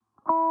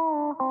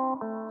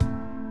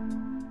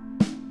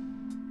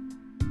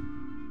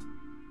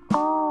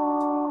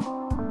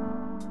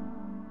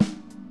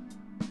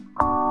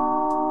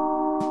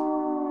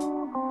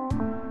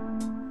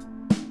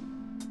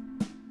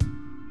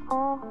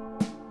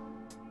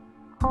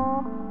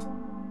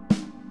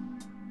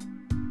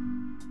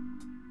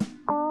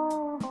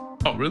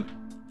really?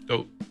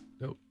 Dope.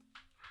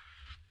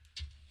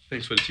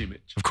 Thanks for the tea,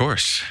 Mitch. Of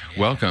course.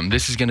 Welcome.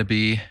 This is going to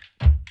be,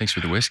 thanks for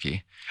the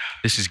whiskey.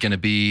 This is going to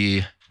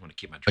be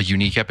a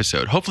unique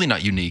episode. Hopefully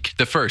not unique.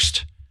 The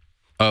first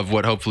of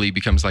what hopefully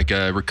becomes like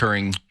a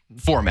recurring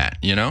format,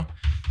 you know?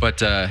 But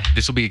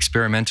this will be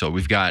experimental.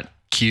 We've got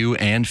Q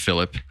and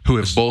Philip, who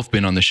have both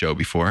been on the show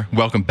before.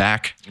 Welcome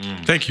back.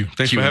 Thank you.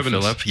 Thanks for having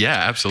Philip. us. Yeah,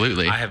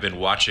 absolutely. I have been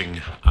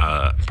watching,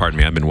 I've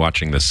been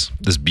watching this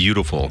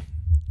beautiful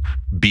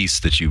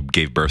beast that you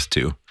gave birth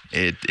to.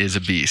 It is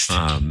a beast.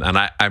 And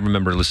I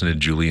remember listening to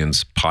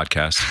Julian's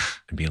podcast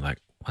and being like,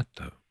 what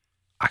the?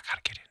 I got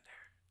to get in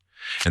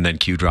there. And then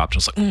Q dropped. I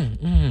was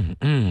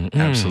like,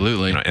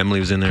 Absolutely. You know, Emily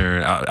was in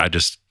there.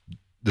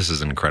 This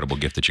is an incredible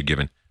gift that you're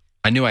giving.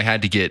 I knew I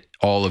had to get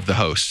all of the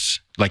hosts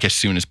like as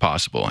soon as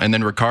possible. And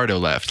then Ricardo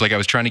left. Like I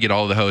was trying to get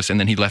all of the hosts and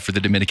then he left for the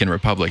Dominican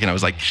Republic. And I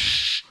was like,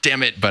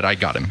 damn it. But I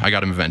got him.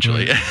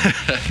 eventually.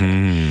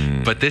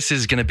 But this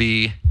is going to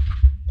be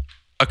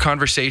a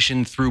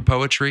conversation through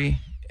poetry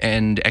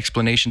and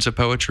explanations of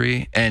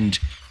poetry. And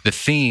the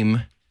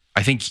theme,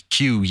 I think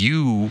Q,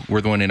 you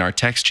were the one in our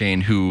text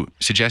chain who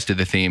suggested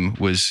the theme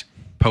was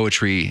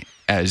poetry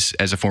as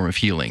a form of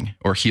healing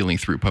or healing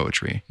through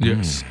poetry.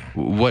 Yes.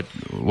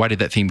 Why did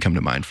that theme come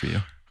to mind for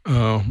you?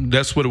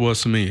 That's what it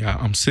was to me.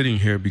 I'm sitting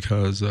here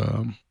because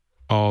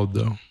all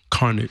the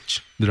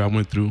carnage that I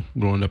went through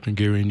growing up in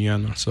Gary,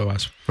 Indiana. So I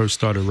first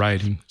started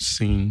writing,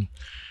 seeing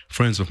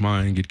friends of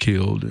mine get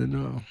killed,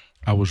 and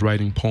I was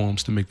writing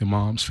poems to make their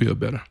moms feel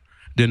better.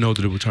 Didn't know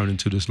that it would turn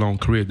into this long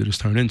career that it's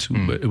turned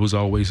into, but it was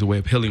always a way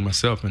of healing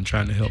myself and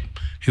trying to help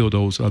heal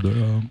those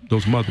other,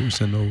 those mothers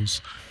and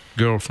those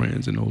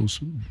girlfriends and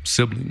those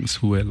siblings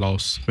who had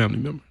lost family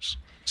members.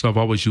 So I've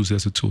always used it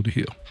as a tool to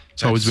heal.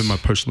 It's always been my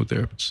personal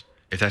therapist.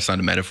 If that's not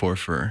a metaphor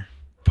for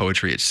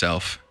poetry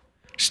itself,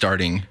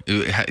 starting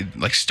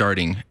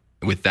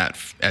with that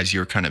as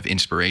your kind of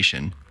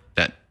inspiration,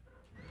 that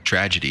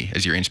tragedy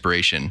as your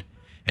inspiration,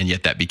 and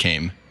yet that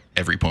became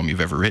every poem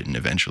you've ever written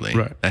eventually.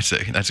 Right.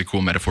 That's a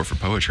cool metaphor for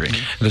poetry.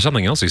 There's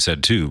something else he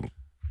said too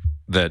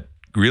that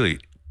really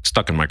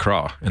stuck in my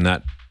craw, and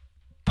that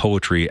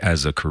poetry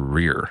as a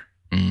career.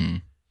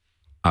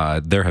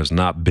 There has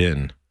not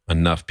been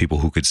enough people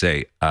who could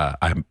say,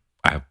 I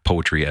have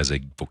poetry as a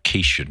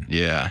vocation.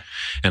 Yeah.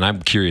 And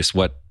I'm curious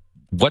what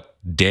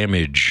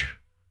damage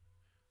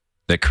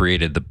that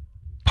created the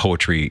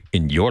poetry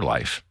in your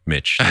life,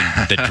 Mitch,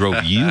 that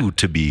drove you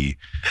to be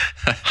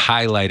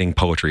highlighting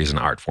poetry as an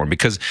art form.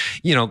 Because,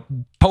 you know,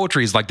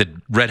 poetry is like the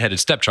redheaded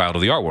stepchild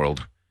of the art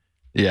world.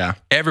 Yeah.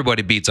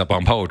 Everybody beats up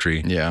on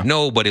poetry. Yeah.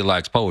 Nobody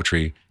likes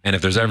poetry. And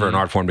if there's ever an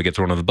art form to get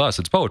thrown on the bus,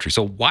 it's poetry.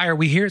 So why are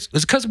we here? It's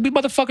because we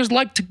motherfuckers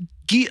like to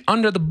get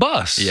under the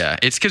bus. Yeah.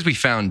 It's because we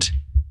found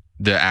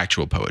the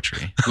actual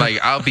poetry. Like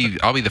I'll be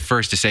the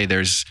first to say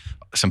there's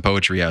some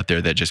poetry out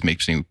there that just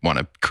makes me want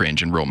to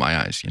cringe and roll my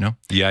eyes, you know?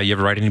 Yeah, you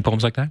ever write any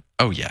poems like that?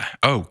 Oh yeah.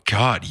 Oh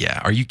God,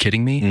 yeah. Are you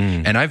kidding me?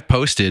 And I've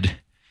posted,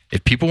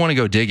 if people want to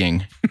go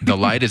digging,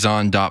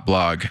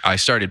 thelightisOn.blog, I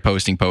started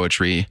posting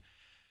poetry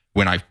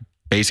when I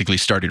basically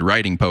started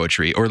writing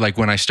poetry, or like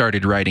when I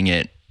started writing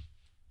it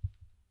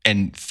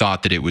and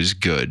thought that it was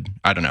good.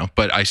 I don't know.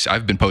 But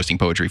I've been posting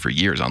poetry for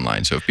years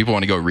online. So if people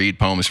want to go read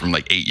poems from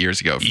like 8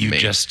 years ago from You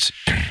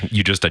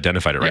just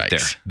identified it right there.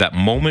 Yikes. That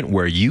moment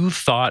where you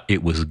thought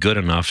it was good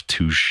enough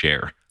to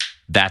share.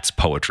 That's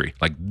poetry.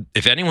 Like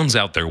if anyone's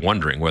out there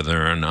wondering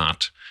whether or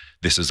not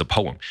this is a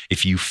poem,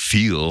 if you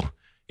feel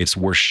it's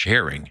worth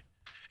sharing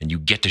and you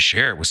get to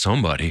share it with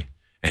somebody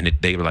and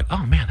they were like,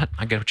 oh man,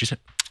 I get what you said.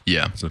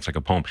 Yeah. So it's like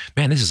a poem.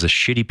 Man, this is a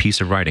shitty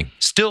piece of writing.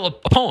 Still a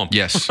poem.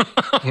 Yes.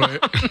 Right.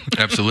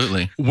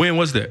 Absolutely. When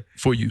was that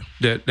for you?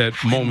 That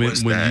moment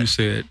was when that? you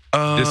said,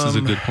 this is a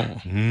good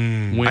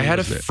poem. When I had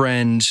a was that?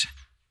 friend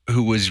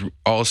who was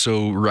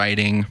also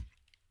writing,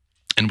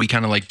 and we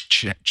kind of like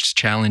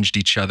challenged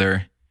each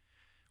other.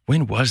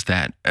 When was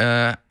that?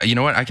 You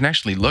know what? I can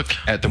actually look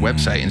at the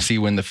website and see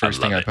when the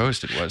first thing I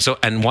posted was. So,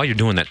 and while you're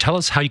doing that, tell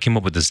us how you came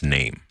up with this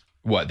name.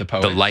 What, the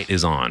poet? The light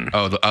is on.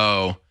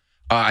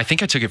 I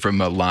think I took it from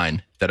a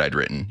line that I'd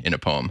written in a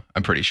poem.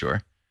 I'm pretty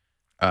sure.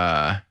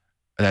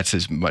 That's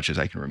as much as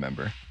I can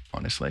remember,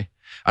 honestly.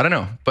 I don't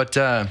know, but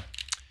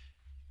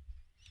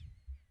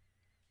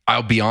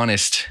I'll be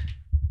honest.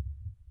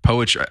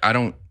 Poetry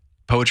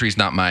is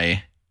not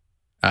my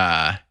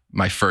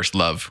my first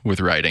love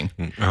with writing.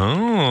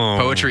 Oh.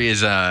 Poetry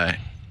is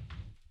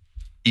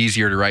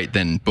easier to write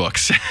than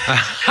books.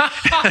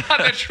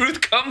 The truth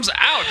comes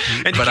out.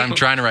 But I'm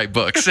trying to write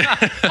books.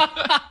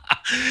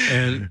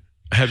 And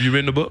have you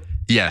written a book?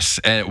 Yes.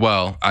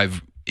 Well,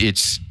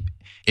 it's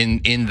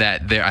in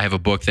that there I have a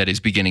book that is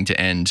beginning to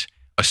end,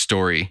 a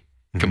story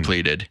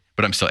completed,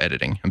 but I'm still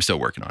editing. I'm still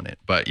working on it.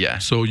 But yeah.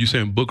 So you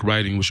saying book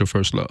writing was your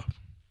first love?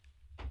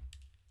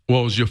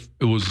 Well,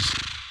 it was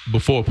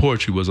before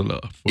poetry was a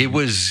love. It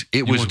was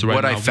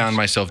what I found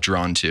myself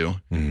drawn to.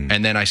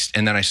 And then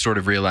I sort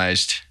of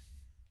realized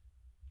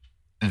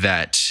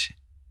that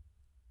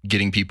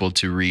getting people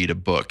to read a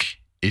book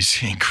is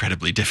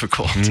incredibly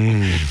difficult.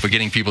 But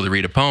getting people to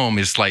read a poem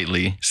is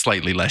slightly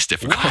less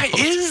difficult. Why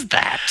is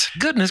that?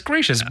 Goodness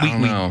gracious. I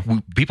don't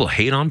know. People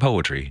hate on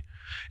poetry,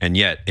 and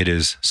yet it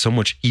is so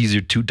much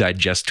easier to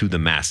digest to the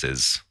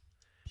masses.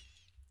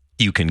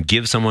 You can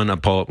give someone a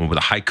poem with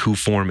a haiku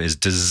form is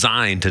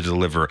designed to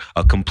deliver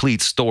a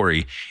complete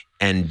story,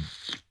 and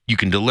you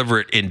can deliver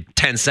it in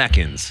 10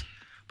 seconds.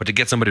 But to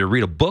get somebody to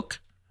read a book,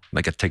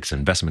 like it takes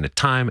investment of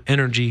time,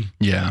 energy.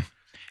 Yeah.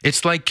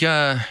 It's like,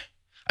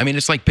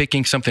 it's like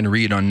picking something to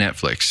read on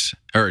Netflix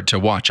or to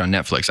watch on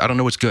Netflix. I don't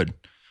know what's good.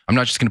 I'm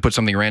not just going to put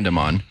something random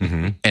on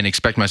and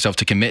expect myself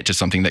to commit to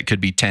something that could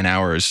be 10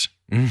 hours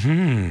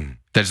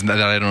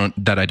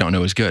that I don't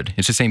know is good.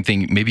 It's the same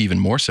thing, maybe even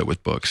more so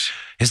with books.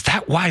 Is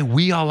that why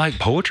we all like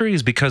poetry?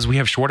 Is because we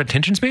have short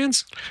attention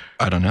spans?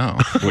 I don't know.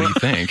 What do you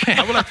think?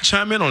 I would like to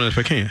chime in on it if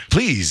I can.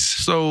 Please.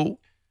 So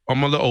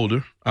I'm a little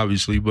older,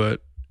 obviously,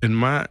 but in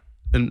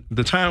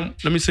the time,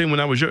 let me say when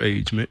I was your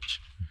age,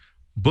 Mitch,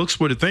 books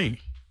were the thing.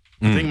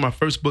 I think my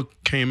first book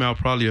came out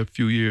probably a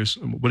few years.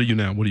 What are you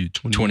now? What are you,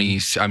 20?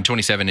 I'm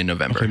 27 in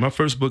November. Okay, my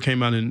first book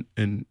came out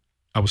in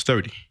I was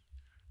 30.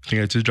 I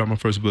think I just dropped my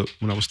first book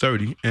when I was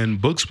 30. And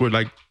books were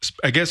like,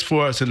 I guess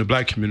for us in the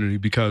Black community,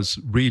 because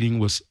reading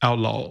was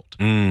outlawed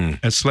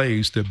as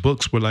slaves, that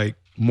books were like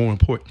more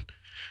important.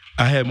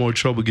 I had more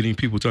trouble getting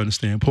people to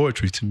understand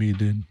poetry to me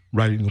than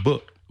writing a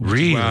book.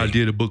 Really? Why I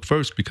did a book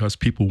first, because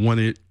people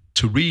wanted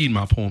to read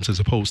my poems as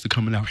opposed to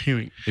coming out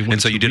hearing.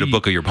 And so you did a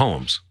book of your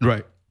poems.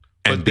 Right.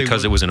 And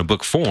because it was in a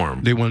book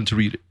form. They wanted to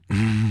read it.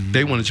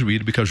 They wanted to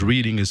read it because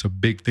reading is a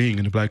big thing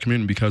in the Black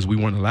community because we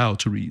weren't allowed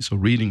to read. So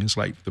reading is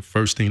like the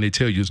first thing they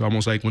tell you. It's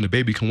almost like when a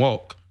baby can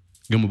walk,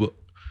 give them a book.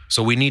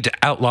 So we need to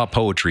outlaw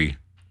poetry,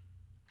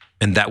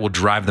 and that will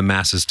drive the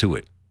masses to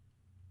it.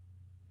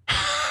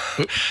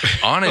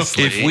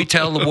 Honestly. If we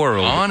tell the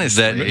world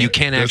that you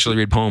can't actually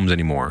read poems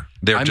anymore,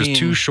 they're just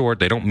too short,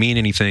 they don't mean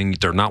anything,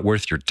 they're not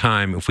worth your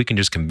time. If we can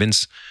just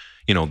convince,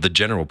 the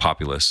general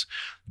populace,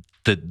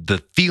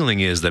 the feeling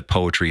is that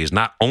poetry is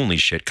not only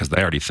shit, because they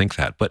already think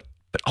that, but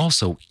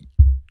also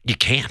you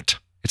can't.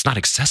 It's not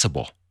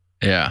accessible.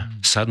 Yeah.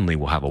 Suddenly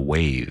we'll have a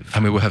wave.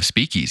 We'll have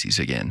speakeasies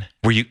again.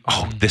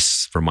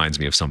 This reminds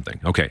me of something.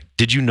 Okay.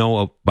 Did you know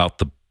about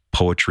the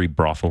poetry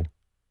brothel?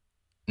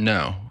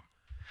 No.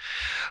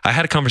 I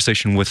had a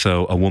conversation with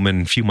a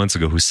woman a few months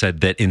ago who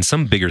said that in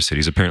some bigger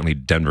cities, apparently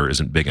Denver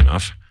isn't big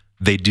enough,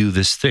 they do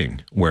this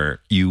thing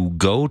where you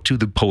go to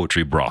the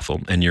poetry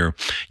brothel and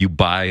you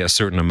buy a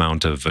certain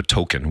amount of a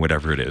token,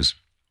 whatever it is.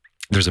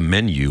 There's a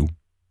menu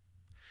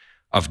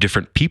of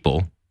different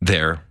people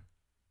there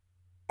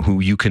who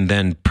you can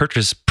then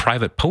purchase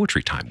private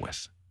poetry time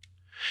with.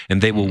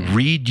 And they will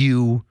read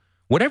you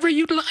whatever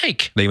you'd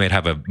like. They might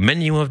have a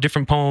menu of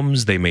different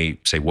poems. They may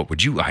say, what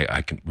would you,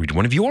 I can read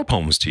one of your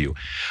poems to you.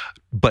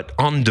 But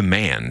on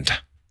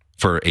demand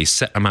for a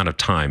set amount of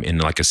time in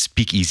like a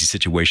speakeasy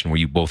situation where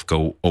you both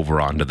go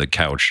over onto the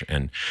couch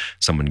and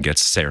someone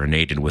gets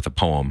serenaded with a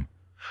poem.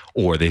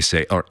 Or they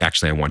say, or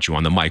actually I want you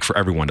on the mic for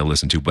everyone to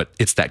listen to. But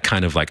it's that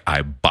kind of like,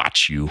 I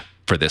bought you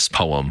for this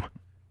poem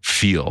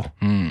feel.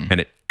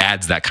 And it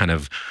adds that kind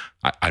of,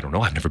 I don't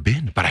know, I've never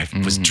been, but I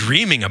was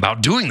dreaming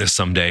about doing this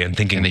someday and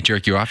thinking. And they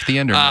jerk you off at the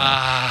end or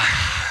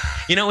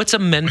no? It's a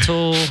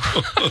mental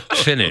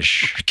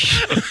finish.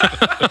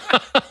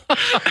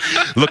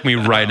 Look me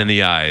right in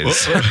the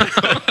eyes.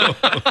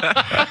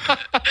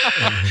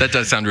 That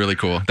does sound really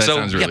cool. That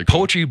sounds really cool.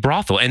 Poetry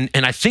brothel. And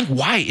I think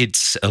why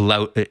it's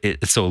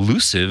so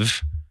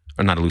elusive,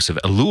 or not elusive,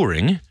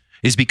 alluring,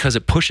 is because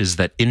it pushes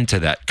that into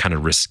that kind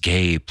of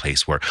risque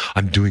place where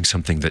I'm doing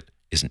something that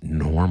isn't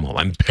normal.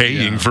 I'm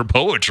paying for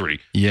poetry.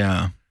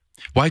 Yeah.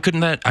 Why couldn't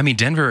that?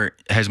 Denver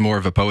has more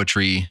of a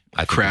poetry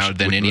crowd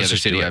than any other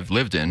city I've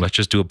lived in. Let's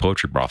just do a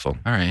poetry brothel.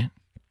 All right.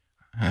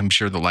 I'm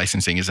sure the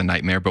licensing is a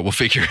nightmare, but we'll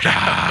figure it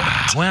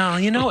out.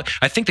 Well,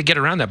 I think to get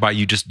around that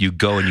you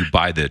go and you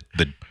buy the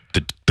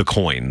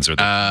coins or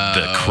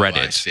the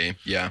credit. I see.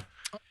 Yeah.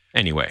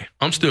 Anyway,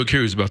 I'm still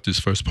curious about this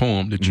first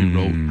poem that you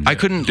wrote. I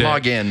couldn't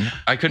log in.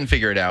 I couldn't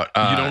figure it out.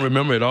 You don't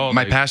remember it all?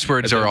 My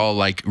passwords are all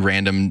like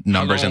random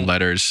numbers and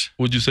letters.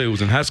 Would you say it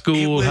was in high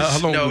school? How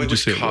long would you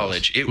say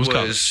college. It was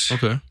college.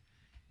 Okay.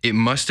 It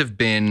must have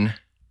been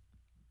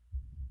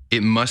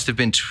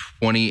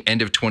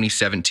end of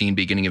 2017,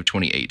 beginning of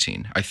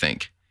 2018, I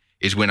think,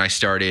 is when I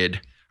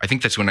started. I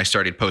think that's when I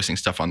started posting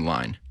stuff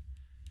online.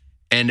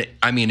 And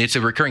it's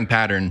a recurring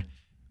pattern.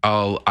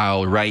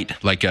 I'll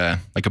write like a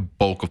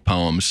bulk of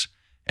poems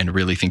and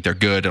really think they're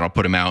good, and I'll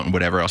put them out and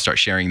whatever. I'll start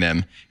sharing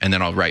them, and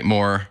then I'll write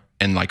more,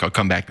 and I'll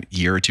come back a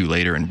year or two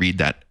later and read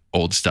that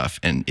old stuff,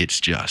 and it's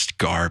just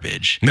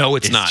garbage. No,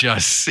 it's not.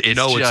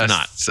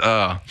 It's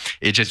not.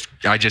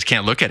 I just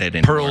can't look at it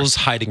anymore. Pearls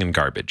hiding in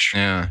garbage.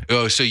 Yeah.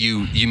 Oh, so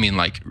you mean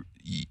like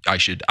I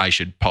should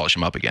polish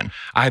them up again?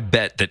 I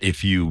bet that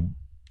if you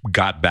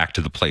got back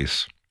to the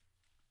place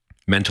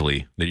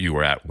mentally that you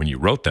were at when you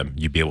wrote them,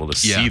 you'd be able to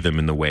see them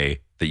in the way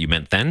that you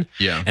meant then,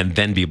 and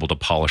then be able to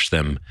polish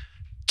them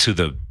to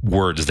the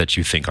words that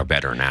you think are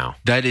better now.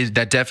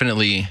 That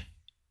definitely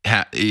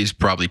is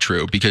probably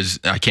true, because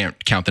I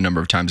can't count the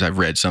number of times I've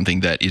read something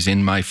that is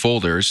in my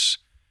folders.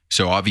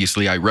 So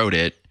obviously I wrote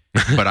it,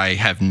 but I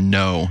have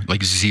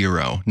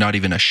zero, not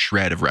even a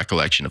shred of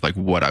recollection of like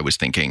what I was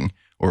thinking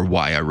or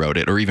why I wrote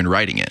it or even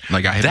writing it.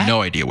 Like I have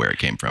no idea where it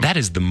came from. That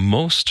is the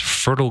most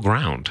fertile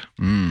ground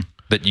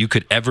that you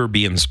could ever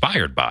be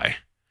inspired by.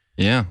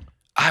 Yeah.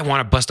 I want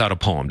to bust out a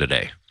poem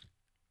today.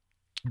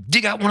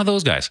 Dig out one of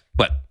those guys.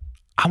 But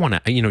I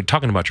want to,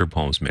 talking about your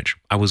poems, Mitch,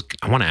 I want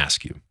to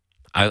ask you.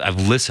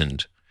 I've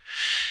listened,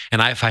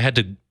 and if I had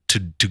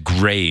to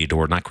grade,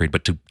 or not grade,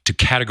 but to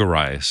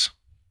categorize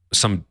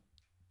some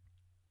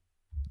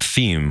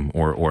theme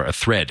or a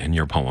thread in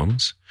your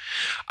poems,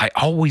 I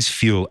always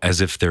feel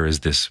as if there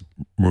is this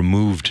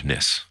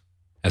removedness,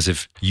 as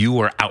if you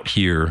are out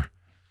here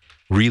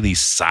really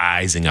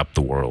sizing up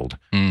the world,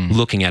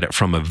 looking at it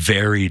from a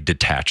very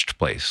detached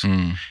place.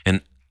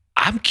 And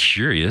I'm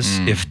curious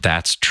if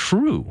that's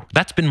true.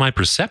 That's been my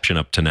perception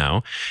up to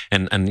now.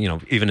 And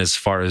even as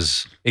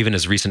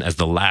recent as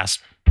the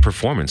last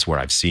performance where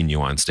I've seen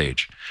you on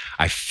stage,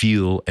 I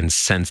feel and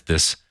sense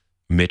this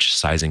Mitch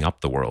sizing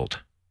up the world.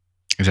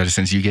 Is that a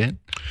sense you get?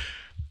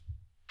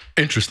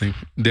 Interesting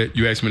that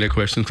you asked me that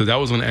question, because I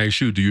was going to ask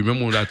you, do you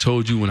remember what I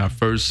told you when I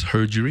first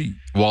heard you read?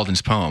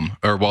 Walden's poem,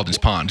 or Walden's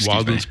Pond.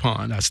 Walden's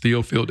Pond. I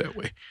still feel that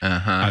way.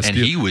 And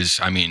he was,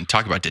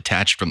 talk about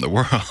detached from the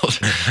world.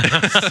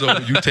 So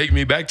you take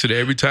me back to that.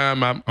 Every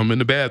time I'm in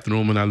the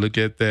bathroom and I look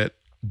at that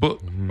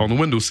book on the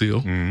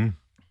windowsill,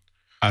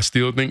 I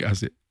still think, I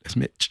said, that's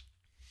Mitch.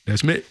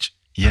 That's Mitch.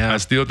 Yeah. I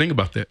still think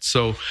about that.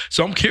 So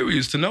I'm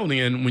curious to know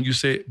then, when you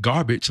say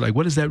garbage, like,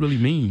 what does that really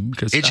mean?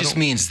 Because it just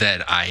means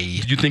that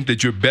you think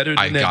that you're better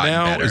than that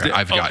now?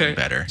 I've gotten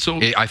better.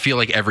 So I feel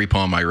like every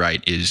poem I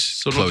write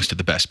is close to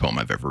the best poem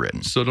I've ever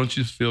written. So don't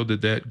you feel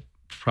that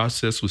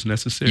process was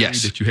necessary?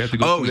 Yes. That you had to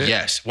go through that?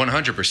 Yes,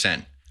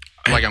 100%.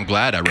 Like, I'm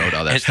glad I wrote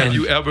all that stuff. Have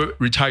you ever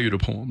retired a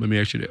poem? Let me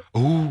ask you that.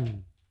 Ooh.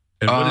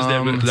 And what does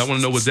that mean? Because I want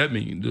to know what that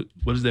means.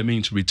 What does that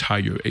mean to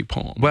retire a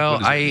poem? Well,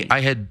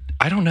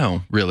 I don't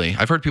know, really.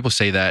 I've heard people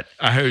say that.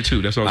 I heard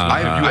too. That's what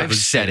I've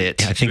said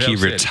it. I think he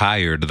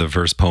retired the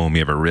first poem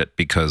he ever wrote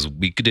because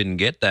we didn't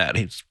get that.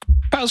 His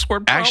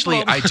password problem.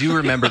 Actually, I do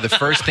remember the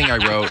first thing I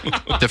wrote.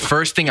 The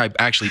first thing I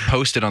actually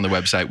posted on the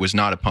website was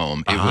not a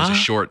poem. It was a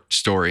short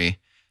story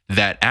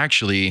that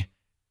actually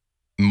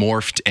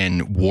morphed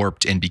and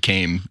warped and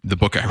became the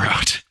book I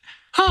wrote.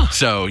 Huh.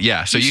 So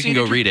yeah, so you can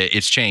go read it.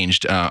 It's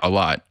changed a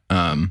lot.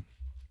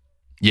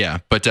 Yeah,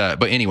 but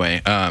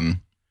anyway,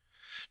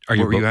 what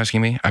were you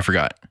asking me? I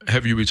forgot.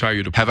 Have you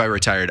retired a poem? Have I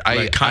retired?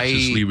 I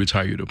consciously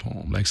retired a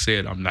poem. Like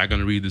said, I'm not going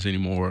to read this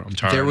anymore. I'm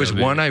tired. There was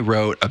one I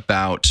wrote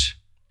about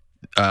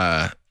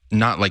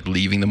not like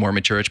leaving the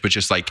Mormon church, but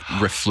just like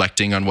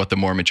reflecting on what the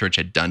Mormon church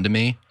had done to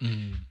me.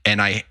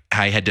 And I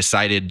had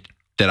decided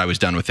that I was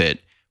done with it.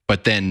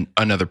 But then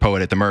another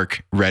poet at the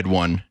Merc read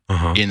one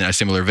in a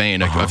similar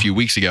vein a few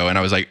weeks ago, and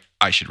I was like,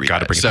 I should read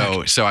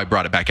it. So I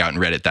brought it back out and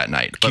read it that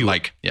night. But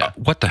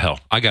what the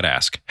hell? I got to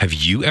ask, have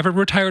you ever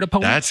retired a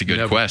poem? That's a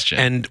good question.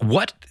 And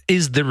what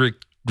is the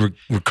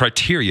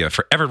criteria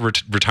for ever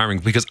retiring?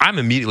 Because I'm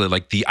immediately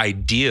like, the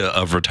idea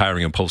of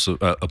retiring a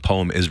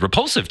poem is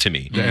repulsive to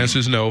me. The answer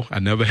is no. I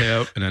never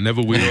have, and I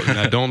never will. And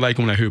I don't like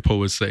when I hear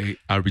poets say,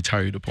 I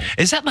retired a poem.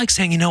 Is that like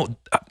saying,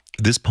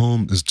 this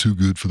poem is too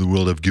good for the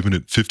world. I've given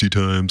it 50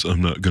 times.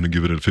 I'm not going to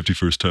give it a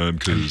 51st time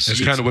because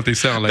that's kind of what they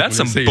sound like. That's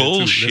some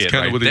bullshit. That's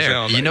kind of what they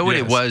sound like. You know what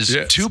it was?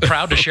 Too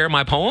proud to share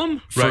my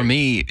poem? For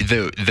me,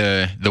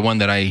 the one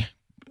that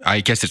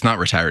I guess it's not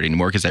retired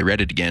anymore because I read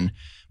it again,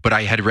 but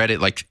I had read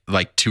it like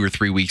 2 or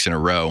 3 weeks in a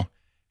row.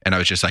 And I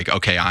was just like,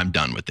 okay, I'm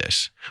done with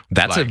this.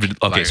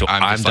 So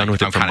I'm done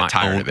with it. I'm kind of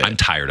tired of it. I'm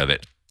tired of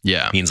it.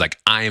 Yeah. It means like,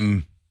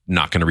 I'm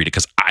not going to read it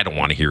because I don't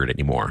want to hear it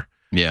anymore.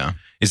 Yeah.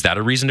 Is that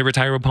a reason to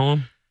retire a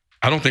poem?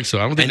 I don't think so.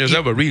 I don't think there's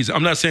ever a reason.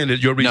 I'm not saying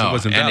that your reason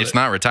wasn't valid. And it's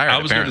not retired.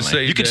 I was going to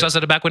say you can suss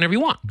it back whenever you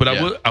want. But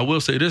I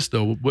will say this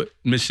though. What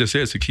Mitch just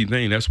said is a key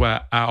thing. That's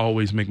why I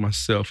always make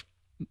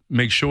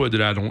sure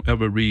that I don't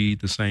ever read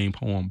the same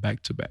poem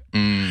back to back.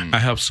 I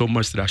have so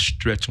much that I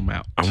stretch them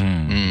out.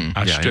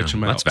 I stretch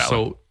them out. That's valid.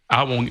 So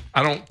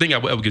I don't think I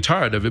will ever get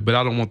tired of it, but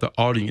I don't want the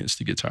audience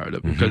to get tired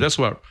of it because that's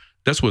what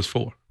it's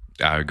for.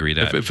 I agree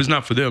that if it's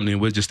not for them, then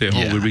we'll just stay at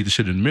home. We'll read the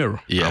shit in the mirror.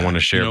 Yeah. I want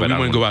to share, but we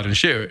wouldn't go out and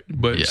share it.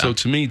 But so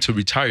to me, to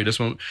retire, that's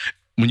when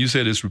you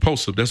said it's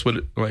repulsive. That's what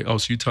so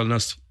you telling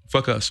us,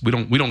 fuck us. We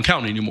don't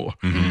count anymore.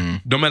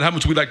 No matter how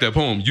much we like that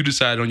poem, you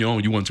decided on your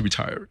own you want to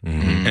retire it,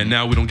 and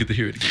now we don't get to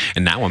hear it again.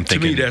 And now I'm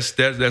thinking, to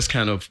me, that's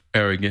kind of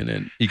arrogant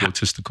and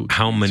egotistical.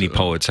 How many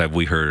poets have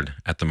we heard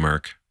at the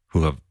Merc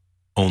who have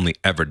only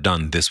ever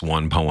done this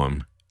one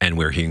poem, and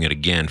we're hearing it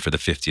again for the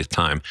 50th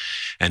time,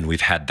 and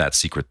we've had that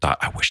secret thought,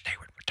 I wish they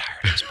would retire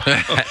this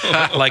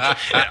poem. Like,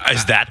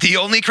 is that the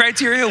only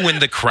criteria? When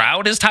the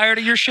crowd is tired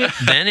of your shit,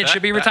 then it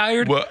should be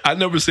retired? Well, I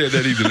never said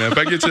that either. Now, if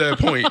I get to that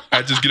point,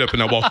 I just get up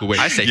and I walk away.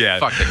 I say,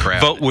 fuck the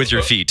crowd. Vote with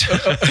your feet.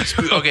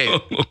 Okay,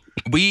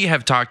 we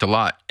have talked a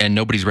lot, and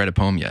nobody's read a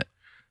poem yet.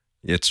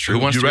 It's true.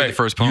 Who wants to read the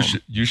first poem?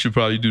 You should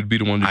probably be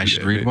the one to do that. I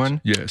should read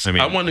one? Yes.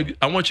 I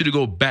want you to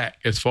go back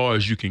as far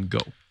as you can go.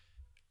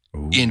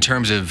 in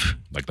terms of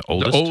Like the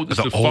oldest?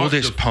 The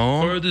oldest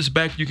poem? Furthest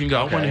back you can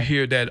go. Okay. I want to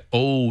hear that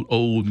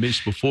old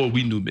Mitch before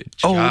we knew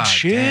Mitch. God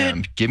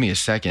damn. Give me a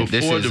second.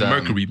 Before This is the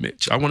Mercury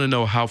Mitch. I want to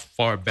know how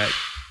far back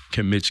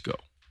can Mitch go.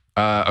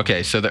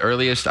 Okay, so the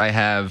earliest I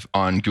have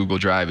on Google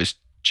Drive is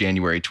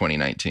January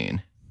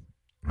 2019.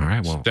 All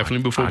right, well.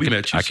 Definitely before we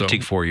met you. I could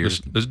take 4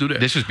 years. Let's do that.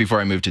 This was before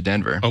I moved to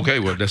Denver. Okay,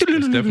 well, let's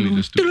definitely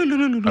just do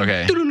it.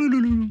 Okay.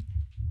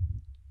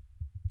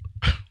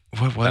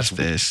 What was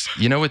this?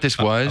 You know what this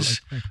was?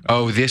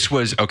 This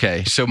was,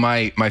 okay. So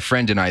my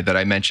friend and I that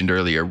I mentioned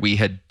earlier, we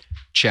had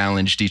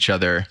challenged each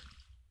other,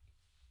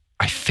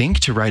 I think,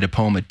 to write a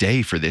poem a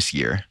day for this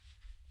year.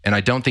 And I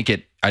don't think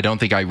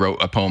I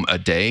wrote a poem a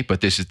day,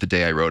 but this is the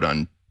day I wrote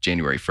on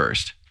January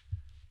 1st.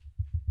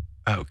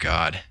 Oh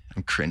God,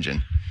 I'm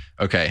cringing.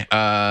 Okay.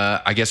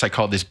 I guess I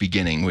called this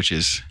Beginning, which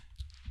is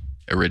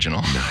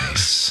original.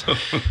 Nice.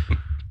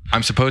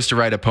 I'm supposed to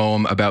write a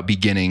poem about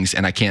beginnings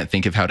and I can't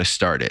think of how to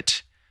start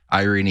it.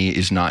 Irony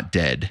is not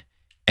dead.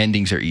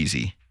 Endings are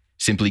easy.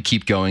 Simply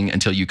keep going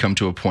until you come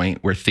to a point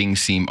where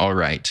things seem all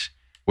right,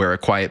 where a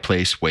quiet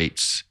place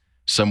waits,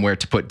 somewhere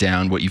to put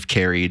down what you've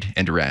carried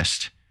and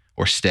rest,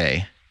 or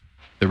stay.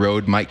 The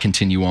road might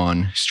continue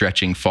on,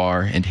 stretching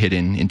far and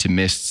hidden into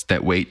mists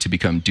that wait to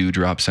become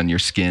dewdrops on your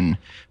skin,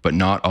 but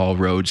not all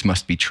roads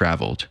must be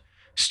traveled.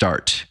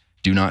 Start.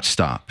 Do not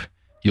stop.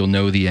 You'll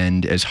know the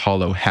end as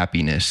hollow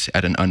happiness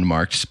at an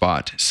unmarked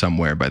spot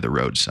somewhere by the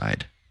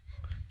roadside.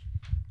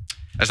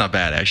 That's not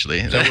bad,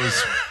 actually. That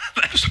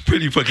was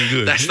pretty fucking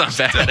good. That's not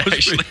bad,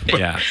 actually.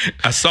 Yeah.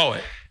 I saw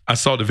it. I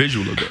saw the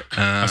visual of it.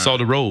 I saw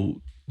the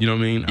road. You know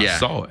what I mean? Yeah. I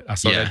saw it. I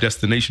saw that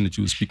destination that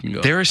you were speaking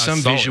of. There are some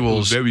visuals. It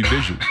was very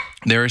visual.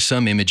 There are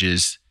some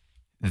images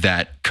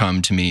that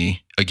come to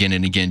me again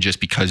and again just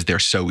because they're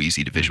so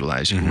easy to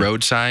visualize.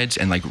 Roadsides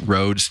and like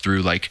roads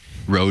through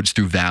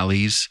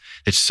valleys.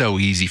 It's so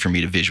easy for me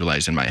to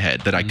visualize in my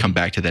head that I come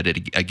back to that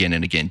again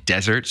and again.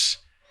 Deserts.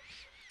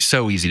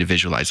 So easy to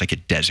visualize, like a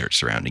desert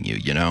surrounding you,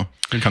 you know?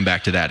 Come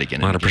back to that again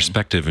and again. A lot of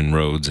perspective in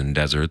roads and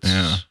deserts.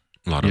 Yeah.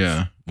 A lot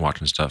of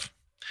watching stuff.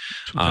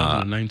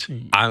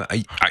 2019.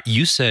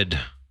 You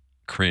said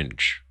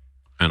cringe,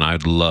 and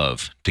I'd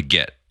love to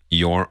get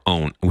your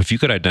own. If you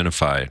could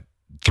identify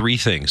 3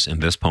 things in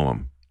this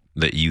poem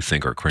that you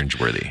think are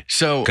cringeworthy.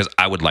 So, because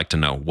I would like to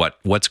know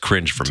what's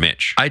cringe for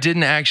Mitch. I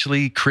didn't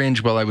actually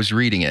cringe while I was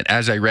reading it.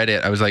 As I read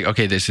it, I was like,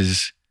 okay, this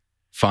is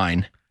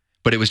fine.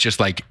 But it was just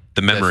like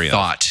the memory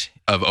thought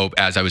of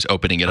as I was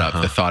opening it up,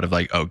 the thought of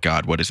like, oh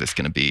God, what is this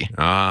going to be?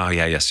 Ah,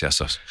 yeah, yes.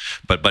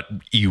 But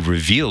you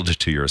revealed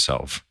to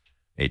yourself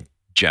a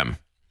gem.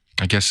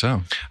 I guess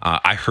so.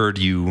 I heard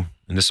you,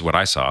 and this is what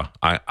I saw.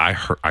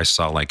 I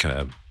saw like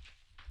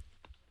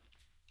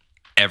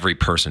every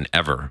person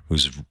ever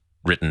who's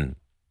written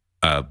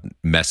a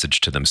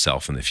message to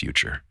themselves in the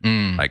future.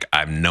 Like,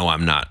 I know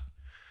I'm not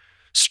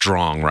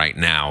strong right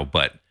now,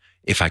 but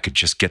if I could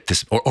just get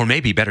this, or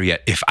maybe better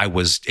yet, if I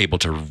was able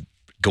to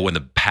go in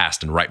the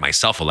past and write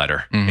myself a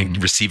letter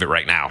and receive it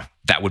right now,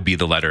 that would be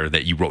the letter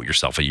that you wrote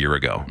yourself a year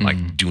ago.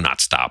 Like, do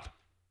not stop.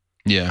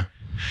 Yeah.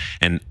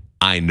 And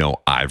I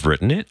know I've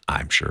written it.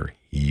 I'm sure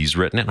he's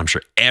written it. I'm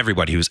sure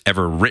everybody who's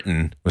ever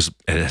written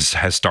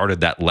has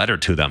started that letter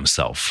to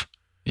themselves.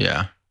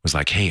 Yeah. Was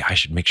like, hey, I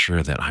should make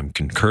sure that I'm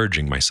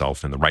encouraging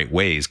myself in the right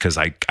ways because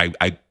I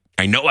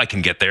know I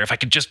can get there if I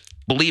could just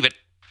believe it.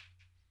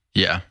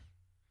 Yeah.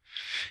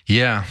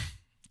 Yeah.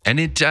 And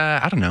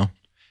I don't know.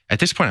 At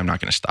this point, I'm not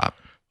going to stop.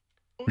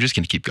 We're just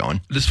going to keep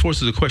going. This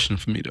forces a question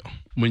for me,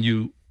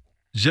 though.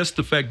 Just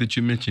the fact that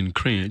you mentioned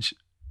cringe,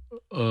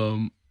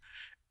 it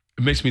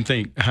makes me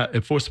think,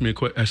 it forced me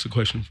to ask a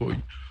question for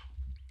you.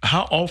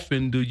 How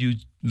often do you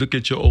look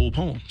at your old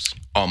poems?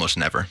 Almost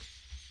never.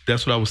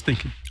 That's what I was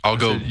thinking. I'll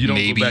go you don't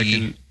maybe, go back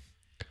and,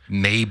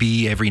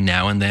 maybe every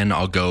now and then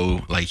I'll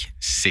go like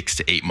 6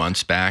 to 8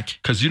 months back.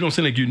 Because you don't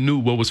seem like you knew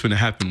what was going to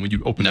happen when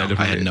you opened that. No,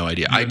 I had no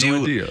idea. I do.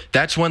 No idea.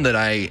 That's one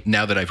that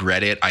now that I've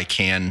read it, I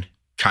can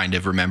kind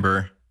of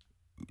remember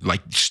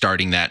like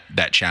starting that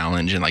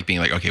challenge and like being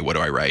like, okay, what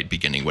do I write?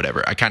 Beginning,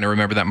 whatever. I kind of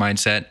remember that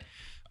mindset.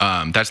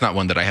 That's not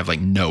one that I have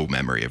like no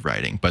memory of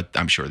writing, but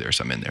I'm sure there's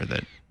some in there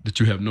that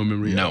you have no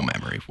memory. No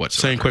memory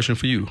whatsoever. Same question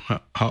for you.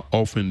 How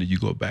often do you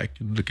go back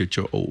and look at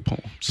your old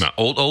poems? Now,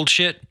 old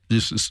shit.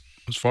 Just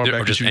as far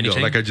back as you can go,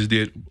 like I just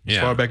did. As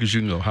far back as you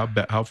can go.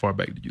 How far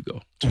back did you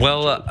go?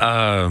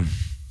 Well,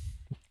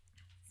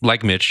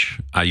 like Mitch,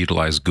 I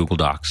utilize Google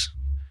Docs,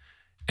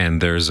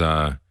 and there's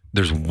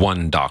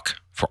one doc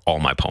for all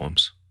my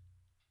poems,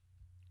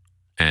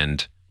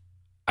 and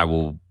I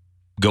will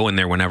go in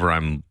there whenever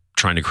I'm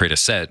trying to create a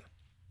set,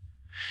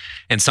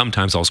 and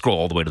sometimes I'll scroll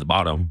all the way to the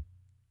bottom.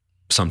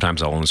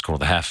 Sometimes I'll only scroll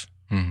the half,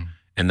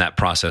 and that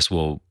process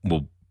will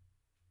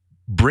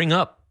bring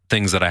up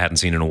things that I hadn't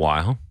seen in a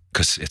while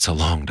because it's a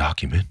long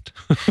document,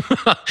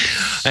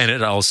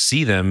 and I'll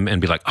see them and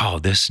be like, "Oh,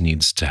 this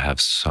needs to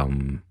have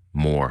some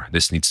more.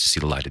 This needs to see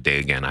the light of day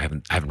again. I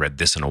haven't read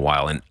this in a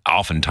while." And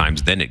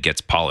oftentimes, then it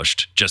gets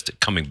polished, just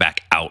coming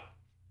back out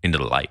into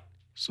the light.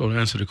 So the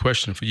answer to the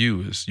question for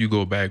you is you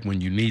go back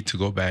when you need to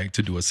go back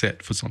to do a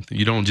set for something.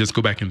 You don't just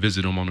go back and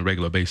visit them on a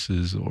regular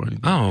basis or anything.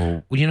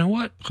 Oh, well, you know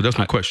what? That's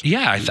my question.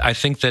 Yeah, I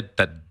think that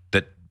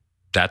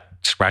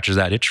scratches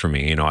that itch for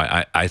me. You know,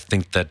 I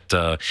think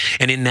that,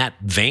 and in that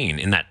vein,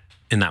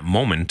 in that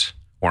moment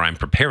where I'm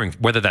preparing,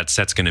 whether that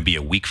set's going to be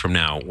a week from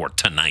now or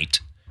tonight,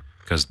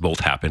 because both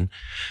happen,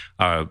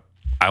 I'll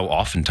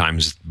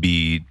oftentimes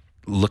be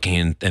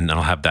looking and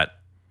I'll have that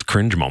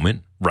cringe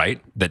moment,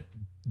 right? That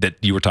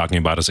you were talking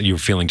about, as you were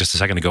feeling just a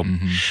second ago.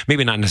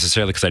 Maybe not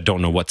necessarily because I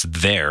don't know what's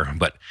there,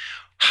 but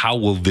how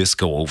will this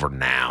go over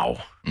now?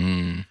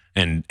 And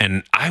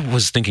I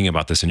was thinking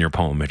about this in your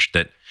poem, Mitch,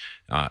 that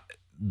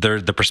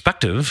the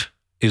perspective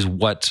is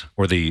what,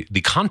 or the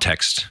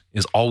context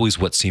is always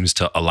what seems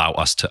to allow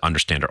us to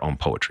understand our own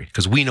poetry,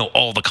 because we know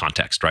all the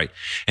context, right?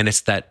 And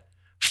it's that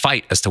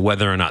fight as to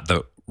whether or not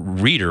the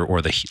reader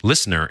or the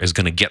listener is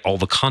going to get all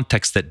the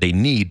context that they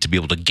need to be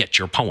able to get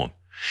your poem.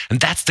 And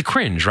that's the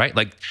cringe, right?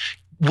 Like,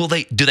 do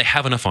they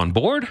have enough on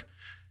board?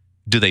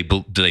 Do they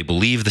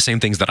believe the same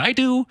things that I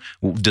do?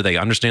 Do they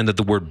understand that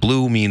the word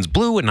blue means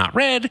blue and not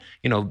red?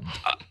 You know,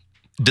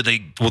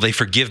 will they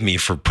forgive me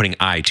for putting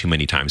I too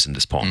many times in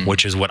this poem,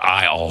 which is what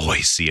I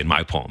always see in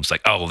my poems.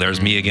 Like, oh,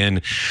 there's me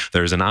again.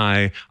 There's an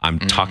I. I'm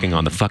talking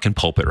on the fucking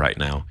pulpit right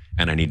now,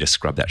 and I need to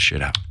scrub that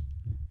shit out.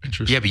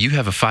 Yeah, but you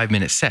have a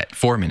 5-minute set,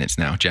 4 minutes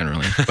now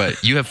generally,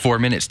 but you have 4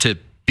 minutes to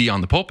be on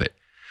the pulpit.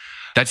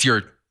 That's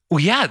your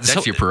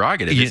that's your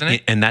prerogative, isn't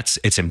it? And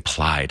it's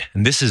implied.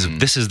 And this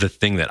is the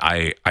thing that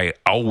I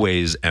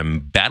always am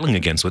battling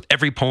against with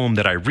every poem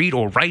that I read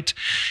or write,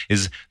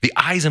 is the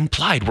I's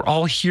implied. We're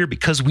all here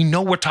because we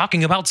know we're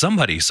talking about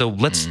somebody. So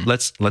let's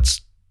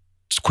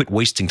quit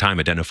wasting time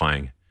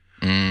identifying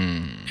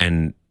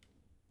and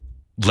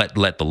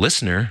let the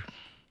listener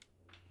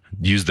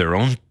use their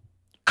own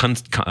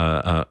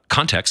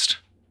context,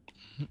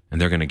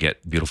 and they're going to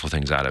get beautiful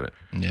things out of it.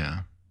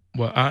 Yeah.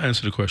 Well, I'll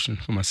answer the question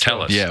for myself.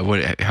 Tell us. Yeah.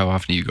 How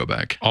often do you go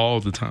back? All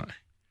the time.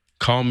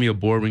 Call me a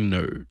boring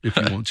nerd if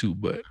you want to,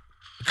 but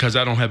because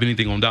I don't have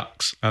anything on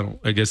docs.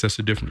 I guess that's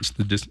the difference.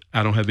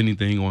 I don't have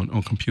anything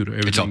on computer.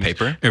 It's on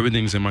paper?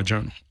 Everything's in my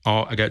journal.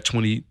 I got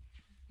 38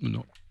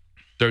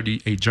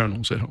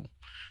 journals at home.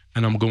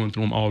 And I'm going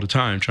through them all the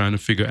time trying to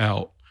figure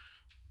out,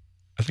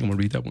 I think I'm going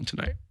to read that one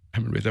tonight. I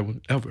haven't read that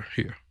one ever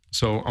here.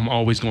 So I'm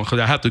always going,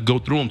 because I have to go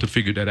through them to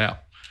figure that out.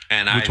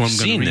 And I've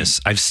seen this.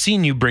 I've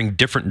seen you bring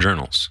different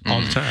journals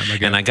all the time.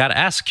 And I got to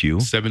ask you,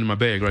 7 in my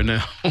bag right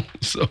now.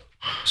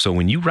 So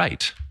when you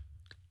write,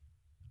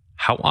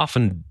 how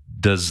often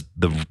does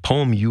the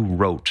poem you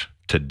wrote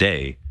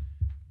today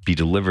be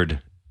delivered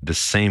the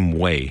same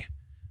way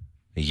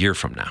a year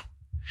from now?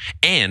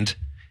 And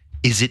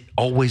is it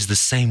always the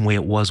same way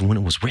it was when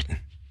it was written?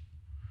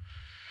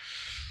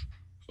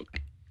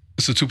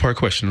 It's a 2-part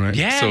question, right?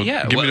 Yeah, so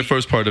yeah. Give me the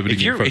first part of it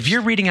again first. If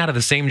you're reading out of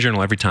the same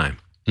journal every time,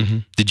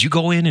 did you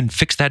go in and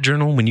fix that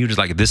journal when you just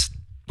like, this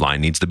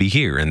line needs to be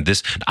here and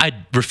this? I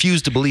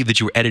refuse to believe that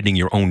you were editing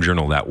your own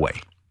journal that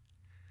way.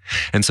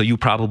 And so you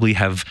probably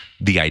have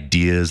the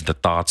ideas, the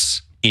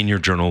thoughts in your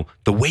journal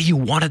the way you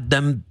wanted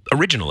them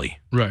originally.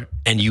 Right.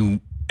 And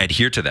you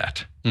adhere to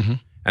that.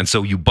 And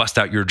so you bust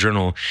out your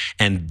journal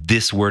and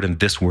this word and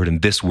this word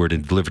and this word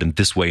and delivered in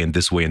this way and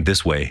this way and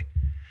this way,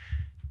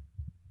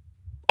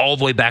 all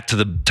the way back to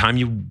the time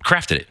you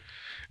crafted it.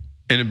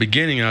 In the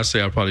beginning, I'd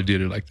say I probably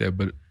did it like that,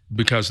 but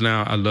because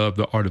now I love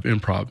the art of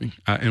improving.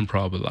 I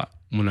improv a lot.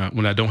 When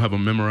I don't have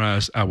them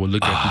memorized, I will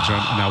look at the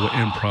journal and I will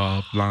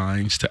improv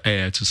lines to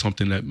add to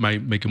something that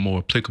might make it more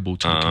applicable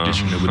to the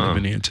condition that we're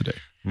living in today.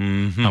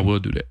 I will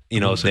do that. You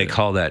know, they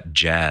call that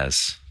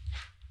jazz.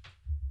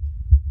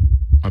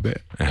 My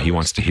bad. He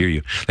wants to hear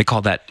you. They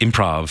call that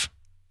improv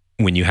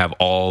when you have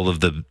all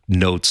of the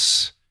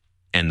notes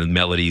and the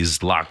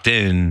melodies locked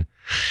in,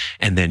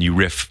 and then you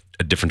riff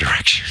a different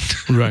direction.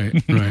 Right.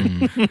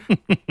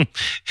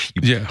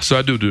 Yeah, so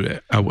I do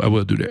that. I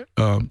will do that.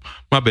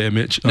 My bad,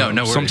 Mitch. No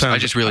worries. Sometimes I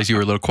just realized you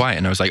were a little quiet,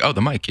 and I was like, oh,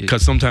 the mic.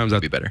 Because sometimes I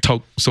be better.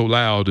 talk so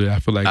loud that I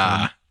feel like,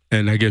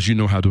 and I guess you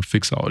know how to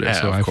fix all that.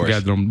 Yeah, so I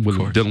forgot that I'm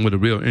dealing with a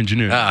real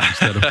engineer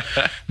instead of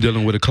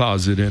dealing with a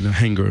closet and a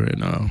hanger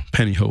and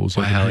pantyhose.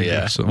 Well, hell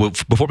yeah. So. Well,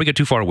 before we get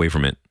too far away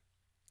from it,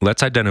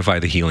 let's identify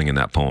the healing in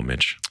that poem,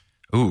 Mitch.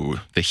 Ooh,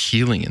 the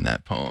healing in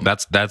that poem.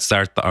 That's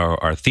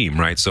our theme,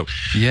 right? So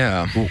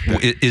yeah,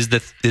 is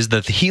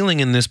the healing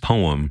in this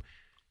poem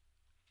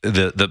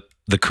the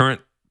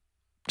current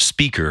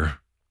speaker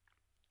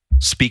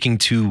speaking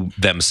to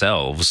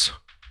themselves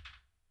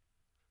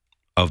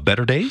of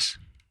better days?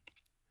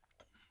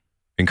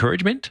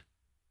 Encouragement?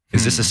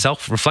 Is this a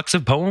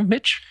self-reflexive poem,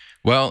 Mitch?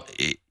 Well,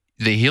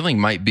 the healing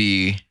might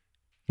be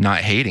not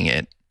hating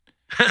it.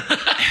 The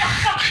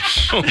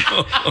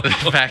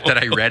fact that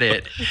I read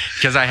it,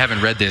 because I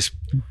haven't read this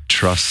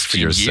trust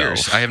yourself.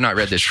 Years. I have not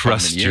read this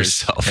trust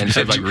yourself. And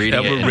have you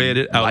ever read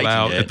it out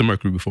loud at the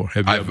Mercury before?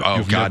 Have you ever?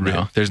 Oh God,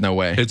 no. There's no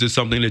way. Is it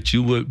something that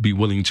you would be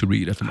willing to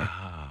read at the Mercury?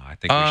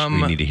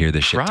 think we need to hear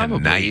this shit Probably.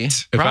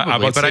 tonight.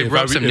 Probably. But I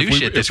wrote some new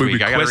shit this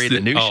week. I got to read the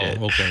new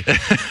shit.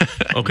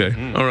 Okay.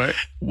 Okay. All right.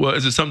 Well,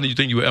 is it something you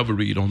think you would ever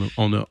read on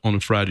a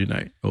Friday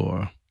night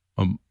or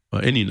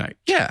any night?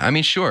 Yeah, I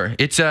mean, sure.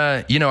 It's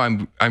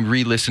I'm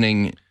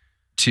re-listening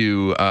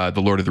to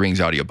the Lord of the Rings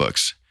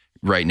audiobooks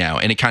right now,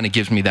 and it kind of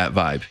gives me that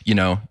vibe. You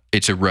know,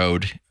 it's a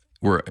road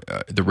where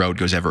the road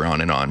goes ever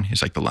on and on.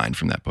 Is like the line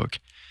from that book.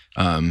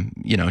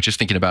 Just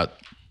thinking about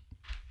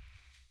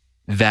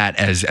that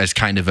as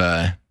kind of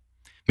a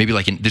maybe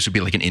like this would be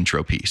like an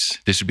intro piece.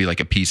 This would be like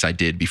a piece I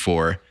did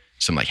before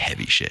some like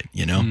heavy shit.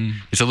 You know,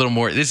 it's a little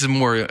more. This is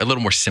a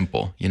little more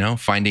simple. You know,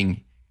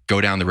 go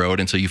down the road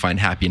until you find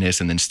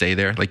happiness and then stay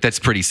there. Like that's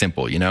pretty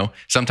simple. You know,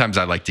 sometimes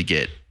I like to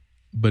get.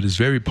 But it's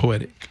very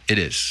poetic. It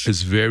is.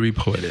 It's very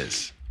poetic.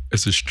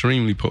 It's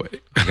extremely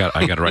poetic. I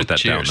got to write that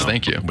down. Cheers,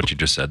 thank you. What you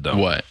just said, though.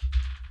 What?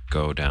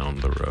 Go down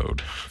the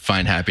road.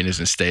 Find happiness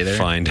and stay there.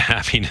 Find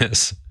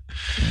happiness.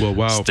 Well,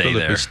 while Stay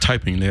Philip there. is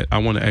typing that, I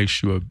want to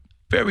ask you a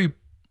very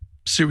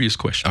serious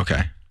question.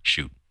 Okay.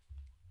 Shoot.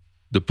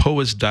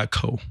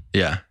 Thepoets.co.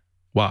 Yeah.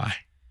 Why?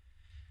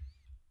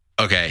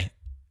 Okay.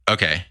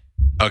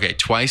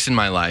 Twice in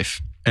my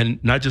life.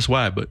 And not just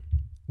why, but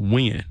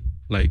when,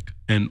 like,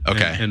 and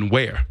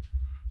where.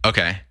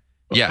 Okay.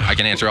 Yeah, I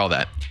can answer all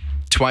that.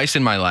 Twice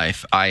in my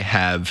life, I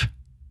have,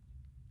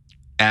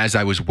 as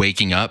I was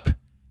waking up,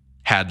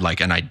 had like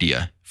an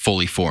idea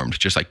fully formed,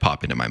 just like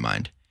pop into my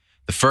mind.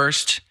 The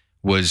first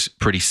was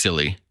pretty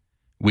silly.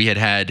 We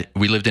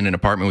lived in an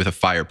apartment with a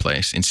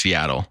fireplace in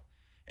Seattle,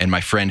 and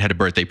my friend had a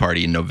birthday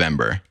party in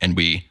November, and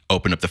we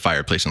opened up the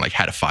fireplace and like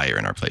had a fire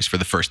in our place for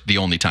the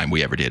only time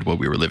we ever did while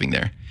we were living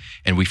there.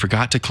 And we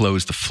forgot to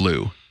close the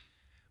flue,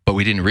 but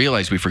we didn't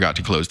realize we forgot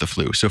to close the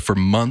flue. So for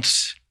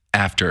months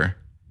after,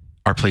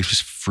 our place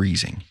was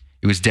freezing.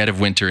 It was dead of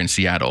winter in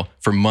Seattle.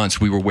 For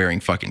months, we were wearing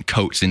fucking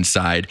coats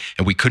inside,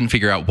 and we couldn't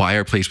figure out why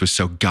our place was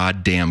so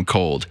goddamn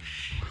cold.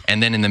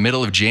 And then in the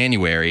middle of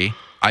January,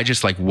 I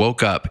just like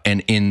woke up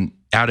and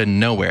out of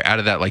nowhere, out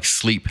of that like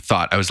sleep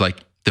thought, I was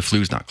like, the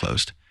flue's not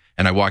closed.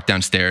 And I walked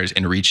downstairs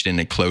and reached in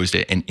and closed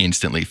it and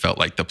instantly felt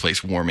like the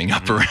place warming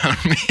up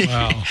around me.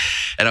 Wow.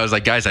 And I was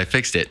like, guys, I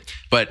fixed it.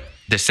 But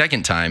the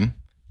second time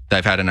that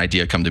I've had an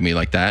idea come to me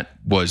like that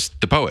was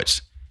the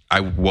Poets.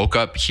 I woke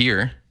up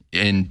here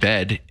in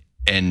bed,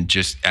 and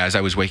just as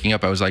I was waking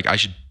up, I was like, I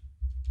should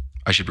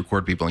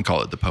record people and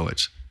call it the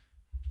Poets.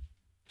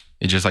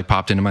 It just like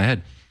popped into my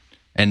head.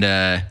 And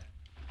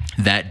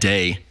that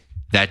day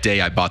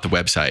I bought the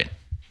website.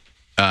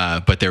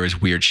 But there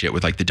was weird shit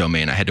with like the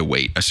domain. I had to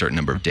wait a certain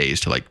number of days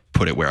to like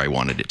put it where I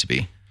wanted it to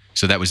be.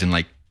 So that was in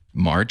like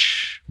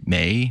March,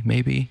 May,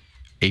 maybe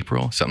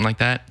April, something like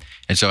that.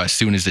 And so as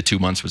soon as the 2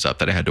 months was up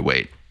that I had to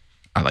wait,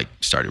 I like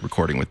started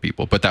recording with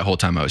people. But that whole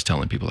time I was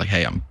telling people like,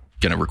 hey, I'm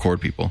going to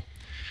record people.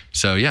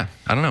 So yeah,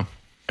 I don't know.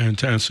 And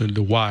to answer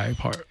the why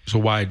part, so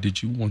why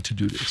did you want to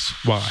do this?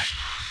 Why?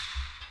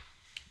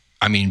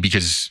 I mean,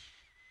 because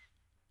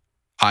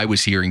I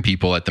was hearing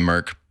people at the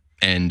Merc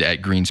and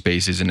at Green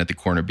Spaces and at the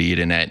Corner Beat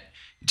and at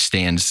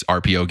Stan's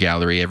RPO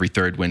Gallery every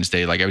third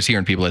Wednesday. Like I was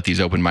hearing people at these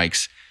open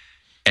mics,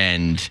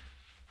 and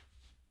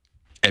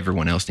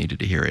everyone else needed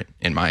to hear it.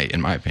 In my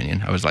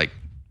opinion, I was like,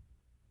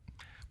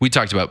 we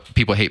talked about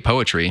people hate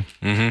poetry.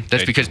 Mm-hmm.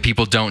 That's because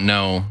people don't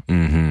know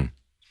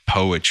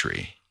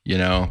poetry. You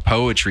know,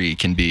 poetry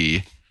can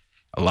be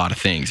a lot of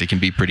things. It can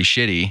be pretty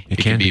shitty. It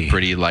can be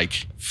pretty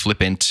like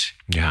flippant.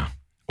 Yeah.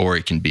 Or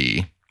it can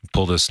be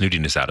pull the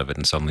snootiness out of it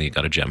and suddenly you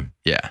got a gem.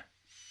 Yeah.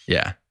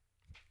 Yeah.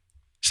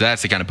 So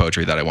that's the kind of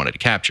poetry that I wanted to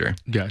capture.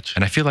 Gotcha.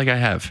 And I feel like I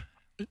have.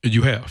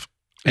 You have.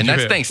 And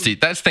that's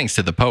thanks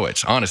to the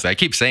Poets. Honestly, I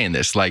keep saying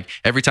this. Like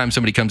every time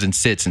somebody comes and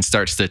sits and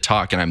starts to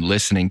talk and I'm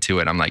listening to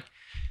it, I'm like,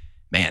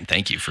 man,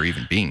 thank you for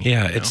even being here.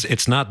 Yeah,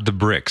 it's not the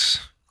bricks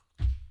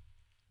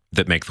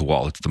that make the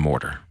wall, it's the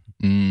mortar.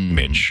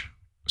 Mitch.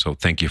 So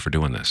thank you for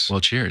doing this. Well,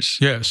 cheers.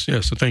 Yes.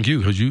 So thank you,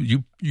 because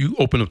you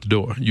opened up the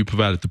door. You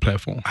provided the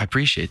platform. I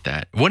appreciate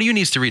that. One of you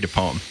needs to read a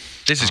poem.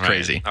 This is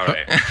crazy. All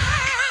right.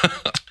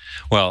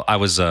 Well, I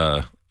was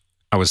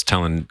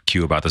telling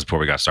Q about this before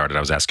we got started. I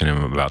was asking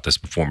him about this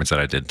performance that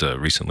I did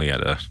recently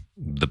at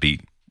the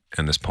Beat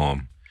and this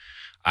poem.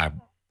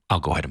 I'll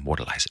go ahead and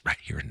immortalize it right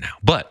here and now,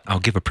 but I'll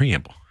give a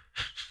preamble.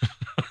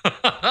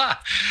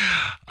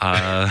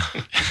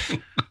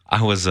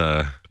 I was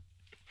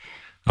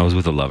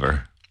with a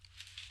lover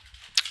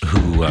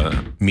who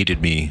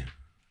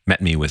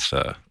met me with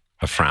a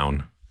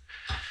frown,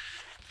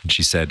 and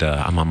she said,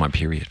 "I'm on my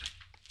period,"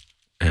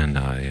 and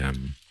I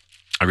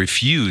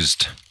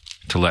refused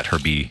to let her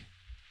be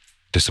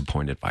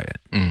disappointed by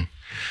it.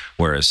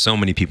 Whereas so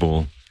many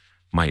people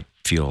might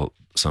feel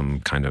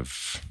some kind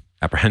of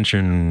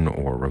apprehension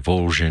or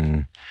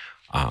revulsion.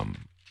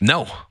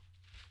 No,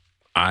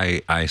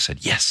 I said,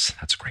 yes,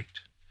 that's great.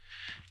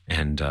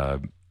 And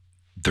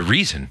the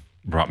reason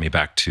brought me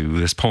back to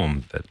this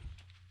poem that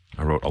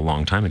I wrote a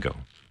long time ago.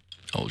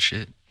 Oh,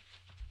 shit.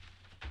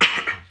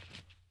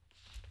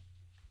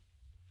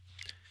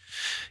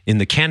 In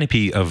the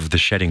canopy of the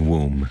shedding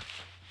womb,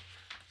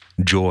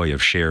 joy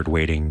of shared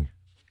waiting,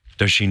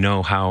 Does she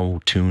know how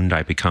tuned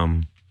I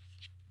become?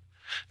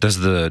 Does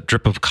the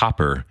drip of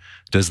copper,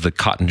 does the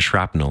cotton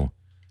shrapnel,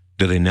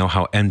 do they know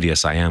how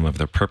envious I am of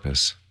their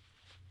purpose?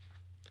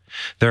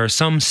 There are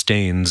some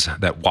stains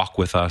that walk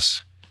with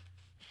us,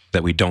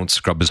 that we don't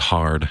scrub as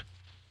hard,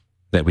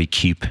 that we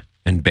keep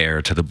and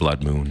bear to the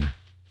blood moon,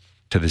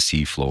 to the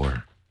sea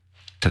floor,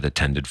 to the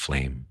tended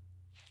flame.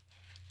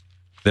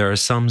 There are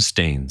some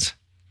stains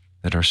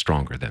that are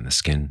stronger than the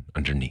skin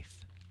underneath.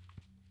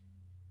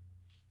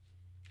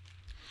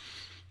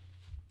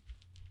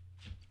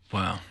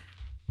 Wow.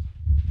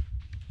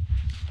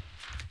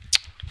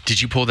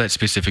 Did you pull that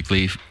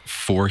specifically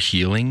for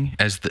healing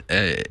as the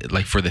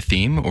like for the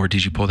theme, or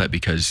did you pull that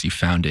because you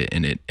found it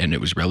and it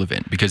was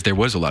relevant? Because there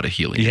was a lot of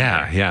healing.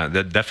 Yeah,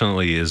 that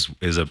definitely is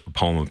a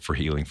poem for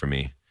healing for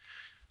me.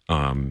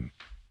 And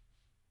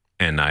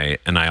I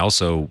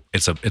also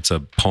it's a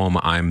poem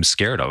I'm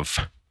scared of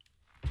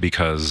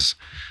because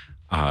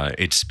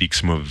it speaks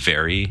from a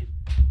very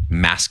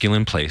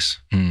masculine place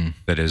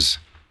that is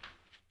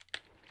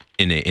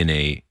in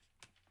a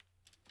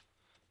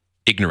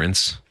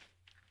ignorance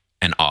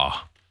and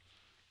awe.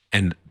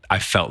 And I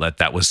felt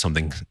that was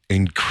something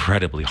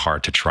incredibly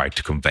hard to try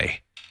to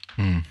convey.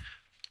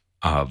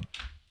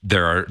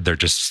 There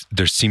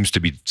seems to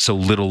be so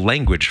little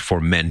language for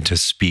men to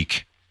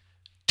speak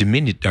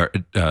demurely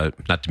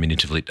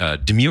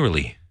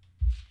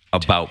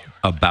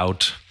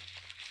about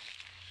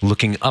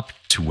looking up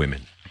to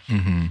women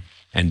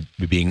and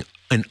being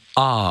in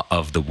awe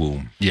of the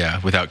womb.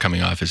 Yeah, without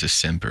coming off as a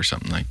simp or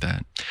something like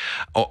that.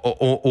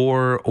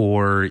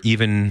 Or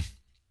even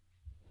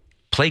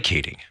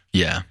placating.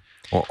 Yeah.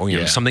 Or you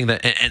know, something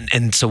that,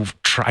 and so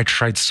I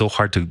tried so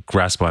hard to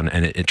grasp on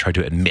and it tried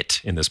to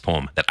admit in this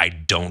poem that I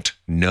don't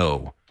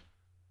know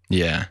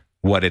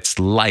what it's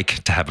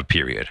like to have a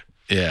period.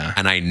 Yeah.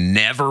 And I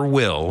never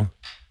will,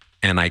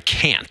 and I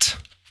can't.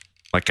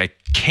 Like, I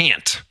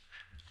can't.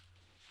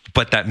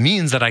 But that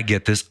means that I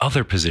get this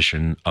other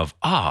position of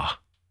awe.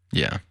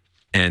 Yeah.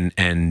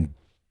 And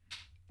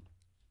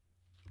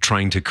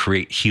trying to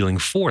create healing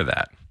for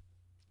that.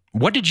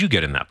 What did you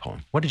get in that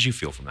poem? What did you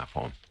feel from that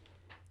poem?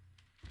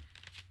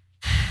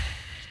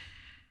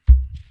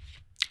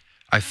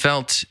 I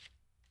felt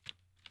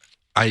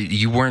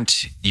you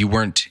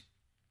weren't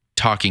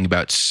talking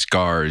about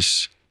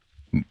scars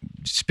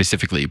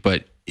specifically,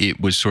 but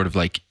it was sort of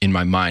like in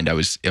my mind I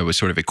was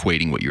sort of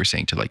equating what you were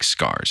saying to like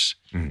scars.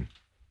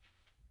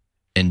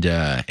 And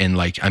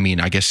like, I mean,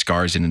 I guess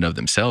scars in and of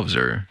themselves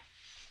are,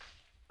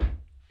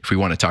 if we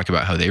want to talk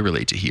about how they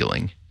relate to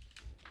healing,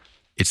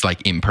 it's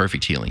like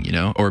imperfect healing, you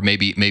know? Or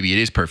maybe it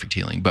is perfect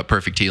healing, but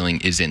perfect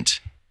healing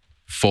isn't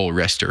full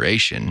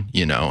restoration,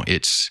 you know?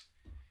 It's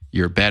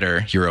you're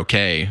better, you're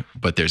okay,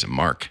 but there's a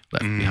mark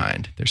left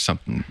behind. There's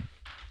something.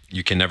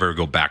 You can never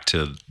go back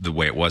to the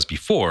way it was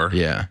before.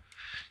 Yeah.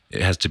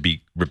 It has to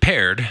be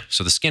repaired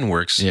so the skin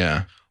works.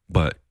 Yeah.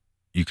 But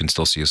you can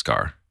still see a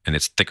scar and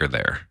it's thicker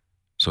there.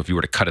 So if you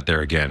were to cut it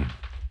there again,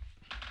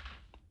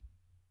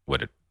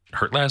 would it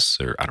hurt less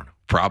or I don't know?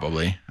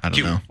 Probably. I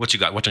don't know. What you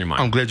got? What's on your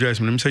mind? I'm glad you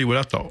asked me. Let me tell you what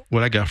I thought,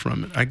 what I got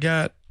from it. I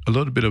got a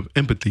little bit of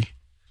empathy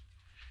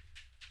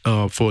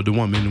for the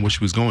woman and what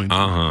she was going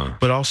through,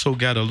 but also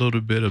got a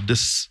little bit of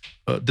this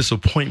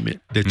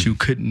disappointment that you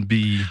couldn't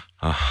be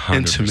 100%.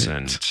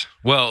 intimate.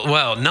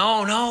 Well,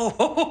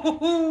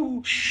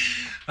 no.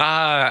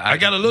 I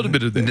got a little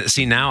bit of that.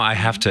 See, now I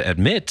have to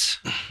admit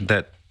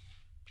that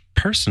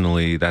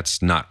personally,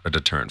 that's not a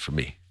deterrent for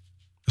me.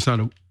 It's not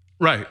a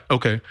right.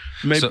 Okay,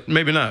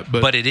 maybe not,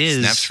 but it is.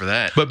 Snaps for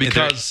that. But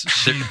because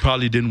she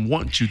probably didn't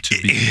want you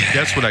to be.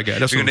 That's what I got.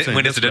 That's what I'm saying.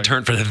 When it's a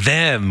deterrent for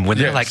them, when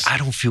they're like, I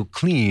don't feel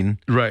clean.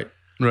 Right.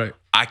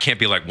 I can't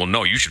be like, well,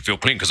 no, you should feel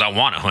clean because I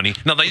want it, honey.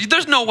 No,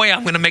 there's no way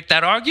I'm going to make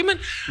that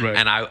argument. Right.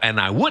 And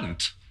I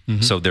wouldn't.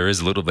 So there is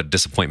a little bit of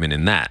disappointment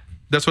in that.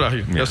 That's what I hear.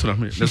 Yeah. That's what I'm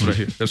hearing. That's what I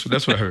hear. That's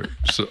what I heard.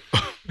 So.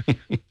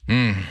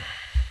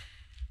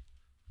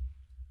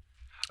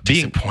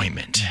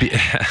 Disappointment.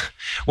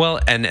 Well,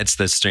 and it's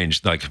the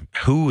strange, like,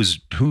 who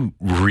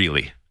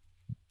really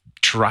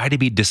try to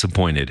be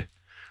disappointed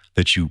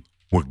that you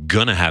were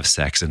gonna have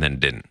sex and then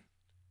didn't?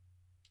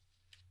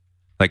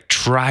 Like,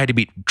 try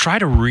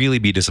to really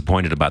be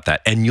disappointed about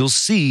that, and you'll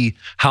see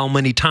how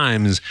many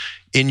times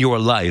in your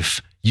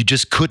life you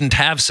just couldn't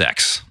have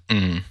sex.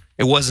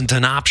 It wasn't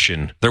an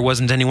option. There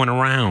wasn't anyone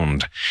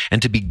around.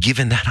 And to be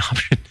given that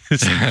option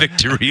is a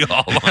victory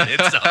all on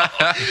its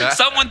own.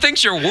 Someone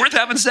thinks you're worth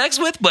having sex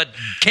with, but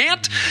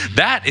can't?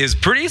 That is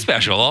pretty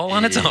special all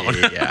on its own.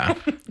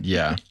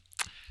 Yeah.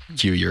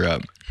 Q, you're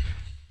up.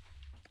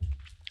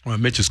 Well,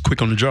 Mitch is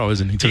quick on the draw,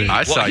 isn't he? Today?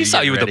 He saw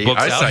you with the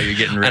books out. I saw you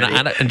getting ready.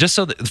 And just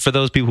so that for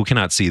those people who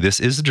cannot see, this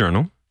is a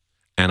journal.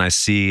 And I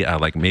see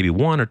like maybe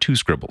one or two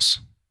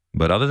scribbles.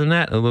 But other than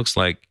that, it looks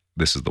like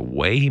this is the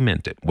way he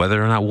meant it.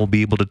 Whether or not we'll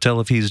be able to tell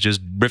if he's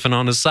just riffing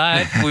on the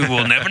side, we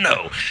will never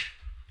know.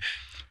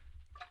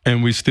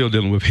 And we're still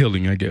dealing with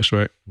healing, I guess,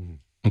 right?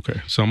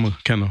 Okay, so I'm going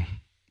to kind of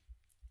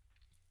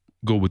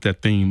go with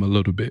that theme a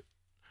little bit.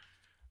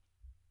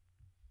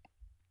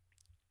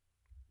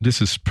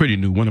 This is pretty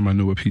new, one of my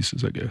newer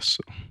pieces, I guess.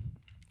 So.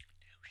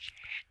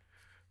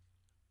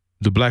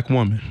 The black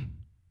woman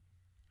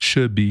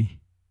should be,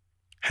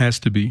 has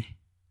to be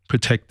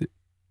protected,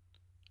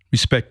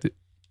 respected,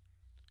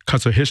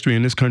 because her history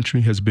in this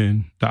country has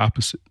been the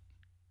opposite.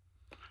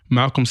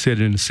 Malcolm said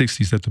in the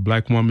 60s that the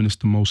black woman is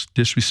the most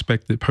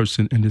disrespected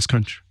person in this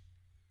country.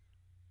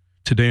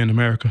 Today in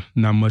America,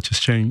 not much has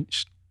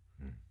changed.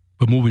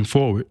 But moving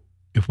forward,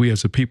 if we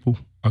as a people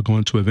are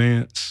going to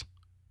advance,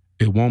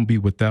 it won't be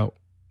without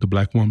the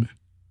black woman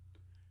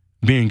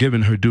being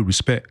given her due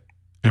respect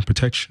and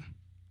protection.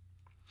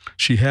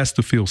 She has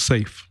to feel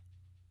safe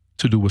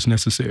to do what's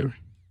necessary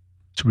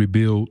to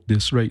rebuild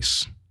this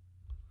race.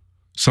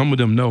 Some of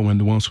them know, and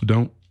the ones who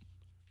don't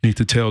need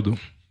to tell them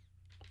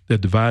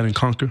that divide and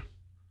conquer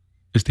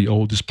is the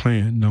oldest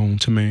plan known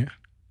to man.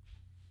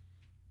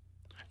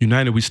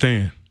 United we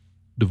stand,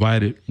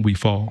 divided we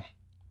fall.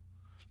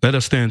 Let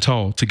us stand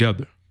tall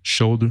together,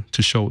 shoulder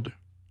to shoulder.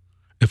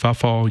 If I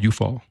fall, you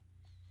fall.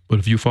 But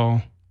if you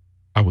fall,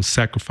 I will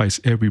sacrifice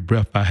every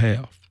breath I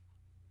have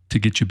to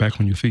get you back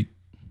on your feet.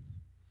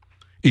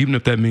 Even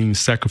if that means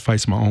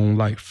sacrifice my own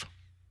life,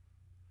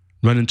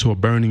 run into a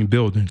burning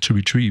building to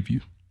retrieve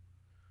you,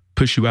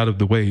 push you out of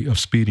the way of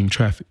speeding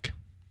traffic,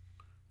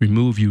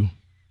 remove you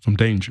from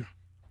danger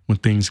when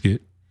things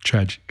get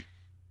tragic.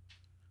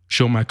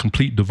 Show my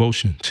complete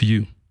devotion to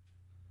you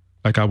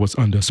like I was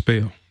under a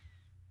spell.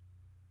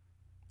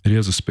 It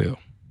is a spell.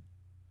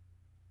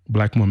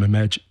 Black woman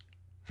magic,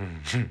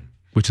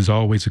 which is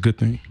always a good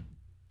thing.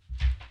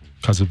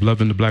 Because if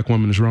loving the black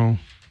woman is wrong,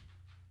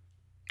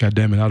 God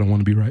damn it, I don't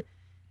want to be right.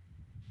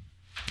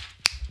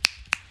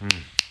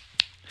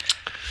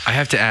 I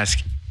have to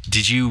ask,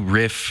 did you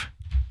riff,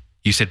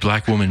 you said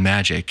black woman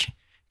magic.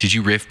 Did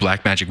you riff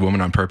black magic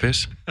woman on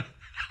purpose?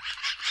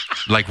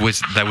 Like,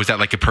 was that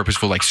like a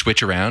purposeful like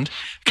switch around?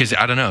 Because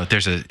I don't know,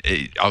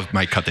 I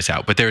might cut this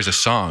out, but there's a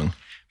song,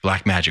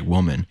 Black Magic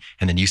Woman,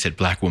 and then you said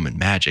black woman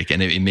magic,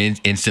 and it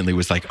instantly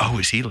was like, oh,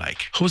 is he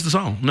like? Who's the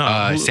song?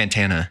 No,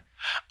 Santana.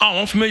 Oh,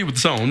 I'm familiar with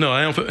the song. No,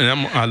 I am.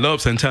 And I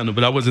love Santana,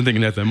 but I wasn't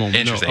thinking at that moment.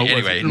 Interesting. No,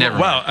 anyway, never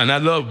mind. Wow, and I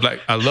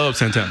love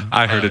Santana.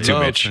 I heard it too,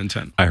 Mitch.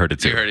 Santana. I heard it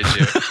too. You heard it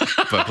too.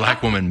 But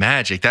black woman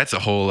magic, that's a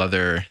whole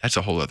other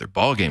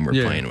ball game we're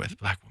playing with.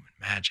 Black woman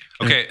magic.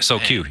 Okay, so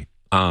Q,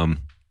 I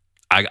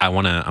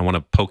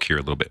wanna poke here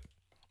a little bit.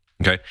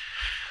 Okay,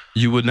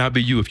 you would not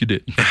be you if you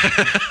didn't.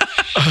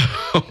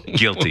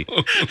 Guilty.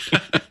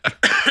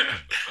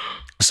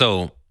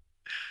 So,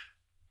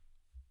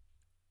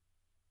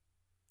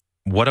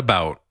 what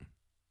about,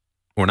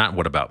 or not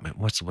what about, man,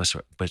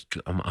 but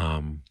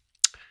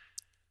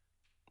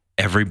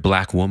every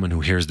black woman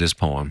who hears this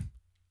poem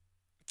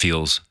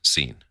feels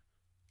seen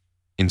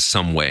in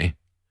some way.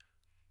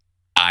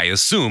 I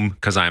assume,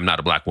 because I am not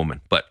a black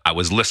woman, but I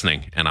was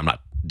listening and I'm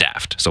not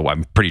daft. So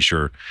I'm pretty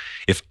sure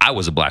if I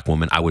was a black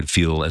woman, I would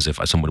feel as if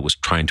someone was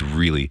trying to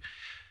really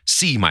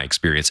see my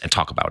experience and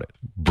talk about it,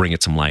 bring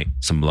it some light,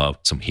 some love,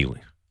 some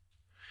healing.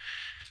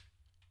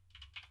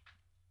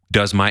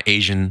 Does my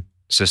Asian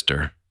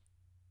sister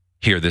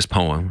hear this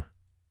poem,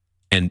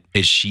 and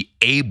is she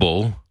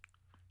able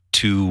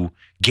to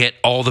get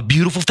all the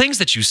beautiful things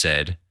that you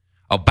said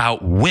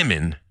about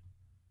women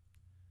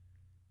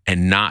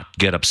and not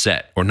get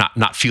upset or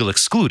not feel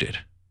excluded?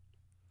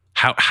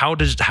 How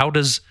does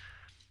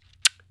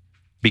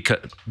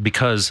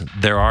because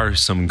there are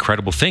some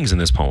incredible things in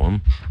this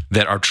poem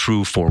that are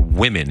true for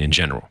women in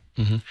general.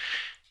 Mm-hmm.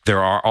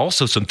 There are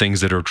also some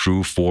things that are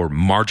true for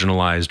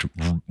marginalized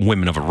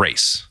women of a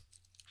race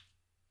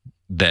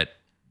that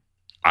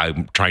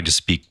I'm trying to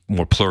speak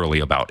more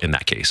plurally about in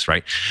that case,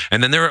 right?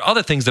 And then there are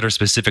other things that are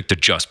specific to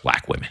just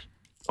black women.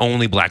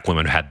 Only black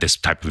women had this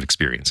type of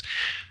experience.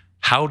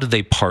 How do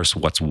they parse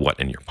what's what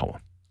in your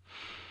poem?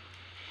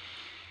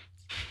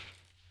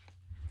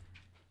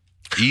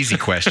 Easy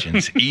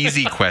questions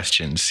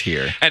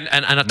here. And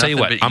I'll tell you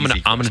what, I'm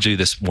gonna do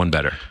this one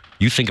better.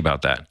 You think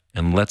about that,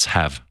 and let's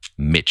have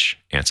Mitch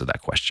answer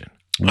that question.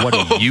 What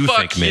do you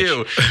think, Mitch?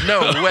 You. No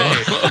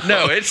way.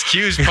 No, it's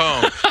Q's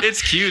poem.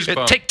 It's Q's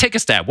poem. Take a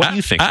stab. What do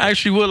you think? I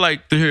actually would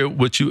like to hear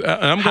what you.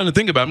 I'm going to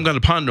think about it. I'm going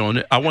to ponder on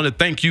it. I want to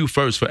thank you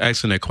first for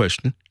asking that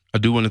question. I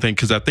do want to thank,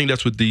 because I think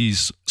that's what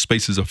these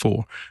spaces are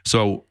for.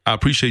 So I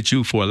appreciate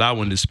you for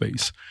allowing this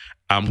space.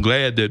 I'm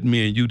glad that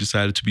me and you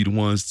decided to be the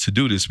ones to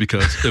do this,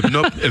 because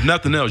if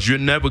nothing else, you're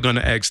never going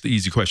to ask the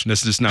easy question.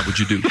 That's just not what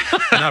you do.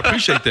 And I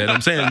appreciate that.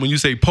 I'm saying, when you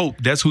say poke,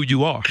 that's who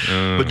you are.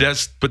 But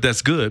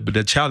that's good. But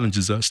that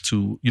challenges us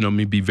to,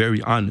 be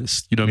very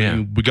honest. I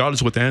mean? Regardless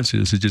of what the answer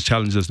is, it just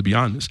challenges us to be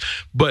honest.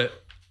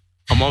 But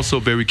I'm also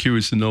very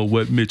curious to know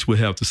what Mitch would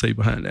have to say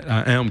behind that.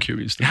 I am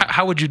curious.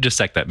 How would you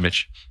dissect that,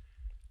 Mitch?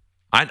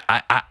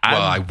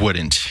 I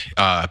wouldn't,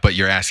 but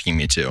you're asking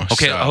me to.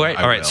 Okay, so all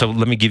right. So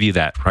let me give you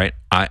that, right?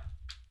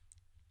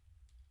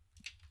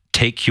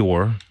 Take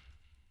your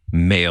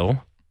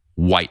male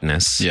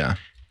whiteness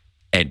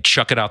and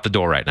chuck it out the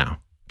door right now.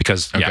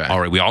 Because, all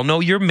right, we all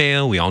know you're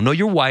male, we all know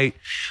you're white,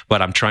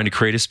 but I'm trying to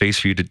create a space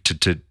for you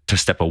to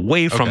step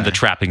away from the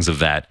trappings of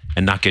that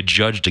and not get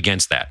judged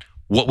against that.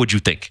 What would you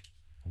think?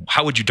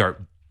 How would you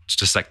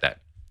dissect that?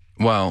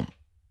 Well,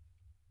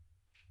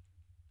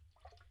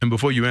 And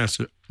before you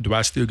answer, do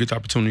I still get the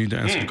opportunity to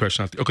answer the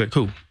question? Okay,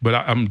 cool. But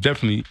I'm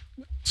definitely,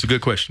 it's a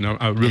good question.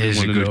 I really It is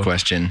want a to good know.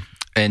 question.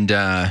 And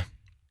I'm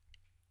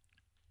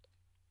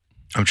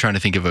trying to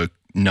think of a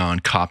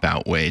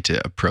non-cop-out way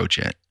to approach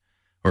it,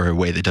 or a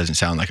way that doesn't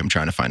sound like I'm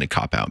trying to find a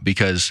cop-out,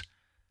 because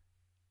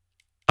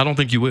I don't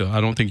think you will.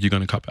 I don't think you're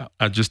going to cop out.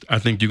 I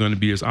think you're going to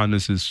be as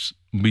honest as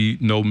we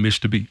know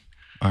Mitch to be.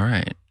 all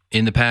right.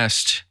 In the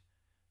past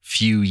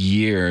few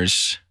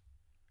years,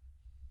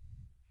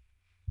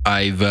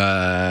 I've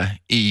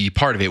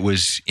part of it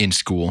was in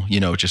school,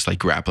 just like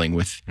grappling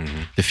with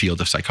the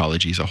field of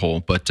psychology as a whole,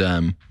 but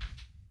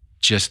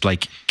just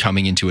like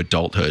coming into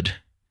adulthood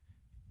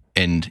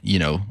and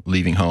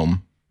leaving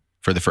home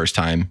for the first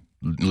time,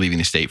 leaving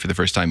the state for the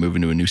first time,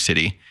 moving to a new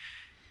city,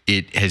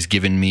 it has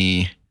given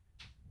me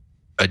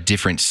a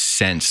different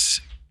sense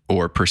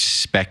or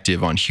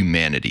perspective on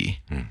humanity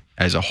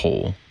as a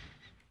whole,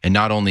 and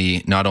not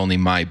only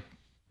my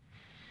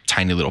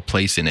tiny little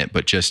place in it,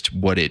 but just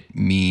what it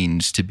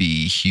means to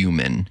be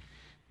human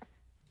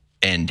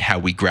and how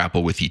we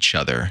grapple with each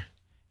other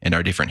and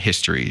our different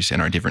histories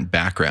and our different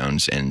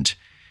backgrounds, and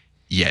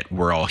yet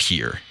we're all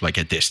here, like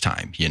at this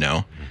time,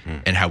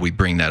 and how we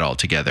bring that all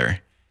together.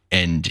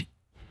 And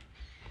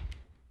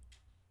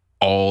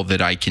all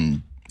that I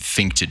can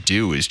think to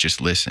do is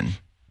just listen.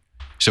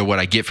 So what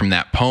I get from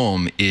that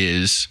poem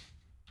is,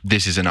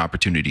 this is an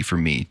opportunity for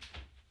me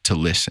to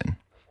listen,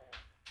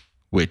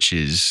 which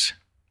is,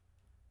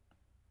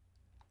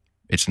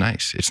 it's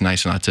nice. It's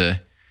nice not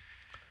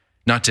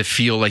to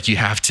feel like you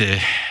have to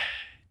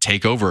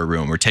take over a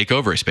room or take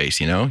over a space,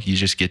 You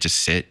just get to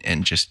sit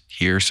and just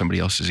hear somebody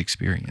else's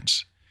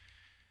experience.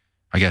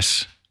 I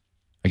guess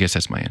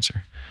that's my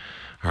answer.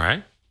 All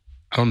right.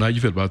 I don't know how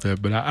you feel about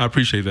that, but I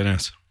appreciate that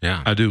answer.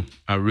 Yeah. I do.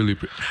 I really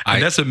appreciate it.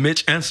 And that's a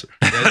Mitch answer.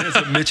 That is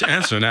a Mitch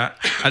answer. And I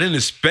didn't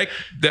expect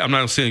that. I'm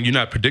not saying you're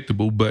not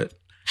predictable, but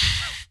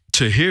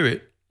to hear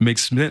it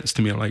makes sense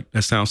to me. I'm like,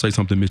 that sounds like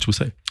something Mitch would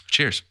say.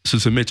 Cheers. So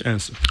it's a Mitch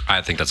answer.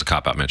 I think that's a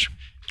cop-out, Mitch.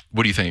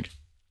 What do you think?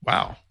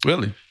 Wow.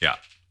 Really? Yeah.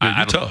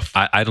 You're tough.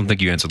 I don't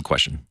think you answered the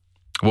question.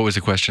 What was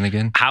the question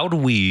again? How do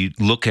we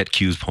look at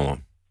Q's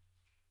poem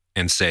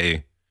and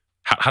say,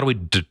 how do we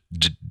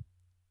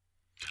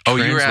Oh,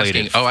 you were translate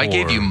asking. it I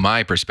gave for- you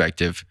my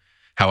perspective,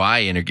 how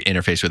I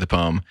interface with the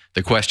poem.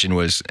 The question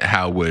was,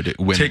 how would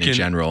women in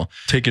general?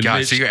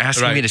 God, so you're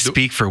asking me to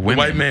speak for women.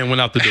 The white man went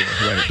out the door.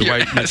 Right. The You're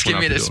white man asking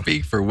went me out to the door.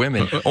 speak for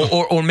women.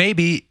 or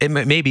maybe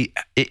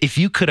if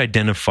you could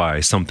identify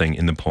something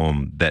in the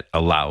poem that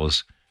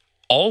allows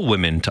all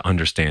women to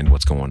understand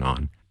what's going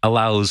on,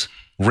 allows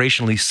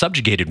racially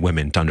subjugated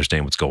women to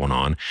understand what's going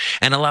on,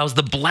 and allows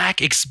the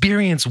Black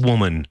experience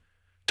woman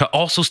to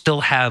also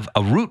still have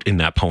a root in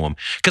that poem.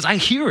 Because I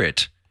hear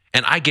it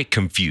and I get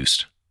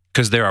confused,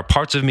 because there are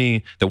parts of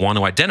me that want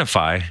to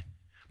identify,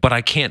 but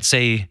I can't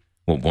say,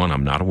 well, one,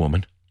 I'm not a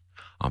woman.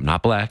 I'm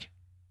not Black.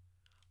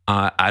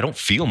 I don't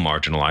feel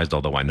marginalized,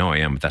 although I know I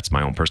am, but that's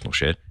my own personal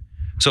shit.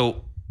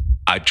 So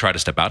I try to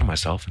step out of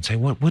myself and say,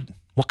 what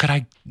could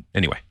I?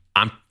 Anyway,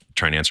 I'm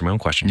trying to answer my own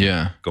question.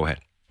 Yeah. Go ahead.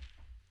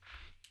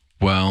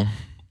 Well,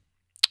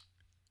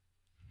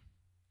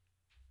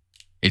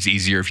 it's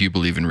easier if you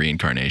believe in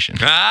reincarnation.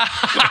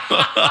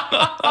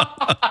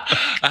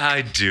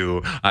 I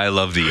do. I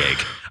love the egg.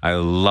 I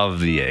love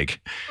the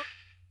egg.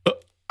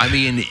 I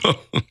mean,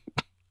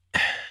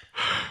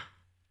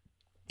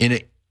 in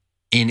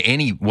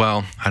any,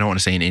 well, I don't want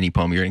to say in any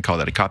poem, you're going to call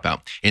that a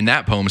cop-out. In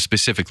that poem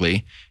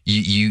specifically,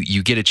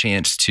 you get a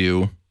chance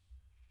to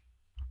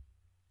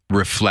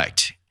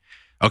reflect.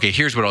 Okay,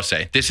 here's what I'll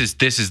say. This is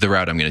the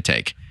route I'm going to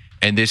take.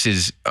 And this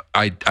is,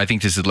 I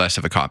think this is less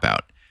of a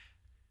cop-out.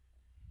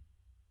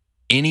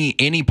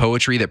 Any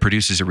poetry that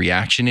produces a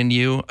reaction in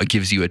you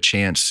gives you a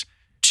chance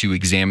to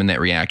examine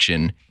that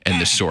reaction and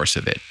the source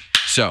of it.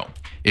 So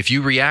if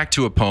you react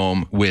to a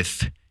poem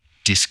with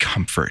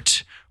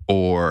discomfort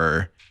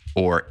or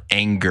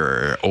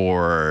anger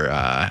or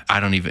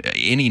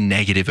any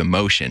negative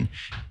emotion,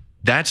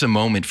 that's a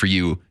moment for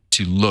you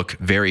to look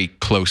very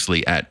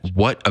closely at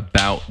what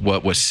about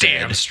what was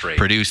said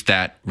produced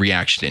that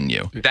reaction in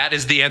you. That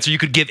is the answer you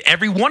could give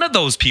every one of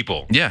those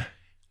people. Yeah.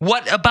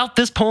 What about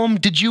this poem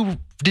did you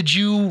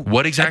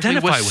what exactly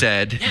identify was with?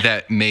 said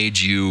that made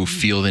you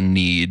feel the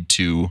need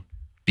to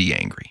be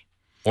angry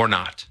or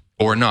not?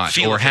 Or not,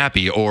 Feel or it.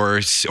 happy,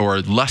 or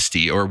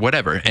lusty, or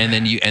whatever, and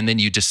then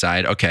you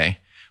decide, okay,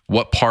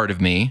 what part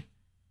of me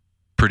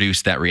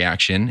produced that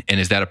reaction, and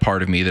is that a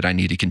part of me that I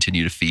need to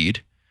continue to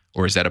feed,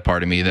 or is that a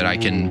part of me that I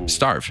can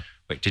starve?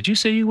 Wait, did you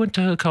say you went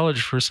to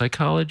college for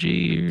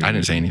psychology? I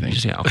didn't say anything.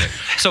 Yeah, okay.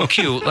 So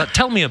Q,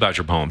 tell me about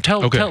your poem.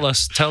 Tell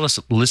us,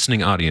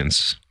 listening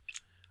audience,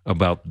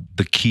 about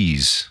the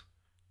keys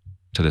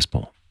to this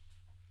poem.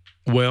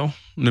 Well,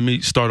 let me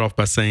start off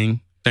by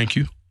saying thank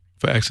you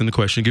for asking the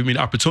question. Give me the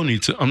opportunity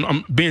to,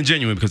 I'm being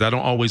genuine because I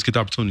don't always get the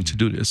opportunity to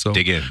do this. So,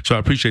 dig in. So I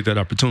appreciate that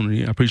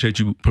opportunity. I appreciate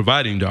you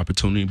providing the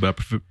opportunity, but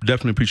I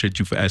definitely appreciate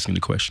you for asking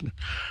the question.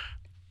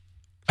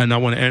 And I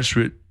want to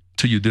answer it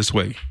to you this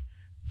way.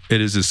 It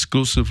is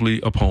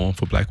exclusively a poem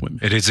for Black women.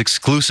 It is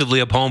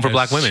exclusively a poem for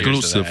Black women.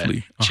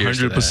 Exclusively, Cheers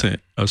to that. 100%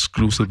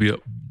 exclusively,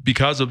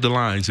 because of the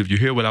lines. If you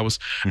hear what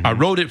I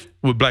wrote it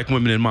with Black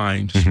women in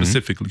mind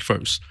specifically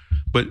first.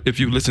 But if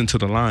you listen to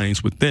the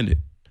lines within it,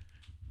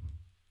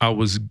 I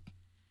was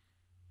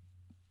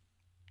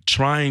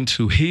trying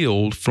to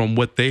heal from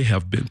what they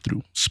have been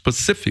through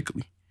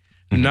specifically,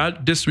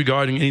 not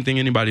disregarding anything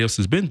anybody else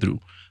has been through,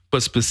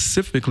 but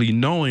specifically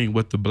knowing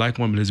what the Black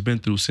woman has been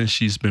through since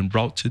she's been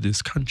brought to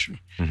this country.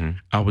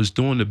 I was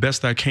doing the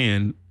best I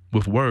can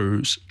with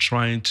words,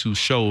 trying to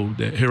show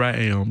that here I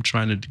am,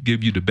 trying to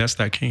give you the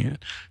best I can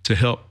to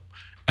help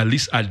at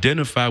least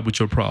identify with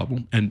your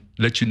problem and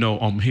let you know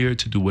I'm here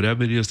to do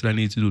whatever it is that I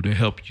need to do to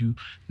help you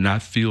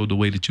not feel the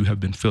way that you have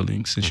been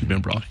feeling since you've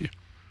been brought here,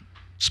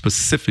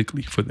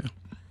 specifically for them.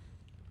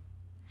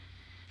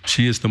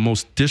 She is the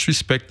most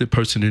disrespected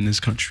person in this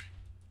country.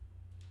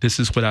 This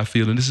is what I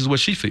feel, and this is what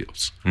she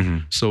feels.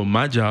 So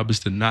my job is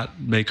to not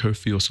make her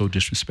feel so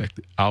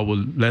disrespected. I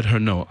will let her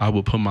know. I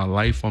will put my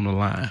life on the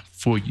line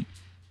for you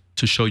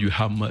to show you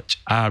how much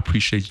I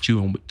appreciate you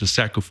and the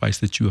sacrifice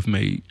that you have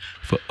made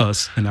for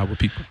us and our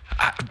people.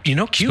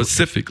 Q,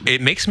 specifically.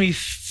 It makes me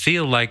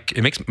feel like,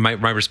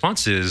 my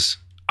response is,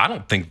 I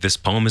don't think this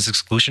poem is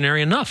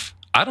exclusionary enough.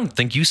 I don't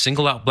think you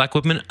single out Black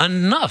women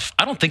enough.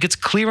 I don't think it's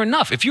clear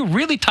enough. If you're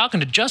really talking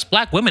to just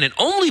Black women and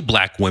only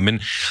Black women,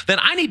 then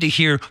I need to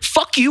hear,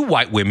 fuck you,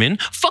 white women,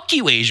 fuck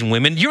you, Asian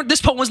women.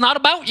 This poem is not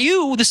about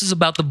you. This is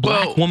about the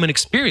Black woman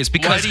experience.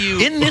 Because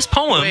in this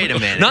poem, wait a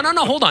minute.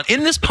 No, hold on.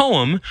 In this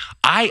poem,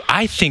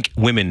 I think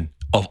women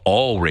of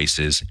all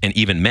races and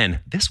even men,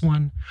 this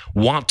one,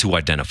 want to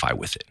identify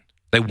with it.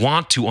 They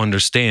want to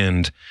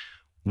understand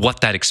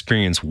what that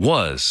experience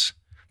was.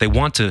 They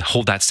want to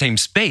hold that same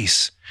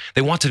space.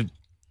 They want to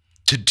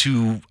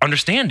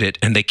understand it,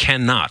 and they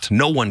cannot.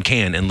 No one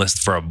can unless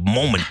for a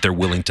moment they're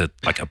willing to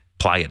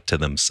apply it to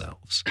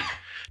themselves,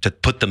 to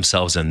put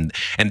themselves in.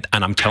 And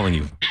I'm telling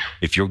you,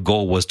 if your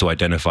goal was to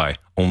identify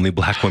only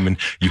Black women,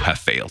 you have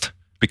failed,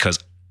 because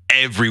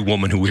every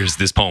woman who hears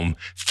this poem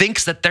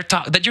thinks that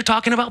that you're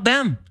talking about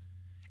them.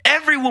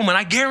 Every woman,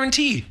 I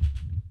guarantee.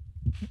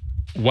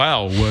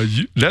 Wow. Well,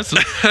 that's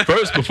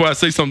first. Before I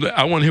say something,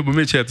 I want to hear what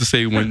Mitch had to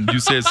say when you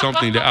said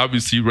something that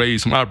obviously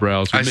raised some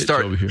eyebrows. With Mitch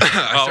over here.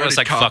 It's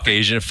like coughing. Fuck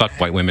Asian, fuck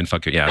white women,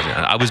 fuck you.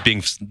 Yeah, I was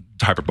being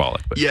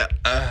hyperbolic. But. Yeah,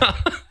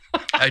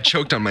 I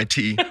choked on my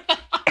tea.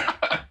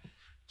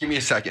 Give me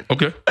a second.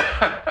 Okay.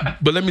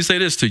 But let me say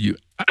this to you.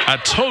 I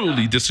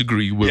totally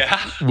disagree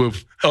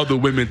with other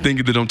women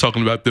thinking that I'm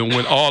talking about them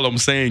when all I'm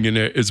saying in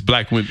there is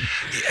Black women.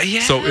 Yeah.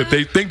 So if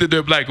they think that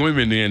they're Black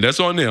women, then that's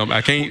on them.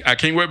 I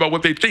can't worry about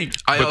what they think.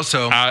 I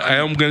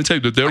am going to tell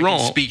you that they're wrong.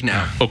 Can speak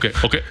now. Okay,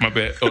 my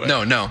bad.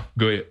 Right. No.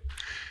 Go ahead.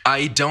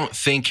 I don't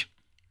think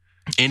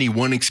any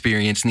one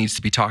experience needs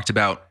to be talked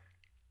about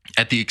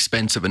at the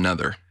expense of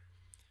another.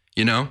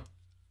 You know?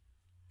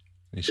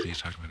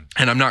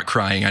 And I'm not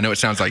crying. I know it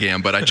sounds like I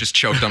am, but I just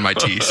choked on my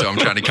tea, so I'm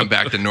trying to come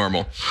back to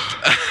normal.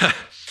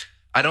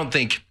 I don't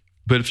think.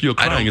 But if you're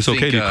crying, it's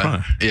okay to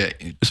cry. Yeah,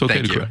 it's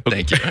okay to cry.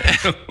 Thank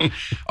you.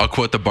 I'll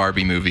quote the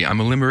Barbie movie. I'm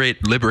a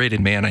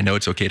liberated man. I know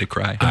it's okay to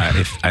cry.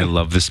 I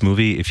love this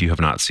movie. If you have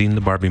not seen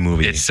the Barbie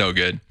movie, it's so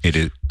good. It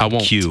is. I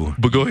won't. Q.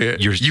 But go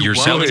ahead. You're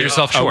selling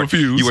yourself short. I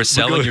refuse. You are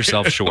selling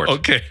yourself short.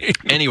 Okay.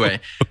 Anyway,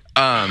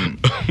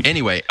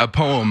 a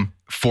poem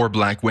for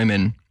Black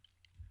women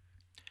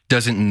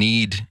doesn't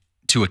need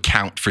to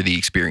account for the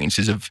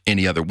experiences of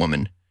any other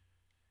woman,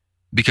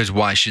 because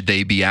why should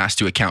they be asked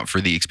to account for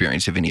the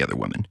experience of any other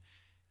woman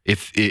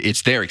if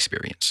it's their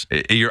experience?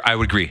 I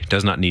would agree. It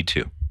does not need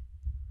to.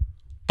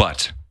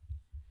 But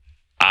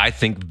I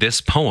think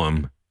this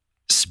poem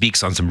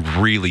speaks on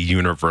some really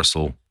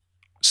universal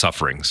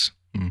sufferings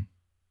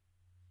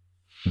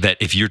that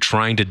if you're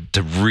trying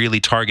to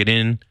really target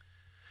in,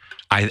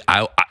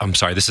 I'm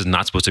sorry, this is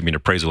not supposed to be an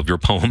appraisal of your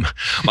poem.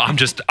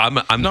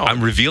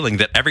 I'm revealing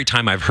that every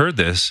time I've heard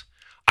this,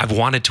 I've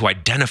wanted to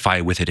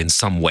identify with it in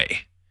some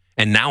way.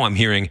 And now I'm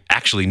hearing,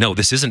 actually, no,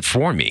 this isn't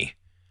for me.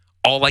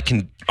 All I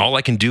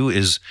can do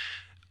is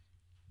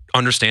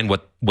understand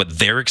what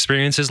their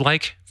experience is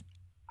like.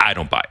 I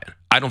don't buy it.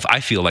 I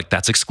feel like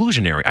that's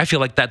exclusionary. I feel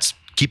like that's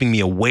keeping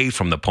me away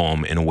from the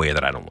poem in a way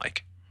that I don't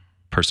like,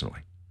 personally.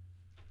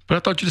 But I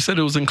thought you just said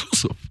it was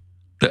inclusive.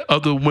 That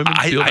other women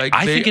feel like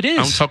I think it is.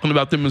 I'm talking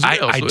about them as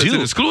well. I do. Is it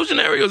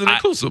exclusionary or is it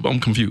inclusive? I'm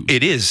confused.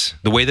 It is.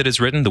 The way that it's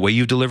written, the way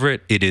you deliver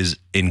it, it is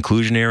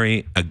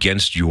inclusionary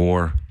against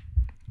your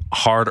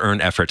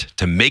hard-earned effort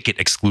to make it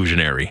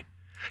exclusionary.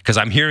 Because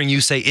I'm hearing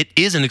you say it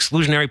is an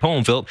exclusionary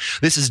poem, Philip.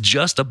 This is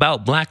just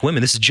about Black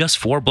women. This is just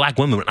for Black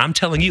women. I'm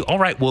telling you, all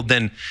right, well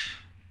then,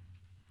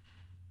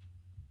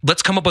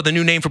 let's come up with a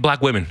new name for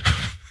Black women.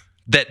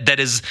 That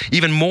is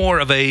even more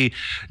of a,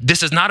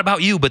 this is not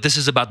about you, but this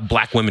is about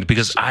Black women,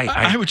 because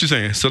I hear what you're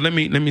saying. So let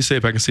me say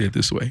if I can say it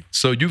this way.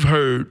 So you've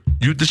heard,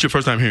 this is your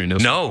first time hearing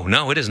this?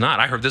 No, it is not.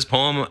 I heard this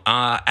poem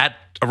at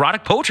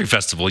Erotic Poetry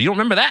Festival. You don't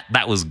remember that?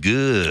 That was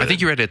good. I think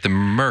you read it at the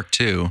Merc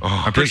too.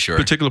 I'm pretty sure.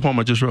 Particular poem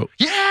I just wrote.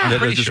 Yeah,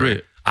 that I just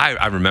read.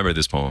 I remember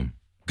this poem.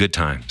 Good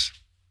times.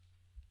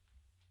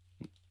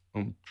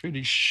 I'm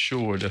pretty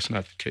sure that's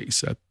not the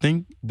case. I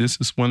think this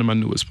is one of my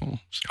newest poems.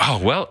 Oh,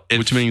 well.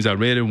 Which means I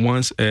read it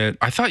once at...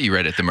 I thought you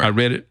read it I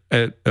read it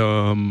at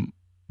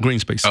Green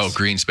Spaces. Oh,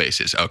 Green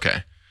Spaces.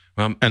 Okay.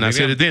 Well, And I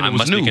said it then. It was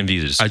must new. be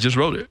confused. I just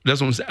wrote it. That's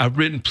what I'm saying. I've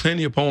written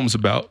plenty of poems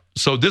about.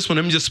 So this one,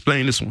 let me just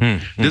explain this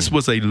one. This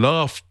was a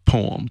love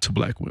poem to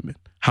Black women.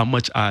 How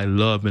much I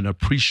love and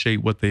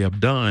appreciate what they have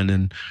done.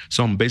 And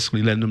so I'm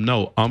basically letting them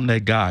know, I'm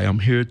that guy. I'm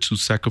here to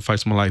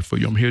sacrifice my life for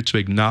you. I'm here to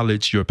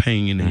acknowledge your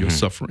pain and your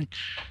suffering.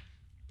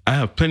 I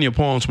have plenty of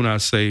poems when I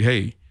say,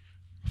 hey,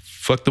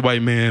 fuck the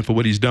white man for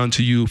what he's done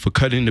to you, for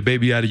cutting the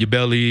baby out of your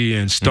belly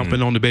and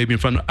stomping on the baby in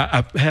front of...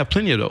 I have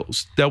plenty of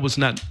those. That's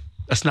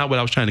not what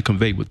I was trying to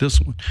convey with this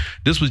one.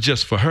 This was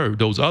just for her.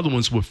 Those other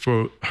ones were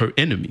for her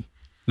enemy.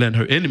 Letting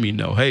her enemy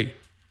know, hey,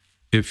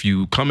 if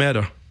you come at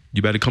her,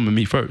 you better come at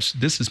me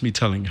first. This is me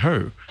telling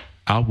her,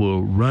 I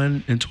will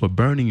run into a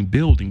burning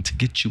building to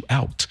get you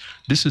out.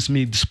 This is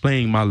me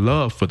displaying my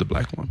love for the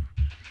Black woman.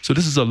 So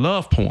this is a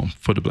love poem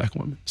for the Black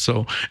woman.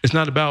 So it's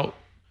not about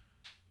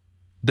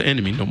the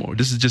enemy no more.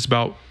 This is just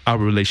about our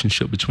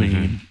relationship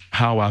between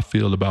how I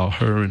feel about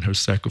her and her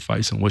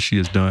sacrifice and what she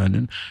has done.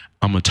 And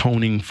I'm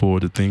atoning for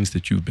the things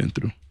that you've been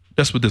through.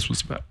 That's what this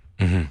was about.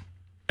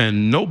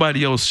 And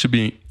nobody else should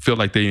feel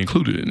like they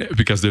included in it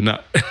because they're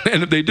not.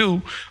 And if they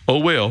do, oh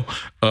well.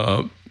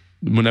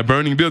 When that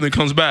burning building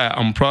comes by,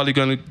 I'm probably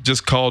gonna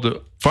just call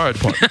the fire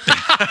department.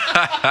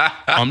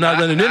 I'm not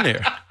running in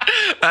there.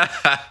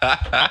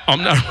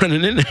 I'm not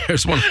running in there.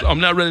 I'm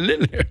not running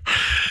in there.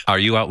 Are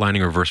you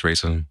outlining reverse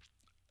racism?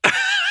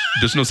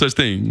 There's no such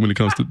thing when it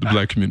comes to the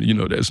Black community. You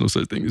know, there's no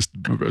such thing as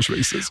reverse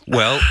racism.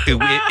 Well,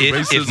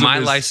 if my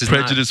life is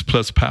prejudice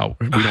plus power,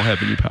 we don't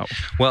have any power.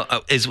 Well,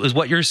 is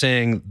what you're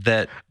saying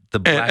that the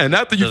Black... And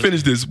after you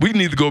finish this, we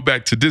need to go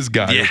back to this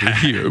guy over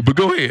here. But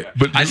go ahead.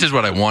 But this is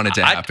what I wanted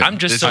to happen. I'm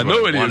just... I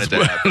know it is.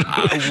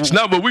 It's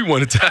not what we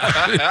wanted to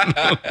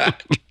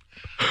happen.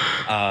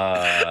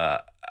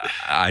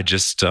 I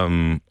just...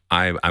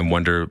 I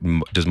wonder,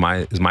 is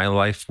my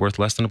life worth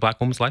less than a Black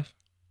woman's life?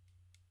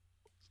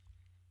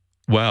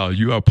 Wow,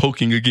 you are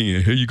poking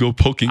again. Here you go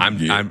poking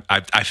again.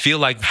 I feel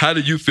like... How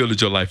do you feel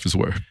that your life is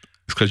worth?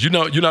 Because you're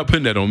not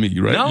putting that on me,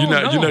 right? No,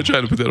 you're not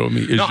trying to put that on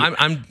me. No,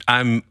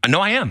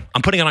 I am.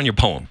 I'm putting it on your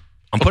poem.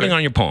 I'm putting it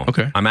on your poem.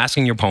 Okay. I'm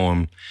asking your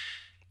poem,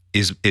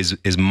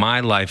 is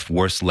my life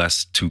worth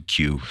less to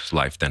Q's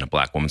life than a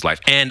Black woman's life?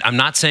 And I'm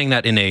not saying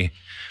that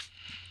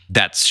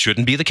that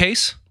shouldn't be the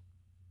case.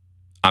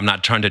 I'm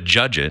not trying to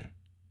judge it.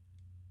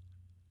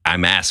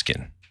 I'm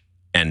asking.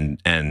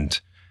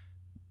 And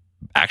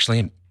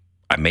actually,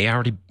 I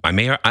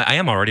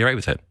am already right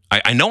with it.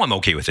 I know I'm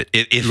okay with it.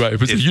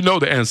 If you know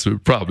the answer,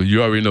 probably.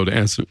 You already know the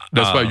answer.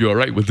 That's why you're all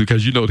right with it,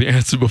 because you know the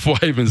answer before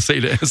I even say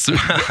the answer.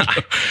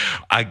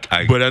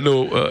 But I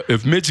know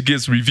if Mitch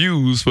gets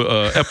reviews for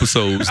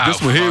episodes,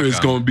 this one here is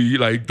going to be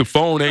like, the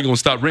phone ain't going to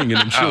stop ringing,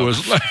 I'm sure.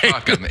 It's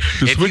like, the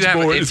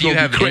switchboard is going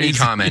to be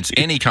crazy.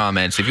 any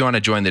comments, if you want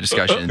to join the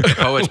discussion,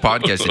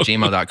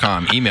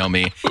 poetspodcast@gmail.com, email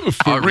me.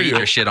 I'll read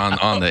your shit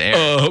on the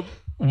air.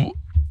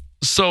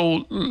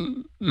 So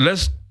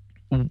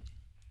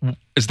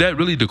is that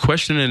really the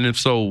question? And if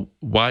so,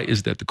 why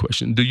is that the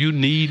question? Do you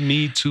need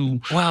me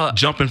to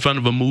jump in front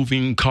of a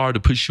moving car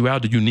to push you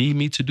out? Do you need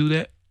me to do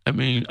that? I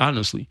mean,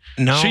 honestly.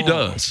 No. She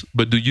does.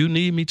 But do you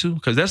need me to?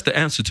 Because that's the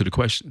answer to the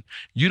question.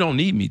 You don't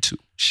need me to.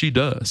 She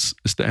does.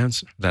 It's the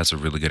answer. That's a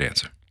really good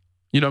answer.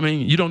 You know what I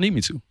mean? You don't need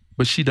me to.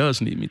 But she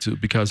does need me to,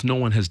 because no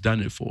one has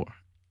done it for her.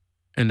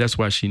 And that's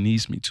why she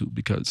needs me to,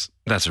 because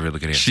that's a really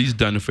good answer. She's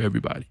done it for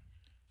everybody.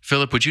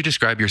 Philip, would you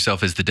describe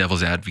yourself as the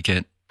devil's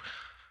advocate?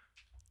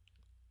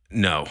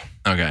 No.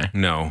 Okay.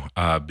 No,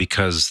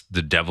 because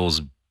the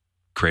devil's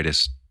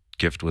greatest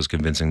gift was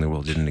convincing the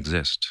world didn't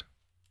exist.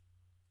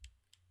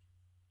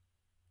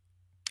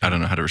 I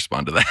don't know how to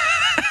respond to that.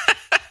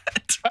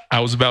 I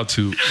was about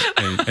to,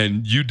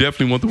 and you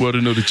definitely want the world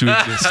to know that you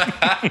exist.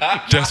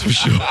 That's for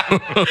sure.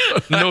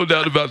 No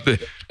doubt about that.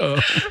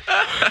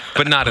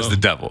 But not as the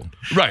devil.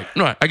 Right.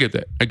 I get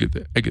that.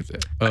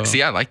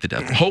 See, I like the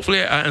devil.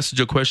 Hopefully I answered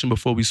your question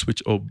before we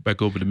switch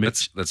back over to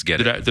Mitch. Let's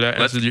get it. Did I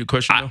answer your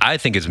question? I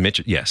think it's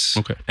Mitch, yes.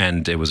 Okay.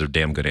 And it was a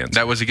damn good answer.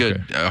 That was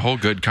a whole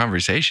good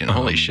conversation.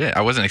 Holy shit.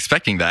 I wasn't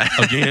expecting that.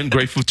 Again,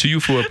 grateful to you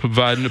for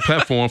providing the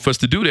platform for us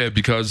to do that,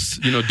 because,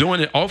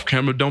 doing it off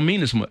camera don't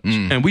mean as much.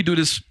 And we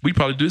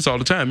probably do this all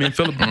the time. Me and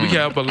Philip, we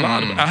have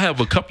I have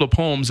a couple of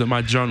poems in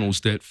my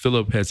journals that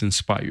Philip has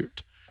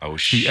inspired. Oh,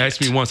 shit. He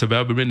asked me once if I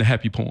ever written a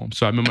happy poem.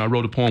 So I remember I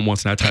wrote a poem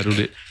once and I titled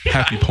it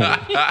Happy Poem.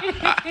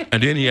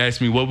 And then he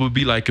asked me what would it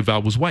be like if I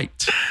was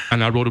white.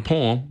 And I wrote a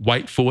poem,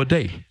 White for a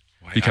Day.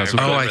 Because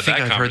I think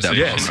I've heard that.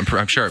 Yes. I'm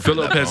sure I've heard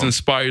Philip has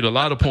inspired a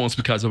lot of poems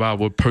because of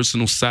our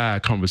personal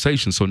side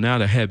conversation. So now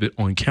to have it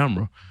on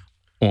camera,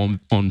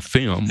 on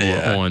film, or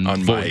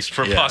on voice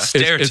for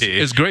posterity,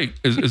 it's great.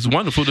 It's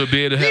wonderful to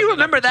be able to have. Do you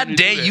remember that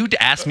day you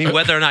asked me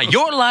whether or not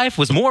your life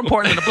was more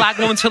important than a Black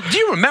woman's? Do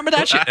you remember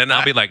that shit? And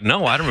I'll be like,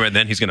 no, I don't remember. And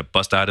then he's gonna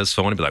bust out his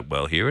phone and be like,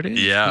 well, here it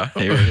is. Yeah,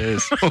 here it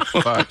is.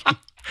 Fuck.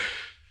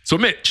 So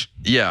Mitch,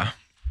 yeah,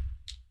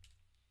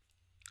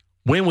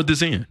 when would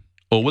this end,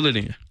 or will it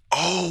end?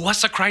 Oh,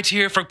 what's the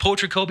criteria for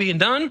poetry code being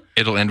done?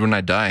 It'll end when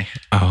I die.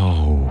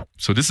 Oh,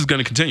 So this is going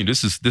to continue.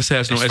 This has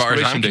no As far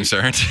as expiration I'm date.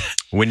 concerned.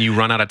 when you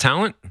run out of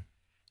talent,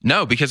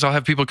 No, because I'll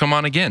have people come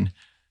on again.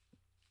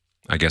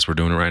 I guess we're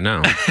doing it right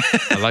now.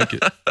 I like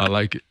it. I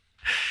like it.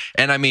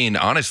 And I mean,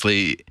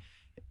 honestly,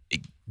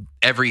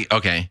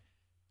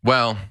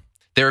 well,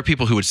 there are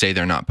people who would say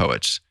they're not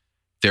poets.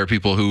 There are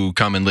people who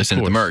come and listen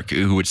to the Merc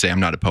who would say I'm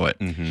not a poet.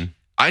 Mm-hmm.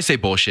 I say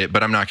bullshit,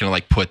 but I'm not going to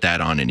like put that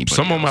on anybody.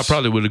 Some of them I else.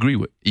 probably would agree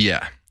with.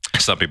 Yeah.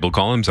 Some people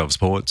call themselves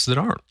poets that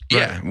aren't.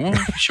 Yeah, well,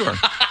 sure.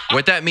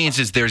 What that means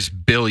is there's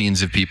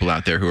billions of people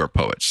out there who are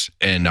poets,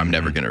 and I'm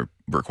never going to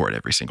record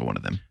every single one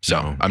of them.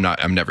 So No.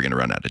 I'm never going to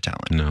run out of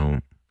talent.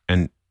 No,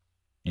 and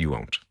you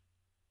won't.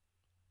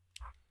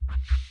 Do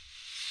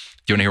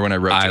you want to hear what I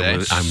wrote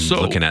today? I'm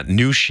So- looking at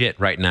new shit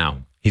right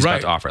now. He's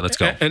about to offer. Let's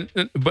go. And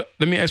but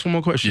let me ask one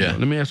more question. Yeah.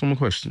 Let me ask one more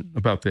question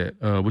about that.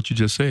 What you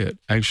just said,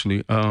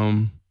 actually.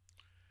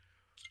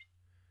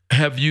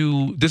 Have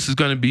you? This is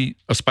going to be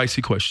a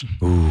spicy question.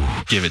 Ooh.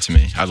 Give it to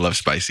me. I love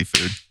spicy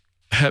food.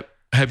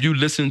 Have you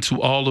listened to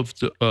all of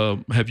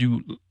the? Have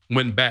you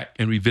went back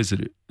and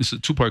revisited? It's a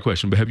 2-part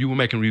question, but have you went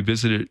back and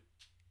revisited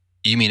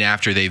You mean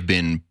after they've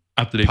been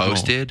after they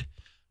posted?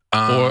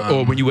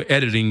 or when you were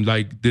editing?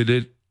 Like,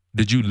 did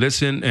you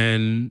listen?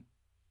 And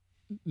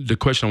the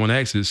question I want to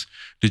ask is,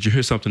 did you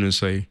hear something and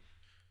say,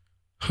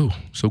 "Oh,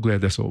 so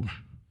glad that's over"?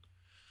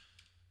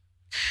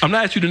 I'm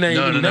not asking you to name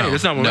any name.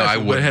 That's not what No, I'm I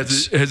asking. But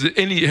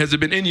wouldn't. has it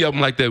been any of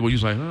them like that where you're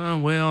like, oh,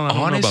 well, I don't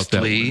know about that.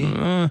 Honestly- You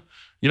know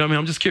what I mean?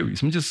 I'm just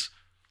curious. I'm just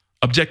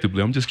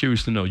objectively, I'm just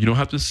curious to know. You don't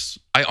have to.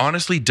 I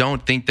honestly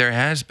don't think there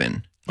has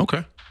been.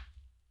 Okay.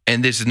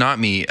 And this is not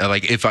me.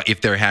 Like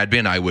if there had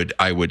been, I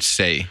would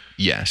say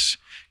yes.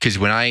 Because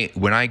when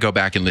I go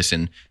back and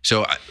listen,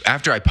 so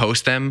after I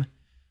post them,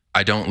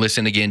 I don't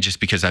listen again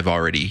just because I've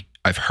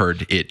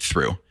heard it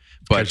through.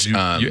 But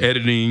you're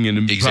editing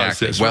and the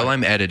exactly. process. While right?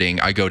 I'm editing,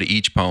 I go to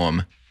each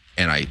poem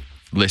and I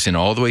listen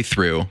all the way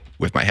through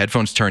with my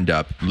headphones turned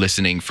up,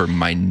 listening for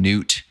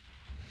minute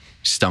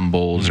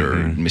stumbles or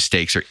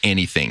mistakes or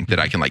anything that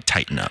I can like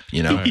tighten up,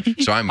 you know?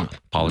 So I'm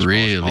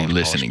really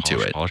listening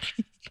to it.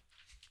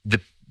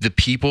 The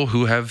people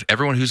who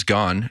everyone who's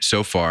gone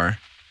so far,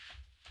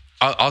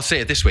 I'll say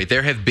it this way.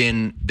 There have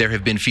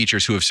been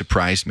features who have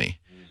surprised me.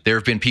 There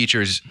have been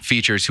features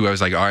who I was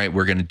like, all right,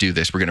 we're going to do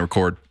this. We're going to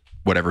record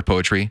whatever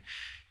poetry.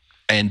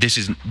 And this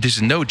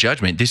is no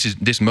judgment.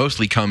 This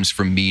mostly comes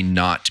from me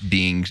not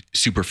being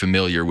super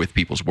familiar with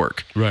people's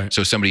work. Right.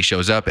 So somebody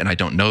shows up and I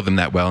don't know them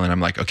that well, and I'm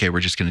like, okay, we're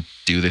just going to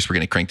do this. We're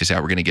going to crank this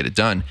out. We're going to get it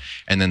done.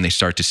 And then they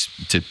start to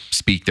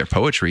speak their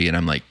poetry, and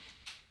I'm like,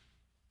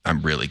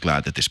 I'm really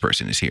glad that this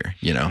person is here.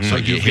 You know, so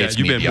you've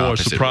been more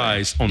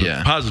surprised on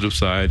the positive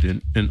side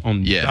and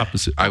on the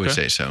opposite. I would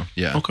say so.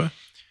 Yeah. Okay.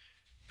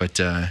 But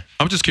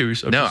I'm just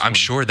curious. I'm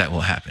sure that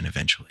will happen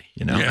eventually.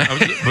 You know,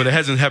 but it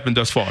hasn't happened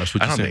thus far. Is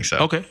what I you're don't saying. think so.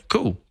 Okay,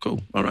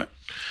 cool. All right.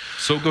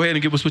 So go ahead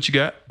and give us what you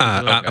got.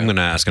 I'm going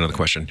to ask another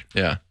question.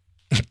 Yeah.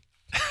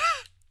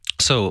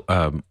 So,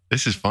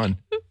 This is fun.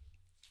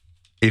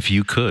 if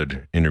you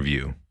could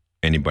interview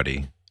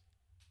anybody,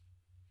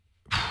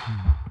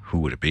 who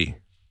would it be?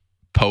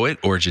 Poet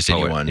or just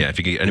Poet. anyone? Yeah, if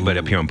you get anybody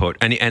up here on poet,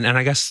 and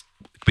I guess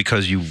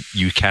because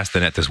you cast the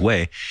net this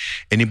way,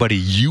 anybody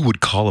you would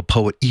call a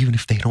poet, even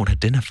if they don't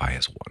identify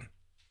as one.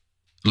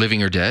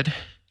 Living or dead?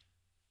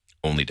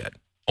 Only dead.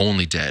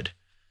 Only dead.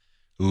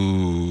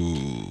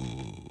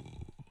 Ooh.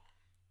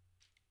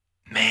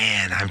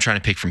 Man, I'm trying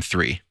to pick from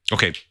 3.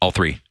 Okay, all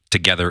 3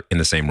 together in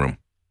the same room.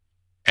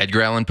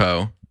 Edgar Allan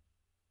Poe,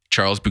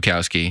 Charles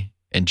Bukowski,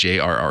 and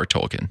J.R.R.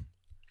 Tolkien.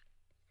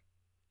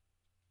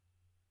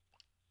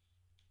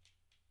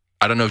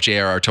 I don't know if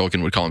J.R.R.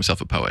 Tolkien would call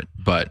himself a poet,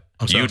 but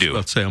You do.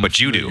 But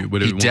you do.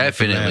 He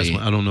definitely.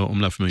 I don't know. I'm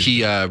not familiar.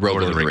 He wrote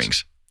Lord of the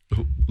Rings.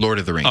 Lord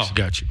of the Rings. Oh,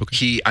 got you.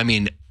 Okay.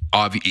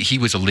 He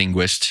was a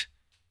linguist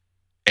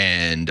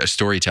and a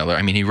storyteller.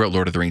 I mean, he wrote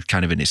Lord of the Rings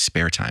kind of in his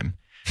spare time.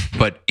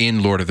 But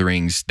in Lord of the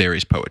Rings, there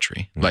is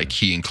poetry. Like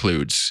he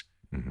includes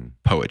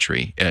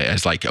poetry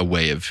as like a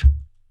way of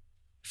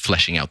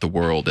fleshing out the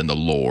world and the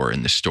lore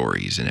and the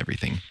stories and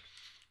everything.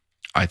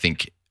 I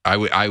think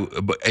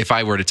if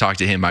I were to talk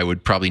to him, I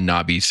would probably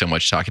not be so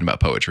much talking about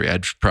poetry.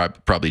 I'd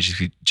probably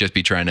just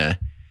be trying to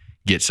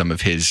get some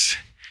of his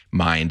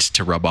mind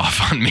to rub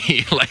off on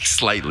me, like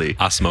slightly.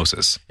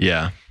 Osmosis.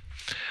 Yeah.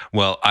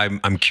 Well,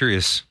 I'm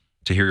curious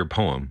to hear your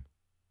poem,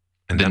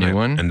 and The new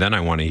one? and then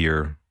I want to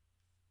hear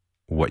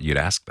what you'd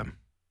ask them.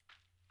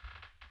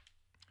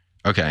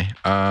 Okay.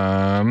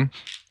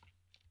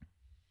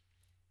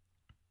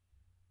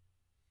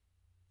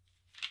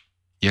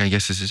 Yeah, I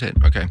guess this is it.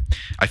 Okay.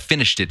 I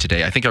finished it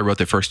today. I think I wrote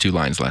the first 2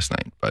 lines last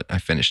night, but I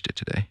finished it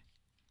today.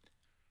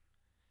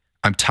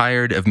 I'm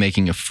tired of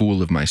making a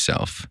fool of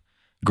myself,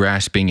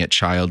 grasping at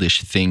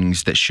childish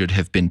things that should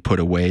have been put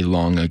away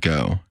long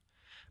ago.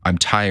 I'm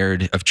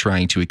tired of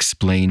trying to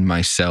explain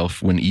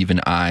myself when even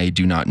I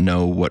do not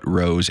know what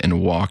rose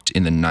and walked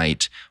in the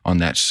night on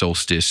that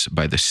solstice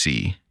by the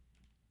sea.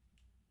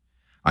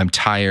 I'm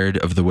tired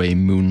of the way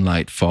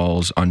moonlight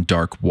falls on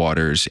dark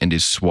waters and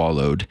is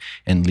swallowed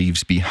and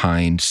leaves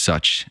behind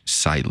such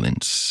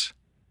silence.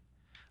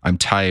 I'm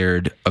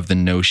tired of the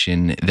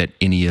notion that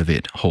any of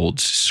it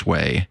holds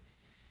sway,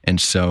 and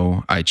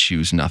so I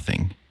choose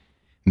nothing.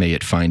 May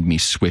it find me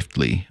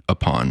swiftly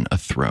upon a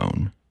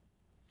throne.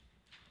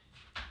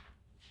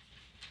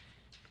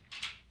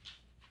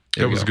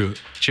 That was good.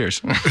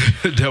 Cheers.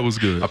 That was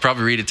good. I'll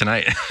probably read it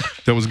tonight.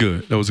 That was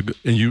good. That was a good.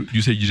 And you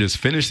said you just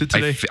finished it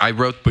today? I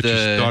wrote but you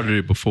started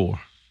it before.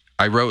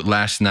 I wrote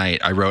last night.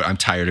 I'm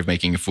tired of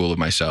making a fool of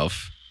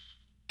myself.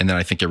 And then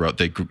I think I wrote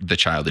the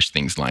childish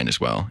things line as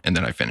well. And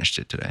then I finished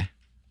it today.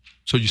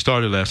 So you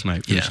started last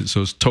night. Yeah. It,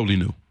 so it's totally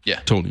new.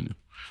 Yeah. Totally new.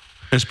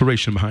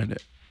 Inspiration behind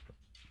it.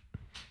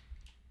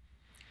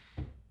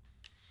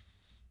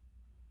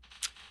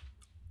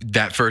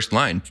 That first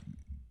line.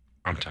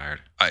 I'm tired.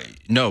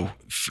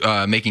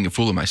 Making a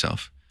fool of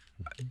myself.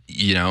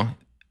 You know,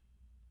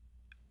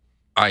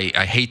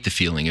 I hate the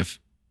feeling of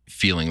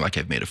feeling like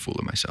I've made a fool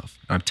of myself.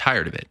 I'm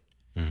tired of it.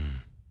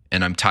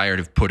 And I'm tired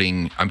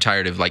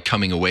of like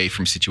coming away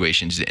from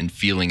situations and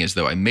feeling as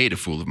though I made a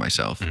fool of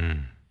myself.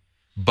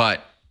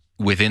 But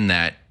within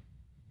that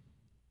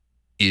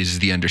is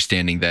the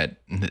understanding that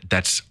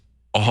that's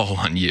all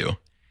on you,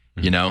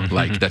 you know,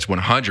 like that's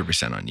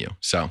 100% on you.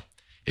 So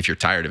if you're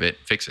tired of it,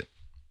 fix it.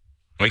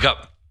 Wake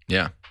up.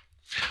 Yeah.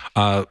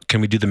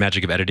 Can we do the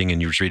magic of editing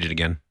and you just read it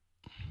again?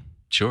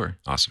 Sure.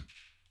 Awesome.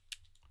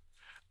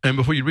 And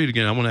before you read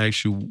again, I want to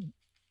ask you,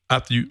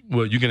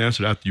 you can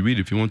answer it after you read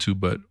it if you want to,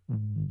 but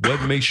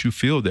what makes you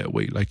feel that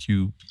way? Like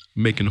you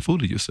making a fool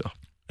of yourself?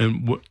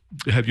 And what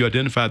have you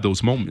identified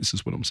those moments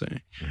is what I'm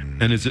saying.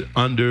 And is it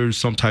under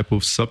some type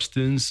of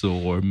substance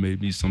or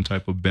maybe some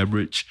type of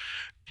beverage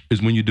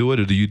is when you do it,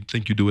 or do you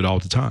think you do it all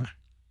the time?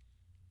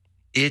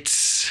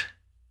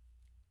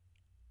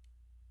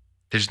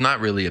 There's not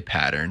really a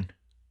pattern.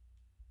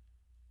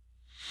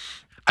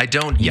 I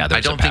don't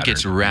think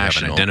it's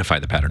rational. We haven't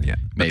identified the pattern yet.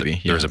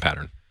 Maybe. There's a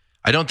pattern.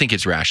 I don't think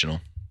it's rational.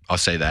 I'll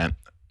say that.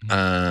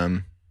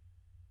 I'm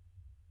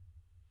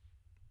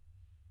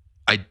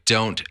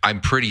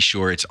pretty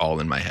sure it's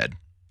all in my head.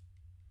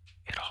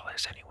 It all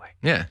is anyway.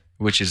 Yeah.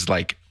 Which is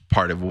like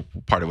part of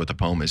what the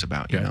poem is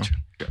about, you know?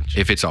 Gotcha.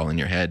 If it's all in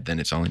your head, then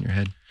it's all in your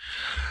head.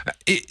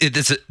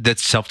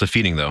 That's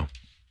self-defeating though.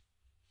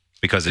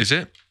 Because is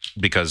it?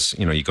 Because,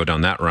 you know, you go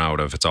down that route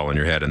of it's all in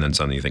your head and then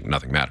suddenly you think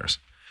nothing matters.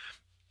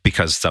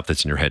 Because stuff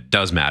that's in your head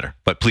does matter.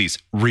 But please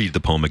read the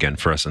poem again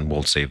for us and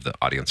we'll save the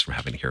audience from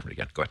having to hear it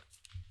again. Go ahead.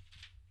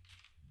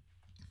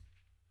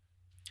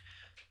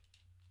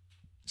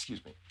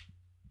 Excuse me.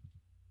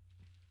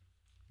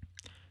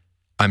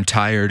 I'm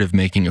tired of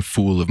making a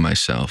fool of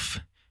myself,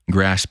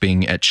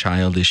 grasping at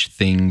childish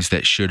things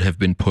that should have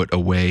been put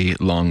away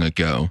long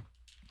ago.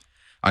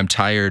 I'm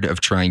tired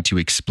of trying to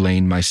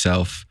explain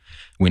myself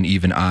when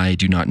even I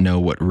do not know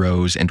what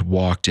rose and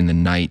walked in the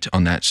night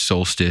on that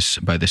solstice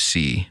by the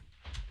sea.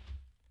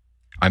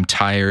 I'm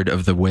tired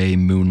of the way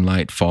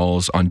moonlight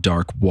falls on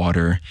dark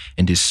water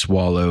and is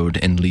swallowed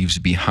and leaves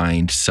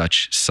behind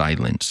such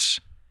silence.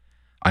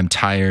 I'm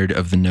tired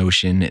of the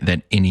notion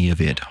that any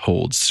of it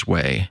holds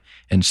sway,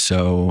 and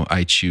so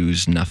I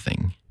choose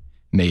nothing.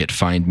 May it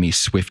find me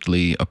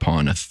swiftly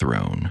upon a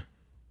throne.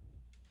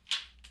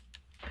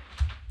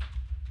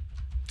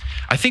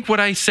 I think what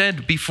I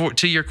said before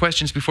to your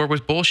questions before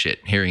was bullshit.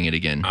 Hearing it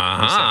again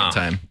the second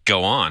time.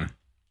 Go on.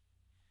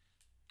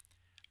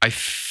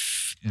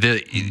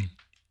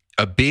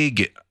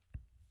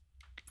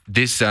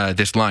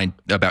 This line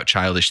about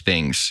childish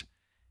things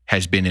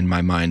has been in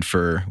my mind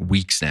for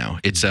weeks now.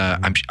 It's I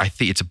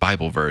think it's a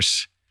Bible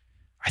verse.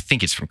 I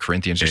think it's from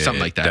Corinthians or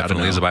something like that.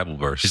 Definitely is a Bible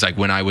verse. It's like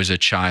when I was a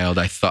child,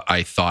 I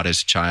thought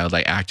as a child,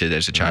 I acted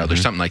as a child, or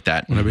something like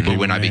that. But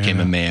when I became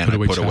a man, I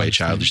put away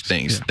childish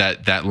things. Yeah.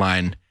 That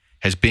line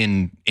has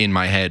been in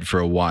my head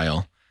for a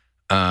while.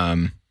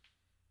 And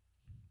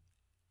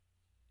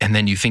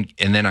then you think,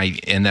 and then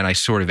I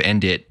sort of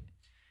end it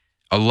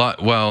a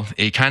lot. Well,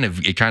 it kind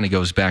of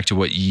goes back to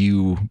what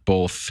you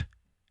both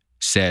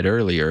said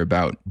earlier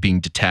about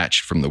being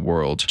detached from the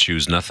world.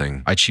 Choose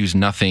nothing. I choose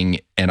nothing,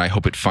 and I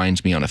hope it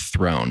finds me on a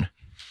throne.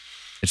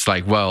 It's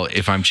like, well,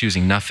 if I'm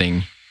choosing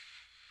nothing,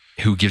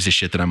 who gives a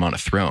shit that I'm on a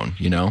throne,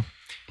 you know?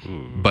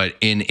 But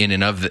in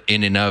and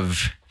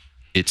of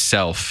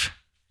itself,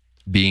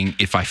 being,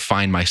 if I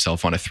find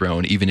myself on a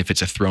throne, even if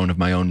it's a throne of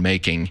my own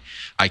making,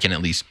 I can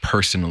at least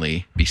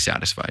personally be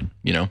satisfied,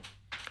 you know?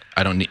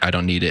 I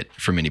don't need it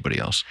from anybody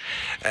else.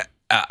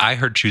 I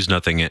heard choose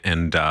nothing,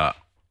 and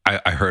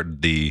I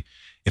heard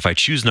if I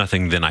choose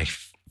nothing, then I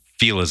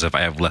feel as if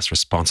I have less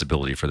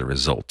responsibility for the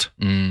result.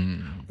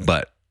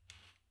 But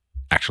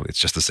actually, it's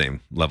just the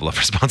same level of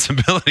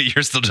responsibility.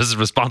 You're still just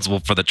responsible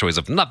for the choice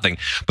of nothing.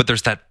 But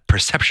there's that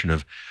perception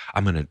of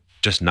I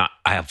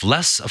have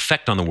less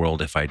effect on the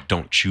world if I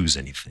don't choose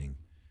anything.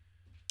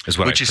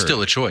 Which is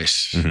still a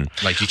choice.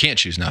 Mm-hmm. Like you can't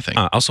choose nothing.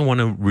 I also want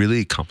to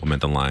really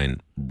compliment the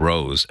line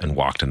 "rose and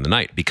walked in the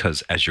night,"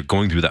 because as you're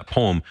going through that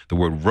poem, the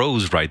word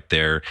 "rose" right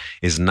there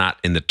is not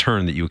in the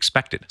turn that you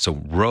expected.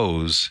 So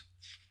 "rose,"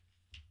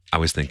 I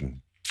was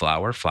thinking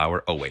flower,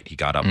 flower. Oh, wait, he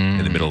got up in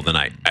the middle of the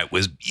night. It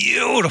was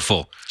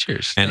beautiful.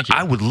 Cheers. And Thank you.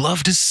 I would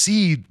love to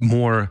see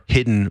more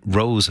hidden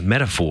rose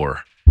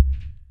metaphor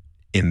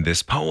in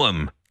this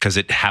poem because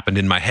it happened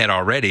in my head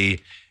already.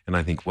 And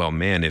I think, well,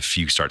 man, if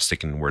you start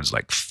sticking words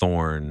like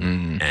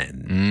thorn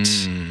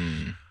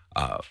and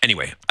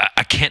anyway,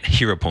 I can't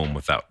hear a poem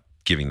without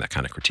giving that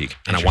kind of critique.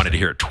 And I wanted to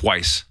hear it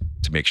twice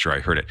to make sure I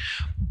heard it.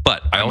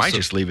 But I might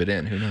just leave it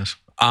in. Who knows?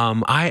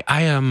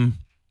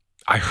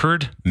 I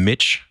heard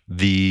Mitch,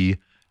 the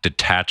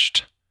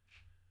detached,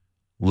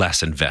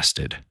 less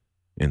invested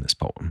in this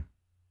poem,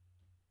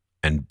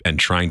 and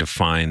trying to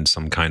find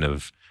some kind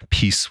of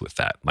peace with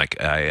that. Like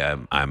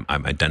I'm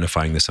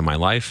identifying this in my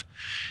life,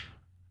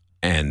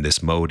 and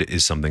this mode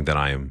is something that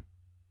I am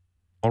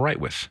all right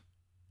with.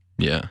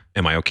 Yeah.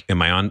 Am I okay?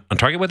 Am I on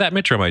target with that,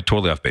 Mitch, or am I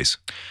totally off base?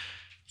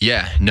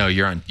 Yeah. No,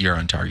 you're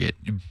on target.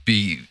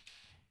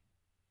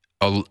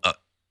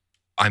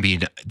 I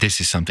mean,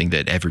 this is something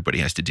that everybody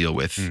has to deal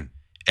with.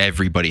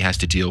 Everybody has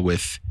to deal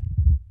with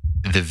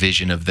the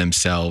vision of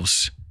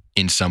themselves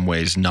in some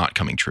ways not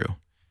coming true.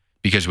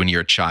 Because when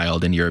you're a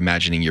child and you're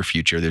imagining your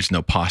future, there's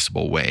no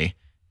possible way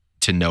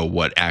to know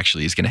what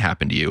actually is going to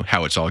happen to you,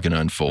 how it's all going to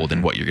unfold,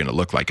 and what you're going to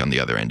look like on the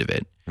other end of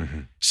it.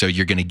 So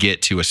you're going to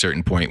get to a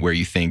certain point where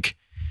you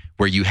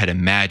had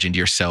imagined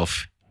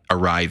yourself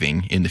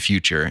arriving in the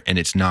future, and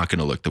it's not going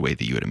to look the way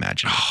that you had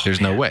imagined.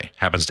 There's no way.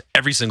 Happens to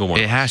every single one.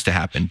 It has to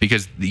happen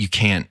because you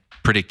can't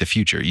predict the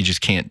future. You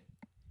just can't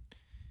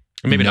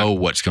know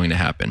what's going to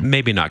happen.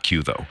 Maybe not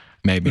Q, though.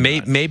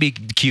 Maybe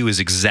Q is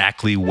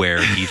exactly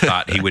where he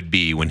thought he would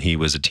be when he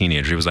was a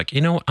teenager. He was like,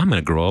 you know what? I'm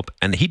going to grow up.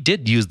 And he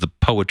did use the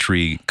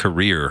poetry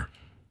career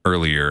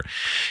earlier.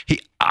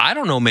 I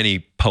don't know many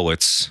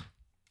poets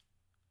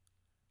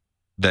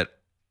that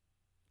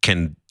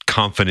can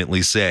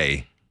confidently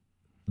say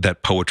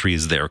that poetry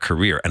is their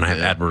career. And I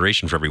have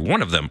admiration for every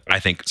one of them. I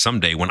think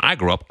someday when I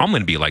grow up, I'm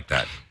going to be like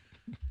that.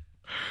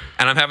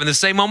 And I'm having the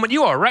same moment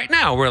you are right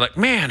now. We're like,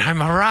 man,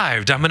 I'm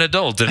arrived. I'm an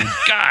adult. And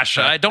gosh,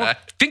 I don't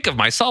think of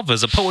myself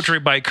as a poetry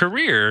by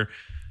career.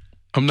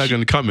 I'm not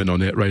going to comment on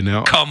that right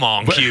now. Come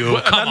on, Q.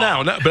 Come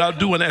on. But I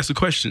do want to ask a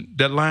question.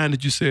 That line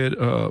that you said,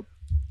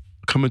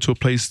 coming to a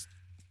place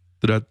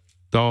that I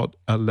thought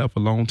I left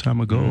a long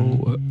time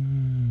ago.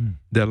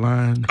 That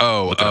line.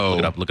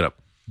 Look it up.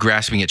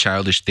 Grasping at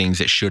childish things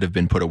that should have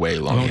been put away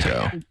long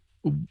ago.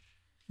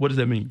 What does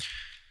that mean?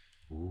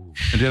 And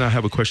then I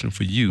have a question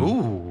for you.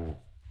 Well,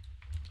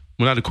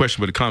 not a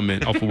question, but a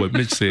comment off of what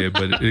Mitch said,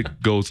 but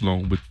it goes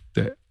along with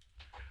that.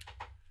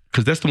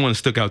 Because that's the one that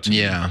stuck out to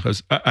me. Yeah.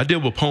 Because I deal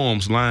with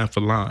poems line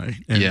for line,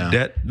 and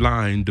that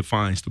line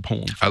defines the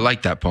poem. I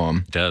like that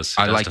poem. It does.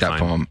 I like that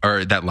poem,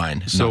 or that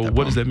line. So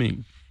what does that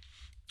mean?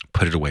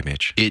 Put it away,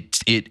 Mitch.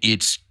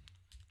 It's,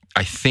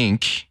 I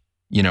think,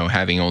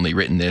 having only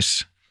written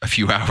this a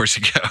few hours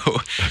ago,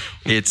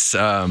 it's,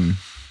 can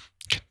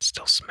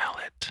still smell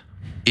it.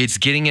 It's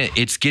getting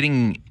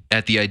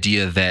at the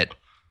idea that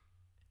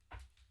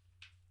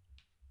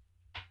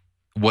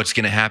what's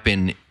going to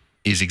happen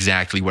is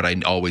exactly what I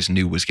always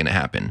knew was going to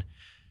happen.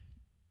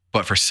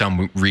 But for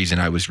some reason,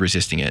 I was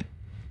resisting it,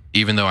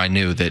 even though I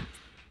knew that,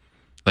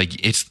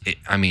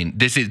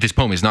 this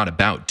poem is not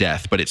about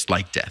death, but it's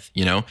like death.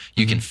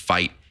 You can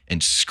fight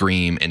and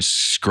scream and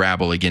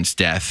scrabble against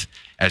death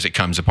as it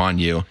comes upon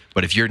you.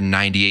 But if you're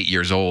 98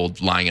 years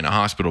old, lying in a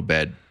hospital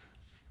bed,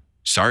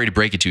 sorry to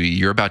break it to you,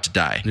 you're about to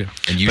die. Yeah.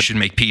 And you should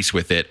make peace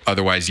with it.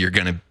 Otherwise, you're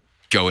going to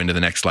go into the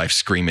next life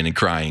screaming and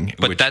crying.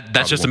 But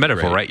that's just a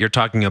metaphor, right? You're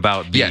talking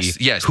about yes.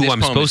 Who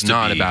I'm supposed to be.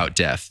 Not about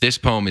death. This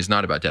poem is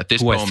not about death.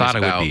 This who poem I thought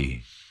is about, it would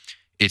be.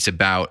 It's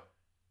about,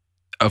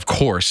 of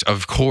course,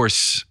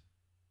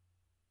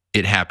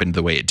 it happened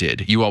the way it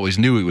did. You always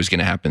knew it was going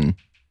to happen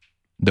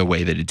the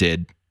way that it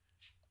did.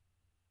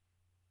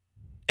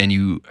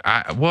 And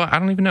I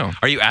don't even know.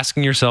 Are you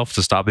asking yourself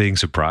to stop being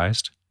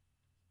surprised?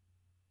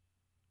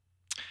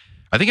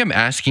 I think I'm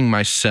asking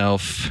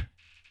myself,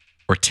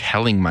 or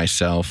telling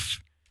myself,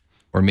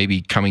 or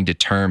maybe coming to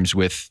terms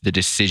with the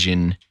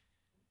decision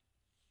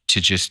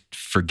to just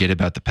forget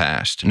about the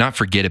past. Not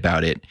forget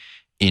about it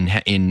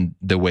in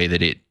the way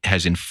that it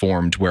has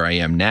informed where I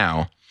am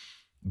now,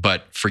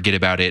 but forget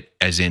about it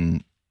as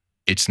in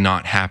it's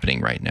not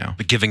happening right now.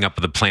 The giving up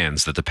of the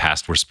plans that the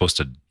past were supposed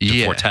to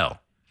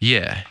foretell.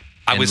 Yeah.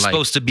 I was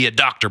supposed to be a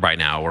doctor by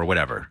now or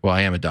whatever. Well,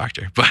 I am a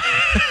doctor, but...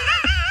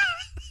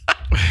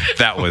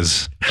 That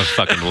was a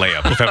fucking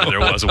layup, if ever there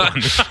was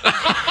one.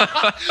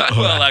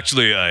 Well,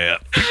 actually, I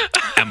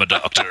am a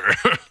doctor.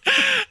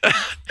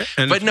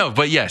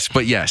 But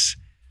yes.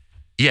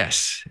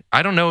 Yes.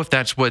 I don't know if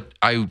that's what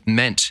I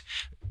meant.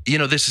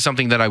 This is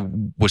something that I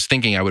was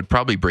thinking I would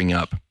probably bring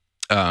up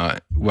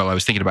while I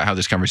was thinking about how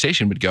this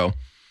conversation would go.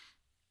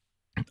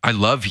 I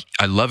love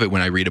it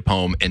when I read a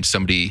poem and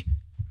somebody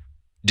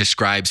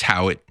describes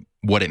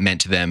what it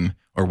meant to them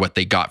or what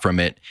they got from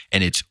it,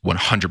 and it's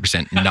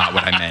 100% not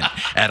what I meant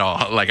at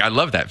all. Like, I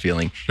love that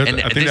feeling. I think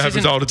that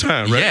happens all the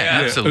time, right? Yeah,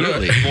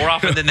 absolutely. More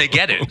often than they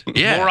get it.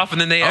 Yeah. More often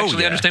than they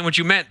actually understand what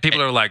you meant.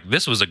 People are like,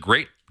 this was a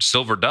great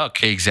silver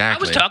duck.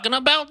 Exactly. I was talking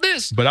about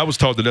this. But I was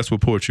taught that that's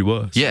what poetry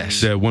was.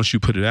 Yes. That once you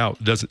put it out,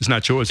 it's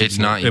not yours It's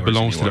anymore. not yours It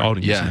belongs to the anymore.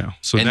 audience Yeah. now.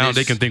 So And now this-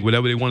 they can think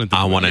whatever they want to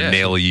think. I want to Yeah.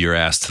 nail your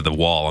ass to the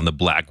wall on the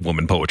black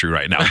woman poetry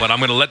right now, but I'm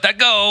going to let that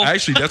go.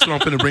 Actually, that's what I'm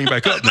going to bring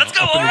back up. Let's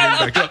go, I'm finna all right.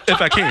 bring back up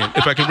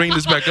if I can bring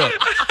this back up,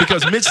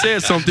 because Mitch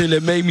said something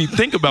that made me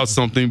think about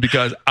something.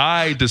 Because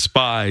I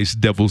despise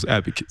devil's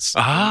advocates.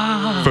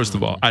 First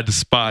of all, I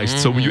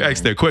despise. So when you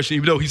ask that question,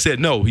 even though he said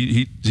no,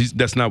 he's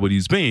that's not what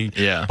he's being.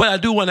 Yeah. But I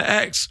do want to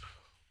ask,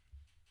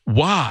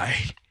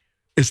 why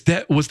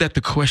was that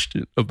the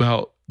question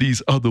about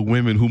these other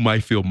women who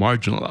might feel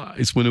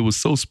marginalized when it was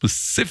so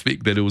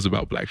specific that it was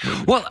about black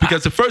women? Well,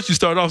 because at first you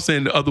start off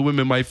saying the other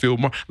women might feel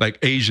like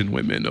Asian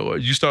women, or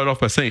you start off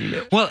by saying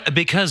that. Well,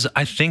 because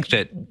I think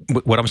that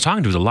what I was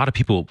talking to is a lot of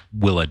people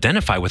will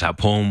identify with that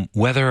poem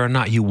whether or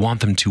not you want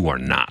them to or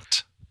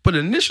not. But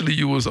initially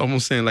you was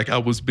almost saying like I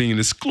was being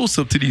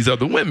exclusive to these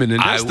other women,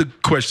 and that's the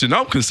question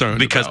I'm concerned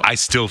Because about. I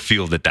still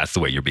feel that that's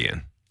the way you're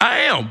being. I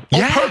am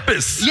on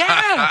purpose.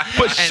 Yeah.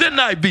 But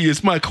shouldn't I be?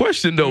 It's my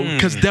question though,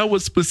 because that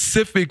was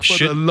specific for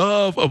the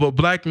love of a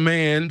black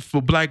man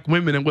for black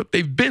women and what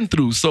they've been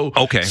through. So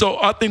So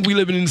I think we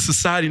living in a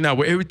society now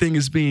where everything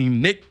is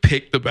being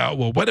nitpicked about.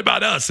 Well, what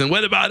about us? And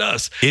what about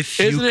us?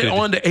 Isn't it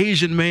on the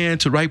Asian man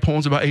to write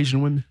poems about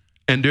Asian women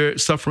and their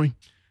suffering?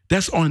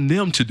 That's on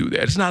them to do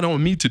that. It's not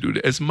on me to do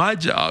that. It's my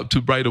job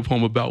to write a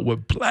poem about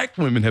what black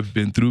women have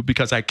been through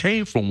because I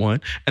came from one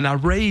and I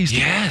raised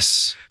one.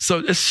 Yes. So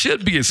it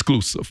should be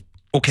exclusive.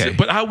 Okay.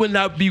 But I would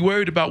not be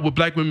worried about what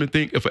black women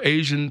think if an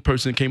Asian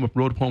person came up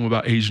and wrote a poem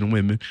about Asian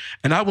women.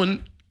 And I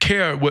wouldn't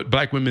care what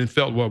black women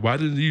felt. Well, why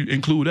didn't you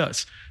include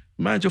us?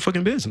 Mind your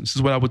fucking business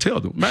is what I would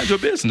tell them. Mind your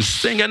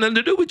business. It ain't got nothing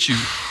to do with you.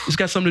 It's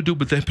got something to do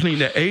with between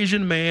that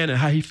Asian man and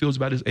how he feels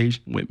about his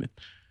Asian women.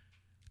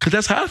 Because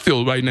that's how I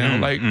feel right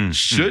now.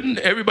 Shouldn't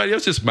everybody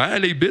else just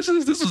mind their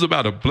business? This is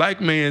about a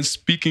black man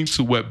speaking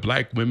to what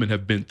black women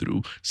have been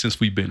through since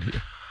we've been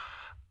here.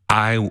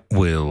 I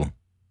will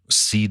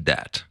cede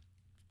that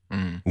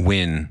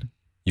when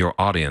your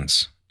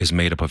audience is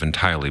made up of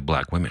entirely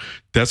black women.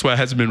 That's why it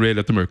hasn't been read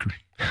at the Mercury,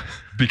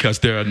 because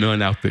there are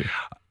none out there.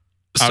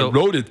 So, I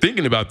wrote it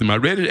thinking about them. I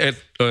read it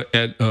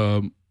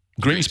at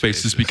Green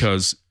Spaces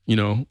because,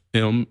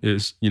 M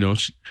is,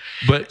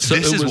 but so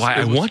this is why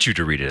I want you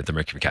to read it at the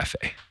Mercury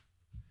Cafe.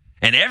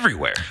 And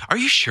everywhere. Are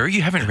you sure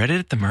you haven't read it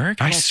at the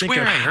Merc? I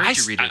swear I heard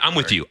you read it. I'm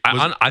with you.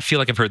 I feel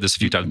like I've heard this a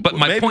few times. But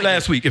my maybe point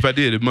last week, if I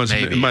did, it might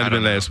have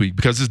been last week,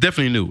 because it's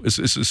definitely new.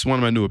 It's one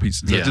of my newer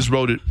pieces. Yeah. I just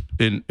wrote it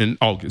in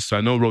August. So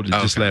I know I wrote it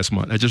just last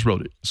month. I just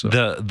wrote it. So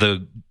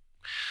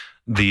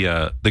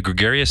the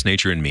gregarious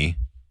nature in me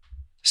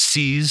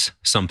sees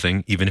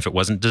something, even if it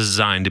wasn't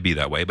designed to be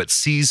that way, but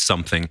sees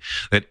something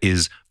that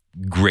is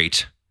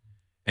great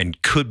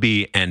and could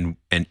be and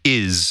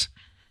is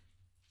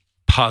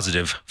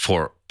positive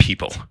for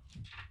people,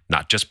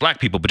 not just black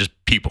people, but just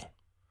people.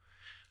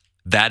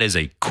 That is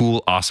a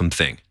cool, awesome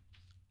thing.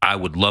 I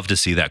would love to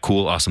see that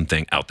cool, awesome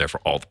thing out there for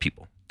all the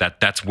people.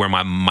 That's where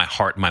my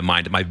heart, my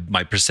mind,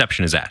 my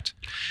perception is at.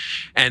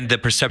 And the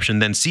perception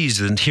then sees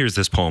and hears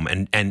this poem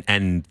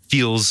and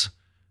feels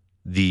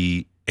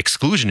the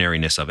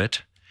exclusionariness of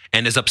it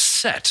and is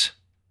upset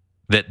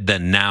that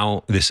then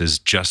now this is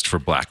just for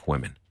black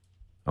women.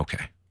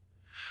 Okay.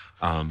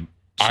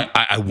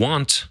 I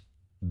want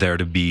there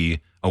to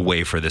be a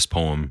way for this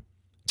poem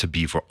to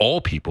be for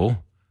all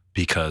people,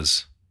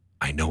 because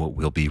I know it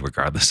will be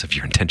regardless of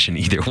your intention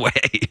either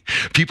way.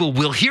 People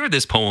will hear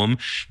this poem.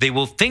 They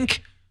will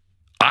think,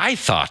 I'm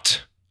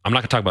not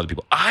going to talk about the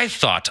people. I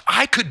thought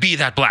I could be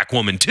that black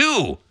woman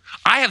too.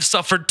 I have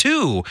suffered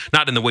too.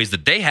 Not in the ways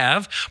that they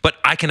have, but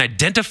I can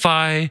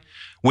identify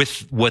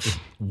with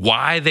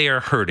why they are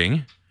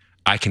hurting.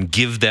 I can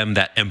give them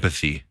that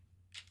empathy.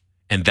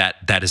 And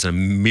that is a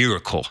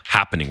miracle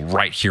happening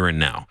right here and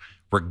now,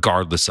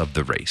 regardless of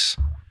the race.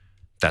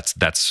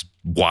 That's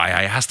why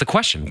I asked the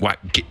question. Why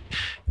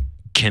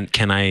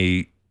can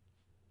I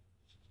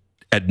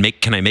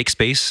make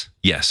space?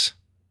 Yes,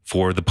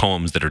 for the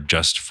poems that are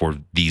just for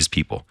these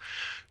people.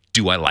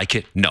 Do I like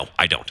it? No,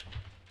 I don't.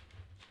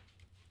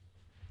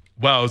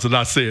 Wow, there's a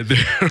lot said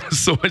there.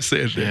 So much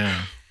said there.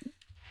 Yeah.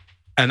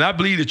 And I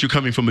believe that you're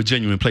coming from a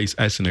genuine place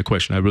asking that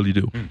question. I really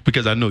do.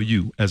 Because I know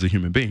you as a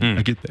human being.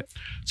 I get that.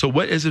 So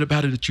what is it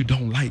about it that you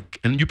don't like?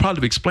 And you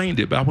probably explained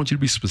it, but I want you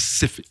to be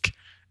specific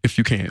if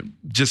you can.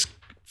 Just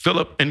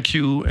Philip and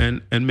Q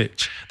and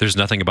Mitch. There's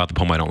nothing about the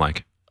poem I don't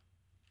like.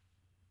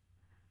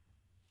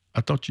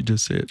 I thought you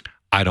just said.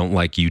 I don't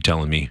like you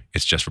telling me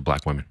it's just for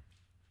black women.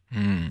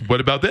 What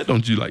about that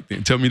don't you like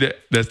then? Tell me that.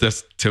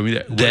 Tell me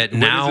that. What is it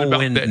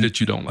about that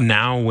you don't like?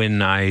 Now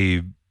when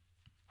I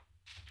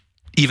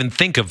even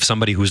think of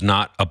somebody who's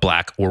not a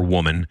black or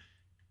woman,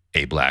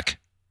 a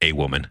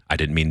woman. I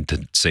didn't mean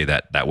to say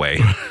that way.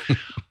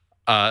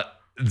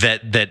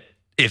 that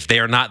if they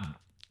are not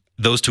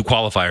those two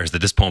qualifiers,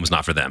 that this poem's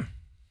not for them.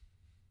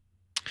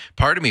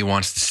 Part of me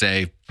wants to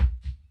say,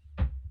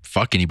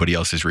 fuck anybody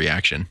else's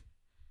reaction.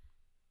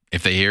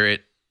 If they hear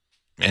it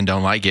and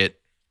don't like it,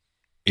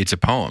 it's a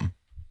poem,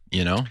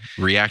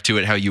 react to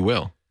it how you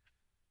will.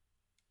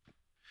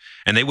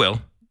 And they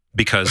will,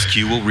 because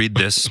Q will read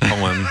this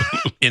poem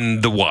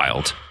in the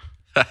wild.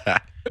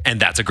 And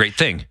that's a great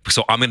thing.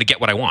 So I'm going to get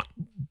what I want.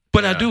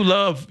 But I do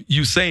love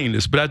you saying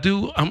this, but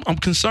I'm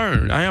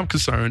concerned. I am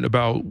concerned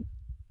about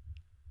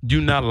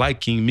you not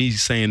liking me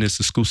saying this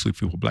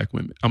exclusively for Black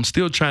women. I'm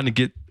still trying to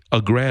get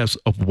a grasp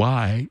of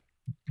why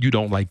you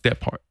don't like that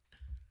part.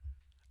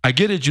 I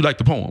get it, you like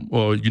the poem,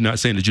 or you're not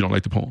saying that you don't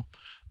like the poem.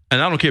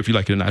 And I don't care if you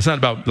like it or not. It's not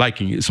about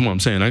liking it. It's what I'm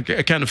saying. I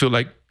kind of feel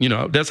like,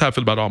 that's how I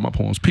feel about all my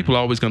poems. People are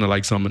always going to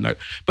like something.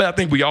 But I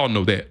think we all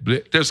know that.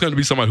 But there's going to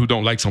be somebody who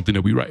don't like something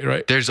that we write,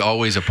 right? There's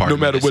always a part no of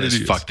me matter that what says,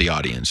 it is. fuck the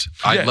audience.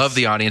 I love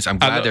the audience. I'm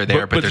glad they're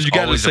there. But there's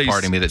always a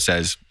part of me that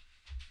says,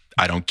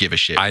 I don't give a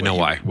shit. I know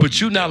why.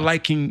 But you're not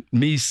liking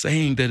me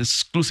saying that it's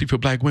exclusive for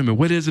Black women.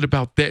 What is it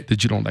about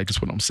that you don't like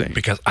is what I'm saying?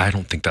 Because I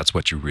don't think that's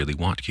what you really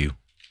want, Q.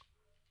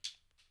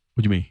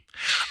 What do you mean?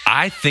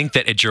 I think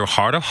that at your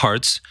heart of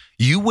hearts,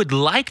 you would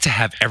like to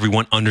have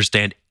everyone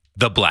understand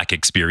the Black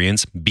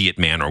experience, be it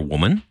man or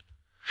woman.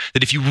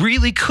 That if you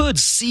really could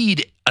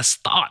seed a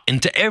thought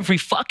into every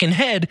fucking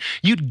head,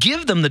 you'd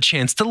give them the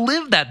chance to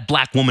live that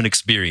Black woman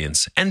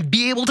experience and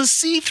be able to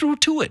see through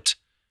to it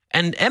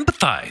and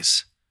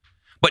empathize.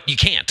 But you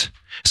can't.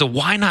 So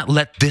why not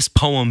let this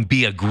poem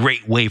be a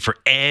great way for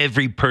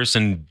every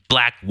person,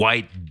 Black,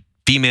 white,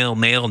 female,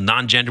 male,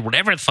 non-gender,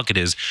 whatever the fuck it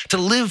is, to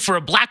live for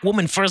a Black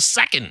woman for a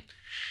second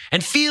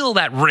and feel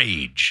that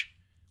rage?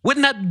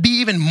 Wouldn't that be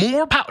even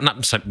more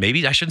powerful?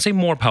 Maybe I shouldn't say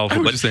more powerful. I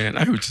hear what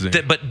you're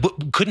saying.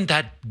 But couldn't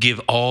that give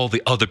all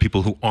the other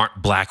people who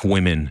aren't Black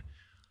women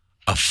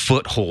a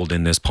foothold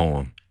in this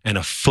poem and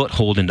a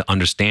foothold into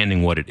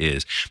understanding what it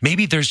is?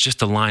 Maybe there's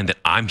just a line that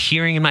I'm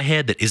hearing in my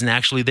head that isn't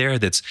actually there.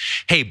 That's,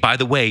 hey, by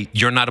the way,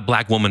 you're not a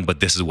Black woman,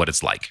 but this is what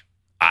it's like.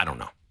 I don't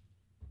know.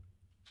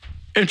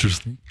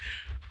 Interesting.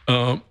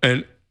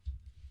 And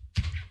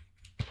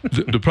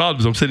the problem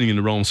is I'm sitting in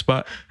the wrong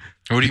spot.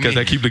 What do you because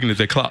mean? I keep looking at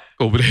that clock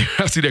over there.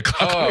 I see that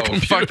clock. Oh,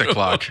 fuck the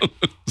clock.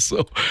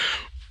 So,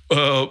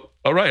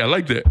 all right, I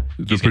like that.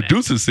 The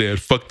producer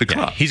said, "Fuck the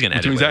clock." He's gonna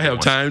edit. Which means I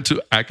have time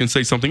to. I can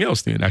say something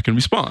else. Then I can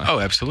respond. Oh,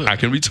 absolutely. I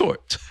can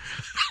retort.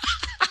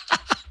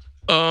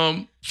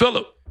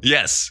 Philip.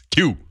 Yes,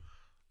 Q.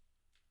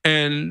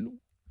 And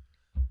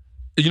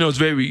it's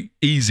very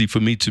easy for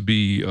me to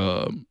be.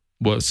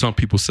 What some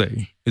people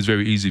say it's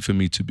very easy for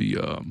me to be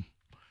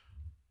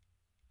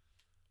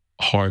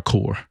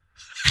hardcore.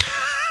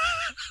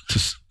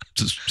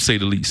 To say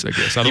the least, I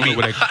guess. I don't know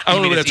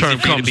where that term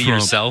comes from.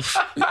 Yourself?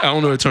 I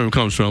don't know where that term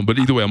comes from, but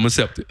either way, I'm gonna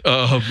accept it.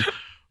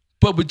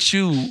 But with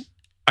you,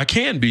 I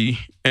can be,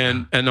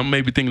 and I'm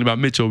maybe thinking about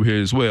Mitch over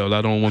here as well.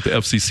 I don't want the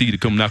FCC to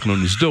come knocking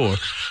on this door.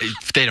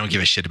 They don't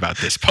give a shit about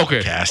this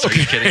podcast. Okay. Are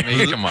you kidding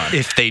me? Come on.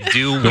 If they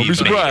do, don't be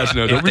surprised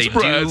now. Don't be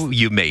surprised. If they do,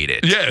 you made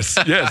it. Yes.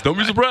 Don't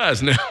be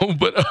surprised now.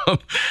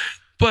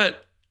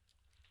 But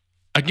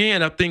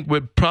again, I think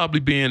we're probably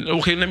being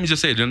okay. Let me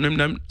just say it. I'm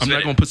not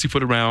going to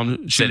pussyfoot around,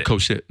 sugarcoat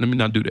shit. Let me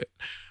not do that.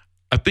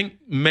 I think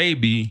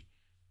maybe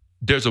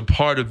there's a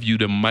part of you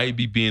that might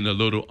be being a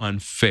little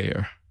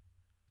unfair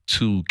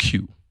to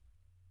Q,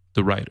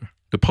 the writer,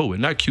 the poet,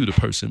 not Q the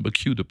person, but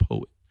Q the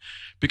poet,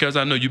 because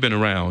I know you've been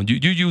around. You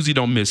usually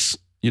don't miss.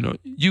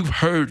 You've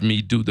heard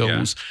me do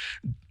those.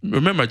 Yeah.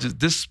 Remember,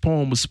 this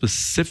poem was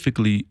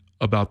specifically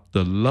about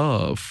the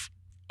love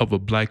of a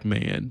Black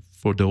man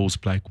for those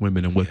Black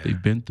women and what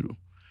they've been through.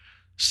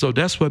 So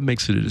that's what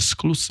makes it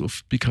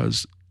exclusive,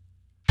 because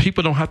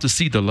people don't have to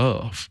see the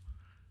love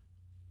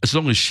as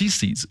long as she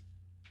sees it,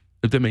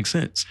 if that makes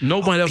sense.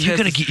 Nobody else You're has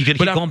gonna keep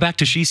going back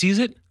to she sees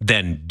it?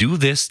 Then do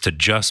this to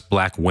just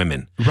Black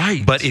women.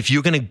 Right. But if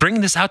you're going to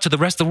bring this out to the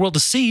rest of the world to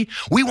see,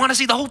 we want to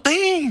see the whole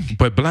thing.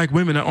 But Black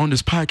women are on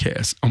this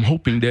podcast. I'm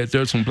hoping that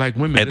there's some Black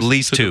women at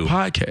least two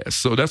podcast.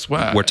 So that's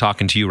why we're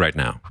talking to you right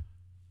now.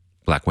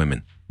 Black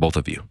women, both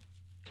of you.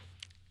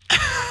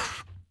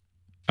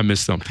 I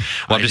missed something.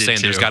 Well, I'm just saying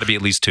there's got to be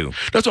at least two.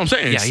 That's what I'm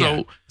saying.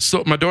 Yeah,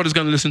 so my daughter's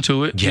going to listen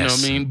to it. Yes. You know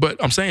what I mean?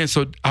 But I'm saying,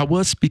 so I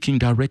was speaking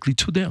directly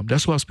to them.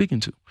 That's who I was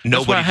speaking to.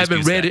 That's why I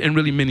haven't read it in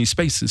really many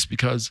spaces,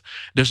 because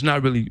there's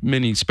not really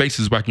many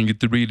spaces where I can get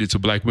to read it to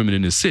Black women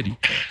in this city.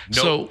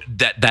 No, so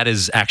that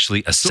is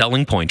actually a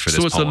selling point for this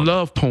poem. So it's a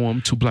love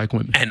poem to Black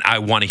women. And I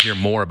want to hear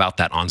more about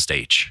that on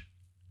stage.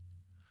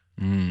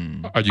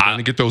 Are you going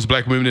to get those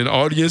Black women in the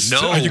audience?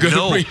 No, Are you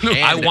gonna bring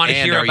them? I want to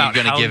hear about are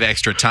you going to give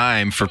extra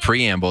time for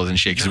preambles and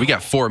shit? Because we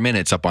got 4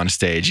 minutes up on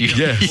stage.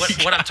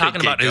 What I'm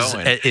talking about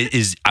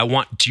is I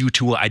want you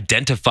to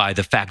identify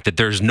the fact that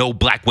there's no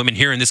Black women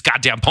here in this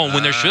goddamn poem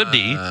when there should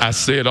be. I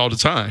say it all the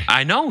time.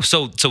 I know.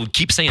 So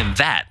keep saying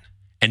that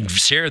and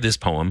share this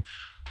poem.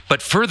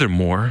 But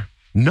furthermore,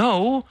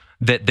 know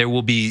that there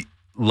will be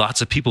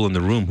lots of people in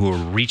the room who are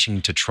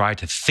reaching to try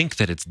to think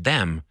that it's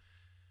them.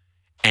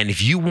 And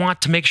if you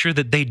want to make sure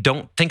that they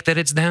don't think that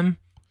it's them,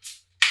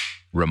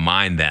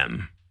 remind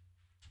them,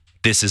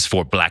 this is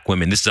for Black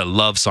women. This is a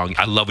love song.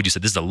 I love what you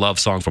said. This is a love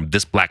song from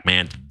this Black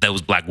man to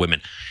those Black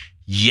women.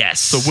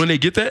 Yes. So when they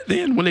get that,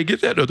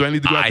 or do I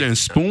need to go out there and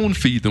spoon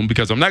feed them?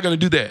 Because I'm not going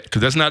to do that,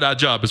 because that's not our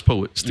job as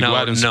poets, to go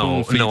out and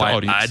spoon feed the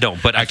audience. I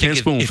don't. But I can't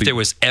spoon feed. If there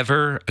was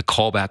ever a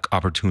callback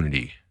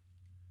opportunity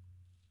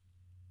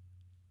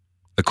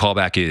The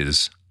callback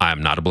is, I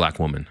am not a black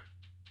woman.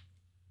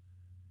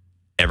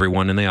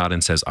 Everyone in the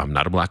audience says, I'm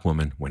not a black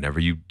woman whenever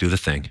you do the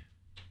thing.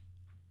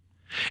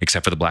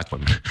 Except for the black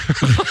women.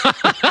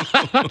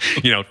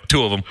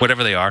 Two of them,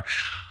 whatever they are.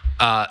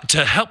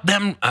 To help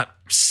them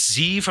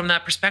see from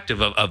that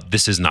perspective of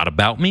this is not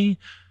about me,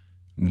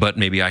 but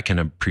maybe I can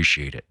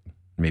appreciate it.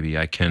 Maybe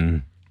I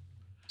can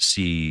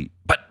see,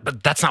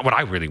 but that's not what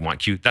I really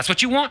want, Q. That's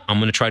what you want. I'm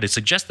going to try to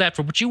suggest that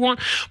for what you want.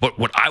 But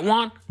what I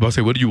want... Well, I'll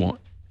say, what do you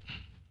want?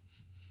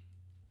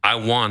 I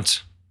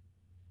want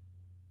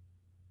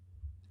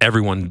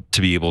everyone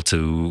to be able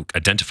to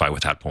identify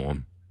with that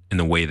poem in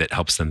the way that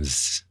helps them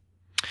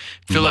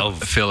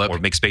Philip, or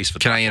make space for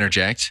them. Can I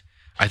interject?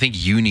 I think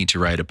you need to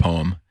write a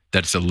poem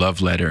that's a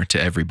love letter to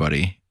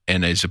everybody,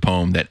 and is a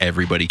poem that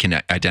everybody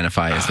can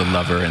identify as the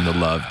lover and the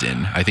loved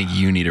in. I think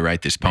you need to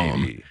write this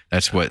poem. Maybe.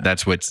 That's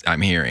what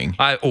I'm hearing.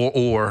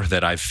 Or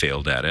that I've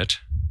failed at it.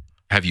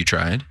 Have you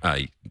tried?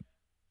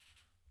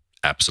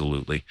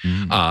 Absolutely.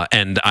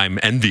 And I'm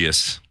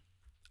envious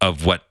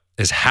of what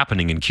is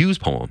happening in Q's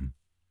poem.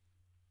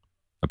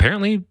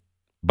 Apparently,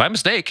 by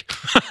mistake.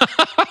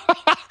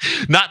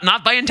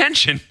 Not by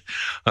intention.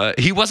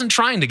 He wasn't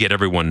trying to get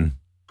everyone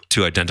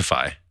to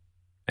identify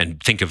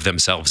and think of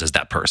themselves as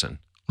that person.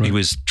 Right. He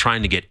was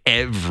trying to get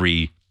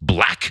every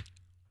black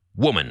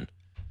woman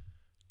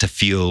to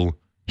feel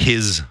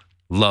his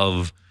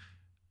love,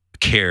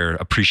 care,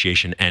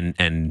 appreciation,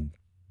 and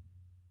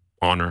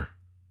honor.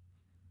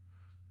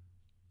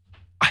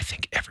 I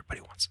think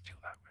everybody wants to feel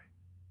that way.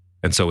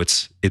 And so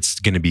it's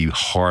going to be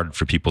hard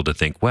for people to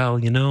think, well,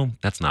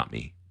 that's not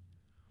me.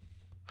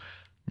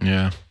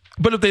 Yeah.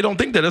 But if they don't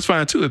think that, that's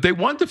fine too. If they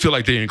want to feel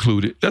like they're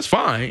included, that's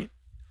fine.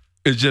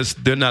 It's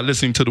just they're not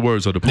listening to the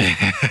words of the poem.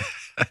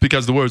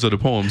 Because the words of the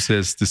poem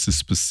says this is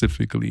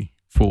specifically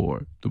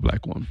for the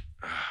black woman.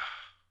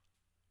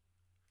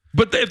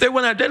 But if they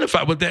want to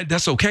identify with that,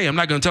 that's okay. I'm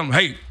not going to tell them,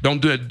 hey,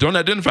 don't do it. Don't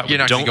identify with it. You're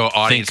not going to go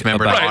audience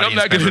member to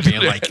audience member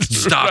being like,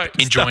 stop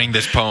enjoying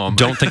this poem.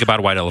 Don't think about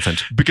a white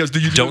elephant. Because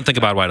don't think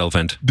about a white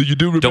elephant.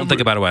 Remember? Don't think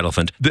about a white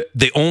elephant.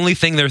 The only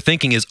thing they're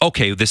thinking is,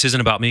 okay, this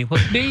isn't about me.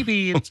 Well,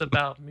 maybe it's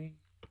about me.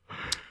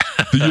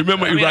 Do you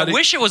remember I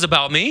wish it was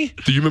about me.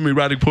 Do you remember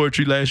erotic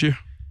poetry last year?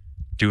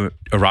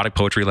 Erotic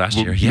poetry last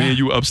year? Yeah. Me and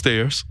you were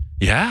upstairs.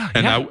 Yeah.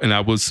 And I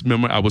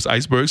was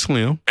Iceberg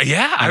Slim.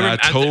 Yeah. I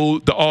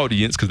told the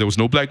audience, because there was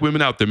no black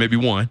women out there, maybe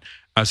one.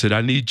 I said,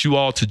 I need you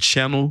all to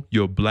channel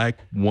your black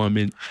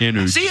woman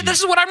energy. See,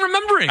 this is what I'm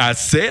remembering. I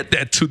said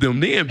that to them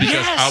then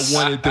because I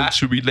wanted them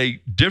to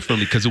relate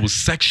differently because it was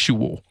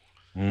sexual.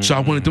 So I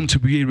wanted them to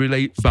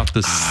relate about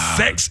the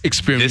sex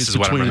experience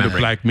between the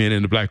black man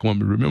and the black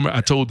woman. Remember,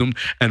 I told them,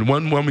 and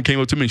one woman came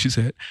up to me and she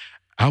said,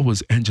 I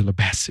was Angela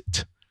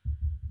Bassett.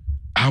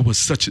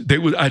 They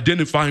were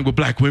identifying with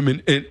black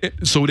women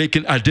so they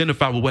can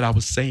identify with what I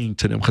was saying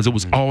to them because it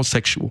was all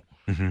sexual.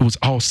 It was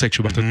all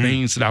sexual about the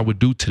things that I would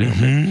do to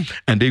them.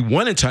 And they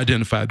wanted to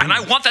identify. And I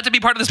want that to be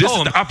part of this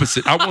poem. This is the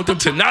opposite. I want them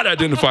to not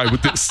identify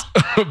with this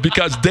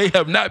because they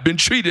have not been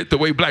treated the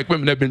way black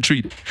women have been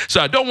treated. So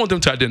I don't want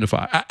them to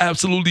identify. I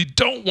absolutely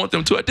don't want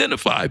them to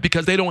identify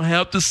because they don't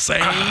have the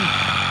same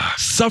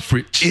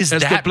suffrage as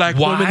the black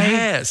woman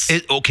has.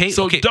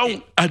 So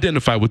don't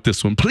identify with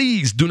this one.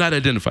 Please do not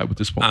identify with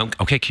this poem.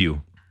 Okay,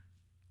 Q.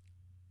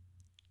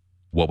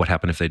 What would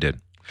happen if they did?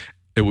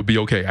 It would be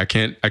okay. I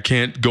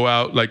can't go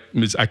out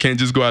I can't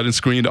just go out and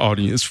screen the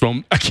audience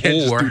from. I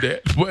can't just do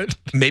that. But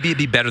maybe it'd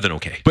be better than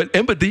okay. But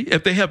empathy,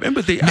 if they have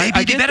empathy, maybe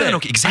I get better that. than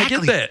okay.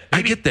 Exactly.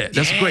 I get that.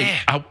 That's great.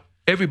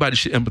 Everybody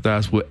should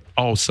empathize with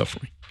all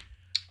suffering.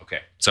 Okay.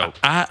 So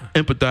I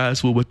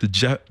empathize with what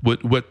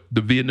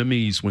the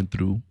Vietnamese went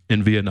through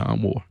in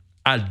Vietnam War.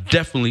 I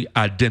definitely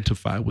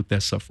identify with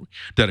that suffering.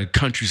 That a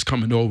country's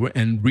coming over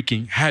and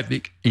wreaking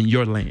havoc in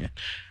your land.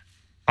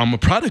 I'm a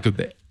product of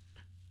that.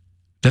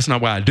 That's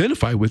not why I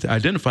identify with it. I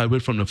identify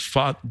with it from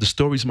the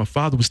stories my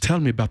father was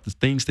telling me about the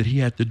things that he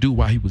had to do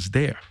while he was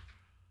there.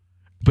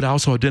 But I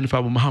also identify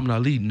with Muhammad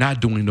Ali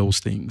not doing those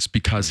things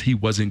because he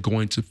wasn't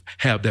going to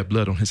have that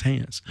blood on his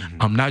hands.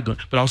 I'm not going.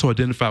 But I also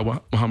identify with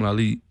Muhammad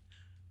Ali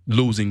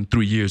losing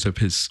 3 years of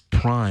his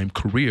prime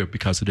career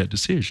because of that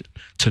decision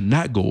to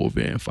not go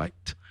over there and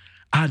fight.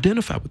 I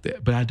identify with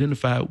that, but I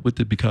identify with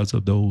it because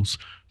of those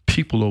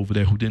people over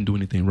there who didn't do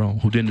anything wrong,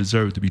 who didn't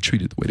deserve to be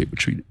treated the way they were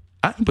treated.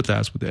 I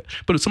empathize with that.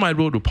 But if somebody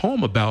wrote a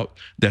poem about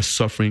that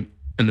suffering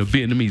in a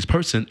Vietnamese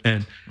person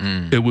and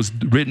it was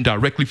written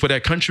directly for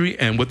that country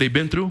and what they've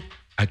been through,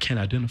 I can't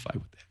identify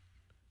with that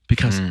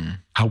because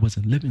I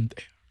wasn't living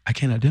there. I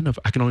can't identify.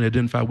 I can only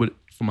identify with it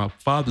from my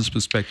father's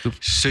perspective,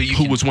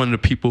 who was one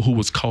of the people who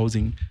was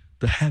causing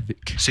the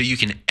havoc. So you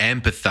can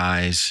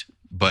empathize,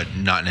 but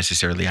not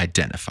necessarily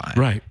identify.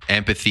 Right.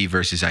 Empathy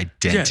versus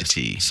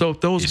identity. Yes. So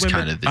if those is women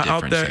kind of the are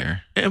out difference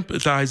there here.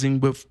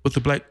 empathizing with the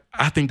black,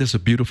 I think that's a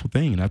beautiful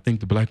thing. And I think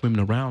the black women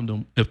around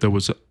them, if there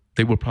was,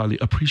 they would probably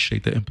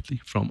appreciate the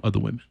empathy from other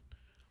women.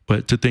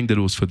 But to think that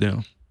it was for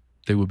them,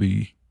 they would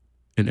be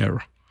in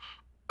error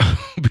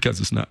because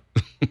it's not.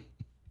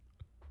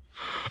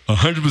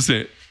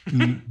 100%.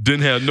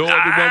 Didn't have no other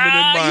women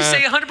in mind. You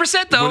say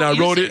 100% though. When I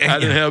wrote it, I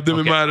didn't have them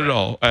in Okay. mind at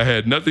all. I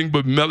had nothing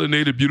but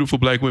melanated, beautiful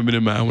black women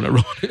in mind when I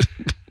wrote it.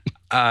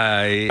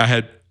 I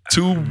had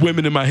 2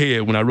 women in my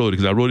head when I wrote it,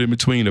 because I wrote it in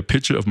between a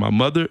picture of my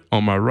mother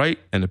on my right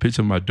and a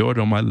picture of my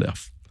daughter on my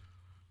left.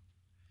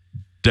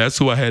 That's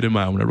who I had in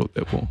mind when I wrote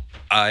that poem.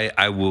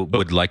 I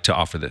would like to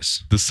offer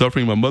this. The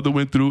suffering my mother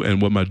went through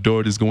and what my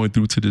daughter is going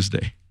through to this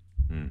day.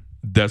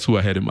 That's who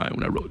I had in mind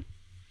when I wrote it.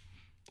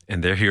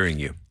 And they're hearing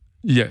you.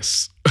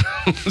 Yes.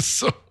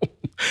 So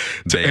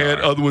to They add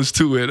are. other ones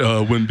to it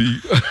wouldn't be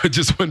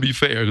just wouldn't be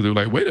fair, because they're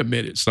like, wait a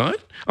minute, son,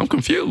 I'm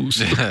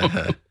confused.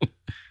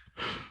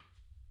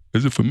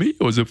 Is it for me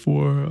or is it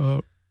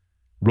for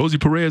Rosie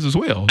Perez as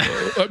well?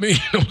 I mean,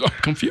 I'm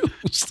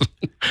confused.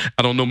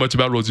 I don't know much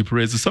about Rosie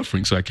Perez's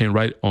suffering, so I can't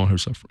write on her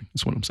suffering.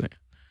 That's what I'm saying.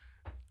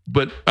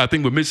 But I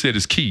think what Mitch said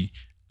is key.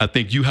 I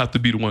think you have to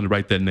be the one to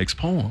write that next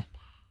poem,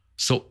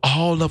 so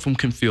all of them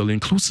can feel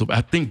inclusive.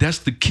 I think that's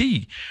the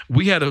key.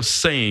 We had a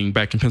saying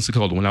back in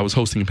Pensacola when I was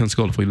hosting in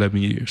Pensacola for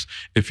 11 years.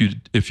 If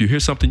you hear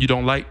something you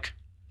don't like,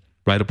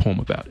 write a poem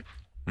about it.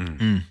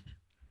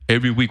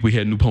 Every week we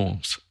had new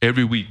poems.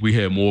 Every week we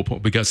had more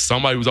poems, because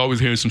somebody was always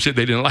hearing some shit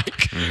they didn't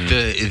like.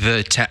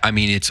 I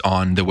mean, it's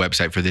on the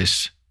website for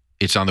this.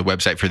 It's on the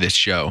website for this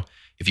show.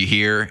 If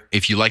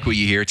you like what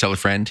you hear, tell a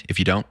friend. If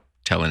you don't,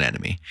 tell an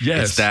enemy.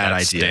 Yes, it's that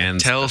idea.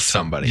 stands- Tell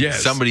somebody.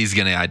 Yes. Somebody's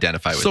going to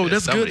identify with So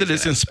this. that's good that Somebody's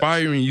it's gonna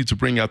inspiring you to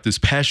bring out this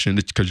passion,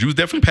 because you was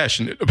definitely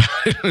passionate about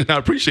it, and I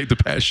appreciate the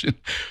passion.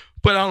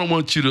 But I don't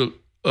want you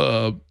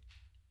to.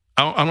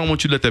 I don't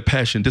want you to let that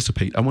passion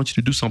dissipate. I want you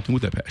to do something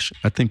with that passion.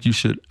 I think you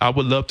should. I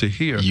would love to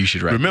hear. You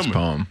should write this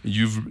poem.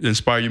 You've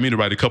inspired me to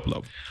write a couple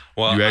of them.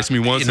 Well, You asked me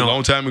once a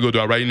long time ago, do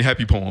I write any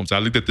happy poems? I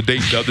looked at the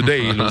date the other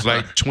day and it was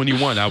like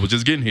 21. I was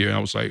just getting here and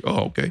I was like,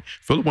 oh, okay.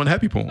 Philip one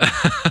happy poem.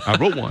 I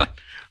wrote one.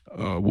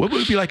 What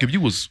would it be like if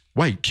you was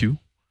white, Q?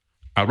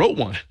 I wrote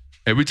one.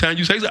 Every time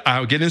you say that,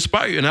 I'll get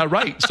inspired and I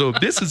write. So if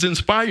this has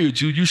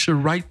inspired you, you should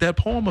write that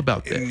poem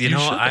about that. You know,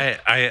 should.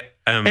 I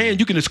And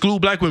you can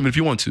exclude black women if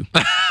you want to.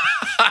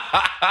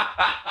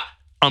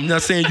 I'm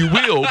not saying you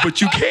will, but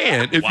you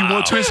can. If you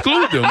want to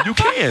exclude them, you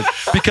can.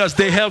 Because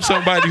they have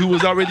somebody who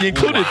has already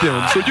included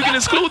them. So you can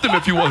exclude them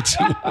if you want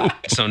to.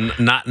 So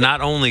not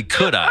only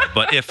could I,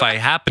 but if I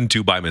happen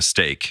to by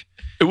mistake,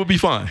 It would be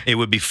fine. it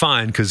would be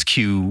fine because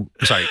Q's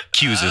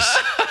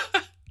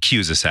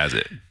has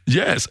it.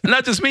 Yes.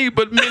 Not just me,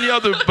 but many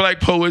other black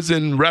poets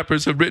and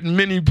rappers have written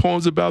many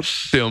poems about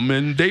them,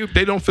 and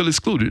they don't feel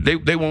excluded.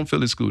 They won't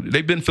feel excluded.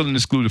 They've been feeling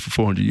excluded for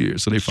 400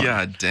 years, so they fine.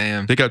 God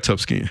damn. They got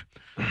tough skin.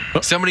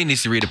 Somebody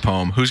needs to read a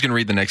poem. Who's going to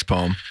read the next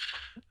poem?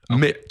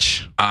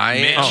 Mitch.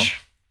 Mitch.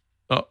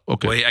 Oh,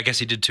 okay. Wait, I guess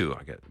he did too.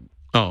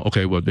 Oh,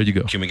 okay. Well, there you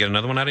go. Can we get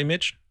another one out of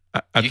Mitch?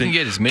 I You can think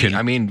get as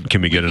many.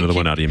 Can we get another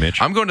one out of you,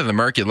 Mitch? I'm going to the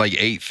Merc at like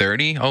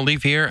 8:30. I'll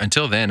leave here.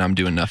 Until then, I'm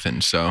doing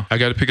nothing. So I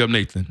got to pick up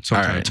Nathan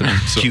sometime All right. tonight.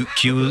 So,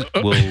 Q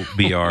will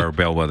be our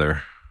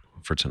bellwether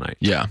for tonight.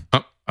 yeah.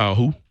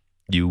 who?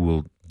 You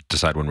will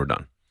decide when we're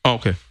done. Oh,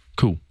 okay.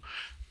 Cool.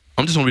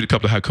 I'm just gonna read a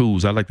couple of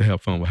haikus. I like to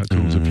have fun with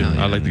haikus.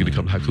 I like to get a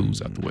couple of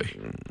haikus out the way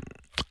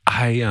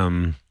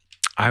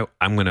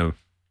I'm gonna.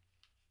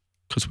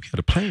 because we had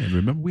a plan.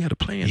 Remember, we had a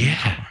plan. in the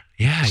car.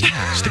 Yeah.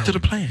 Stick to the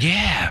plan.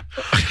 Yeah.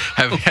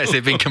 Has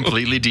it been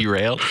completely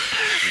derailed?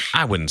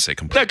 I wouldn't say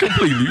completely. Not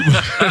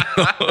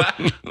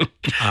completely.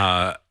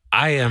 I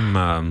am.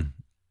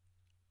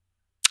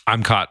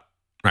 I'm caught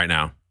right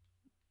now.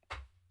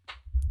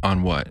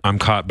 On what? I'm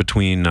caught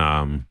between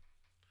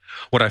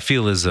what I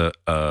feel is a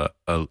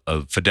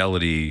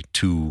fidelity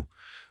to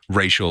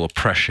racial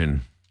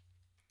oppression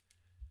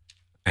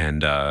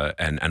and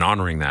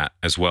honoring that,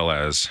 as well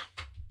as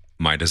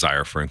my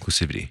desire for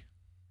inclusivity.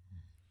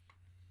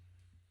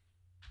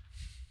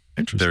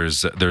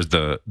 Interesting. There's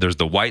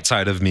the white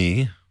side of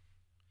me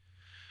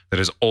that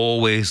is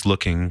always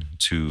looking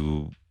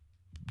to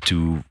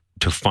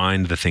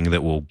find the thing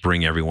that will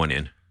bring everyone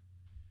in.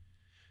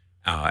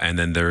 And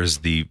then there's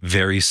the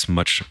very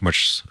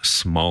much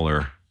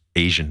smaller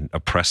Asian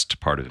oppressed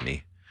part of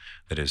me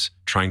that is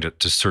trying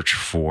to search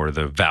for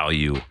the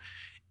value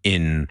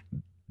in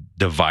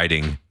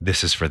dividing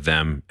this is for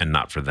them and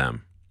not for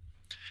them.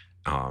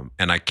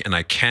 And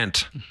I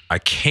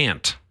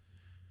can't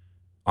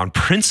on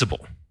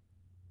principle,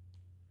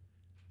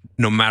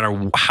 no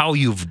matter how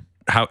you've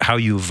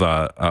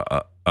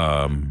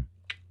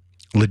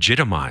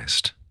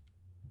legitimized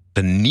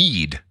the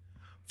need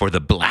for the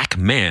black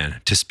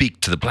man to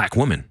speak to the black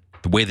woman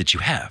the way that you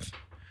have.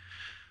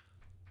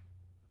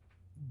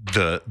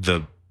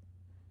 The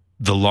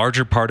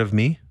larger part of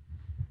me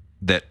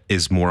that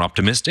is more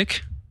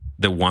optimistic,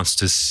 that wants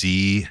to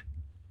see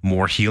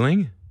more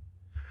healing,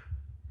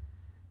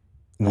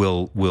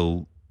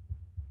 will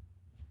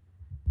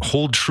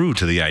hold true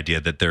to the idea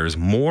that there is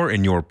more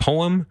in your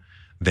poem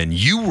than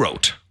you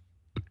wrote,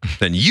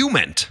 than you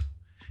meant,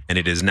 and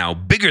it is now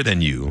bigger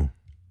than you.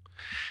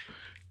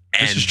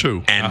 This is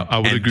true. And, I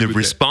would and agree the with that.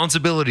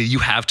 responsibility you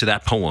have to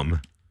that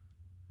poem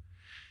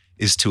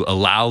is to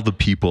allow the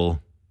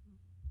people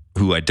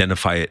who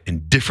identify it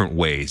in different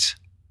ways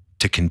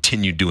to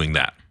continue doing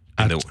that.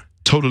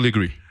 Totally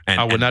agree. And,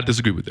 I would not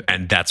disagree with that.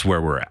 And that's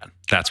where we're at.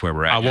 That's where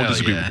we're at. I won't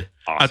disagree with that.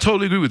 Awesome. I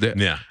totally agree with that.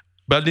 Yeah.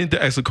 But I need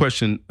to ask a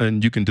question,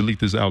 and you can delete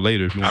this out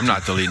later if you want I'm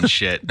not deleting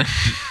shit.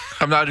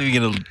 I'm not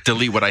even going to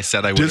delete what I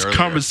said I would This earlier.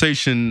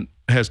 conversation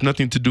has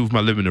nothing to do with my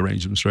living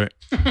arrangements, right?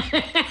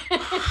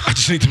 I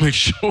just need to make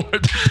sure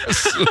that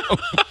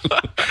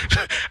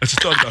I just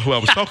thought about who I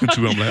was talking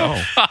to. I'm like,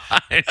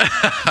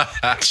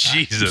 oh.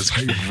 Jesus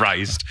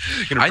Christ.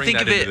 I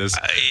think of it,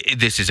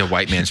 this is a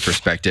white man's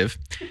perspective.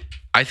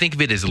 I think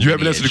of it as lineage. You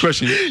haven't answered the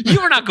question.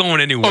 You're not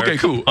going anywhere. Okay,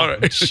 cool. All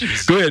right.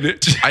 Go ahead,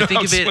 Mitch. I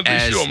think of it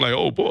as I'm like,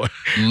 oh boy.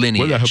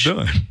 lineage. What have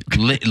I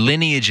done?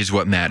 Lineage is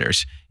what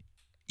matters.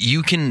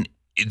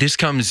 This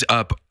comes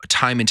up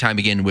time and time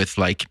again with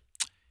like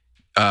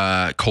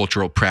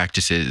cultural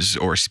practices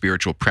or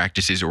spiritual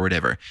practices or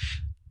whatever.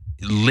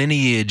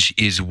 Lineage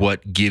is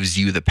what gives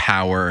you the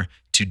power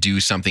to do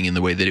something in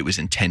the way that it was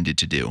intended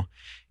to do.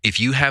 If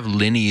you have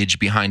lineage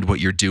behind what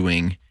you're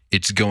doing,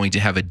 it's going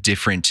to have a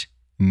different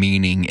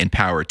meaning and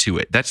power to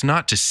it. That's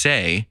not to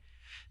say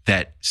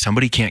that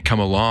somebody can't come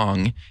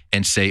along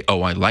and say,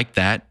 oh, I like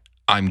that.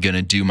 I'm going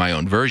to do my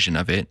own version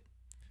of it.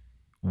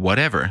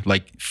 Whatever,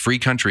 like free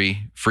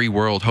country, free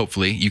world,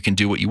 hopefully you can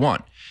do what you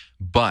want.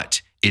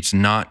 But it's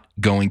not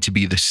going to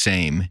be the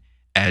same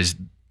as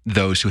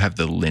those who have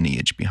the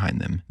lineage behind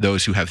them,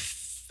 those who have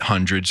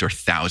hundreds or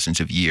thousands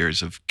of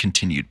years of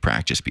continued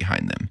practice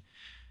behind them.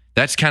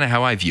 That's kind of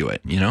how I view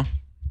it, you know?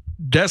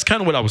 That's kind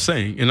of what I was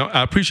saying. You know,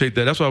 I appreciate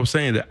that. That's what I was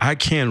saying, that I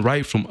can't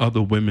write from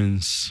other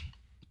women's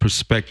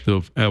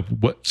perspective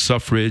of what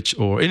suffrage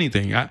or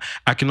anything. I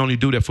can only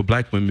do that for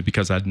black women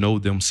because I know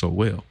them so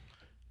well.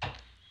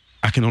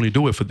 I can only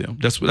do it for them.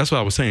 That's what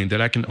I was saying, that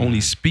I can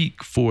only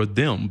speak for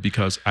them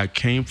because I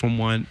came from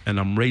one and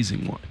I'm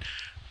raising one.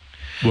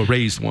 Well,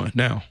 raised one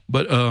now.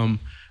 But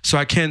so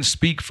I can't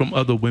speak from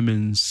other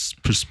women's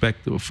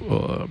perspective.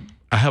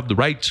 I have the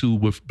right to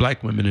with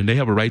black women, and they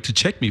have a right to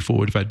check me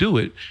for it if I do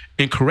it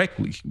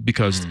incorrectly,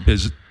 because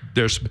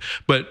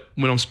but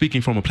when I'm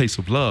speaking from a place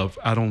of love,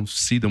 I don't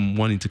see them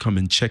wanting to come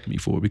and check me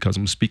for it because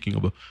I'm speaking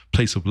of a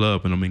place of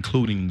love and I'm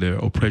including their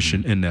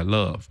oppression in that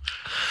love.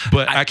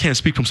 But I can't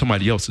speak from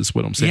somebody else, is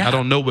what I'm saying. Yeah. I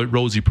don't know what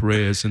Rosie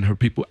Perez and her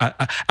people,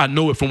 I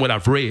know it from what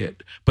I've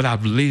read, but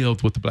I've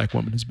lived what the black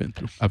woman has been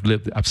through. I've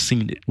lived it. I've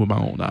seen it with my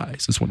own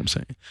eyes. That's what I'm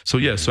saying. So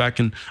yeah, so I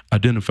can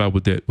identify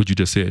with that, what you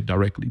just said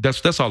directly.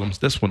 That's what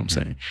I'm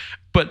saying.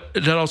 But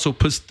that also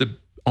puts the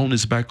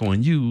onus back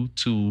on you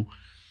to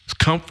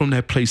come from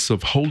that place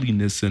of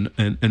holiness and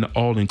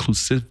all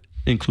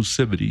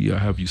inclusivity, or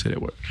however you say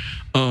that word.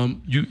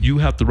 You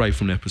have to write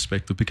from that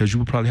perspective because you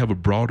would probably have a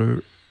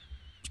broader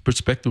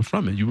perspective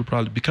from it. You would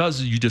probably,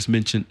 because you just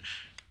mentioned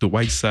the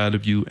white side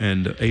of you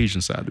and the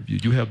Asian side of you.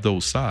 You have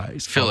those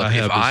sides. Philip,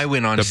 if I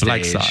went on stage, the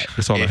black side.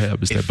 That's all I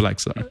have is that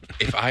black side.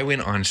 If I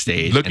went on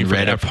stage and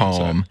read a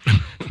poem,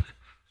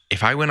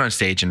 if I went on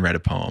stage and read a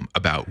poem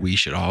about we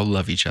should all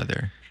love each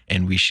other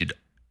and we should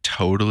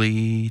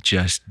totally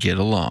just get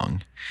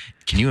along,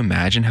 can you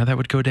imagine how that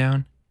would go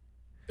down?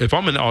 If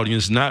I'm in the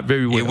audience, not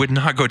very well. It would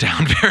not go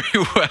down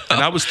very well. And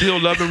I would still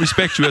love and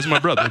respect you as my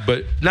brother,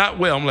 but not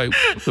well. I'm like,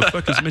 what the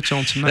fuck is Mitch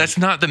on tonight? That's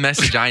not the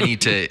message I need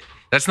to.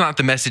 That's not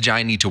the message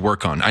I need to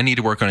work on. I need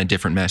to work on a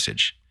different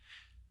message.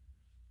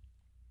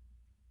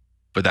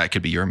 But that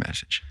could be your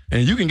message.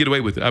 And you can get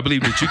away with it. I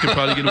believe that you can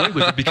probably get away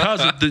with it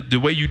because of the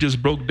way you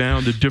just broke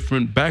down the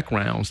different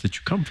backgrounds that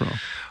you come from.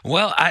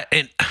 Well,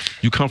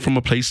 you come from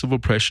a place of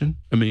oppression.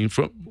 I mean,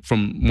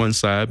 from one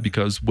side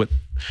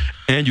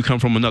and you come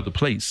from another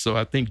place. So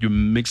I think you're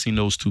mixing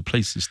those two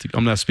places.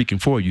 I'm not speaking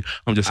for you.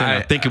 I'm just saying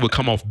I think it would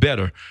come off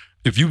better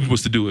if you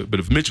was to do it. But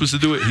if Mitch was to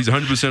do it, he's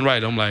 100%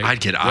 right. I'm like, I'd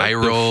get eye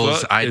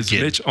rolls.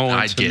 Mitch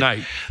on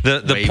tonight.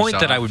 The point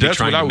that I would be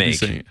trying to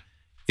make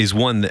is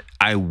one that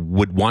I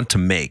would want to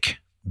make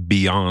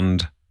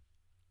beyond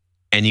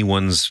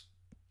anyone's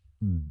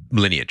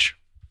lineage.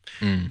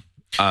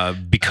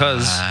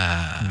 Because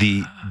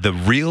the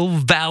real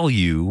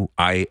value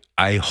I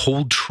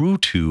hold true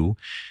to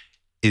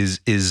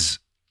is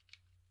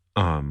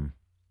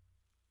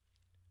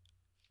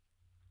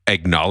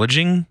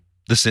acknowledging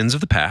the sins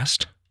of the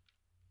past,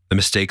 the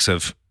mistakes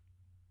of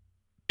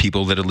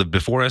people that have lived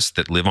before us,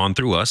 that live on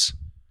through us,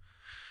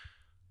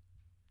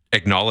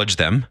 acknowledge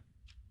them.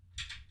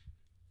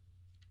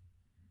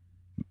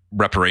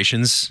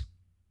 Reparations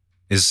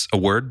is a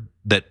word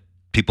that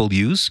people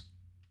use.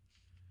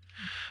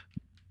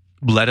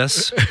 Let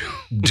us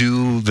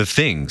do the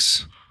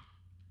things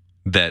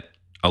that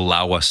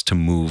allow us to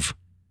move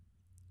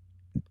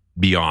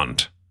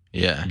beyond.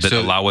 Yeah. That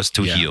allow us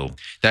to heal.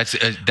 That's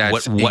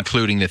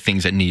including the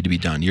things that need to be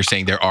done. You're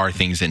saying there are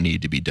things that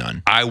need to be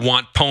done. I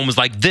want poems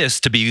like this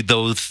to be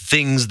those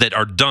things that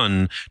are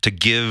done to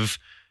give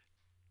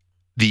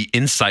the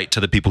insight to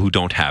the people who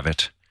don't have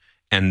it,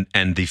 and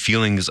the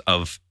feelings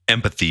of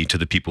empathy to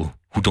the people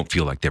who don't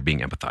feel like they're being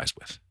empathized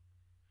with.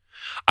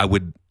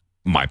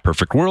 My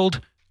perfect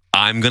world,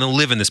 I'm going to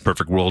live in this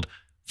perfect world.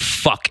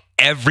 Fuck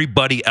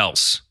everybody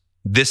else.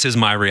 This is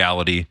my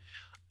reality.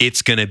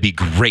 It's going to be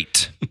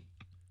great.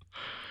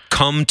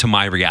 Come to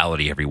my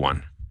reality,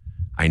 everyone.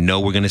 I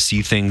know we're going to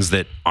see things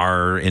that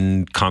are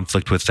in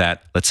conflict with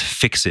that. Let's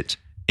fix it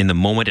in the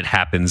moment it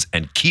happens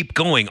and keep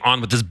going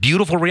on with this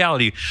beautiful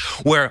reality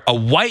where a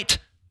white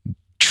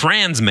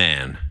trans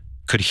man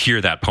could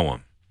hear that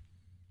poem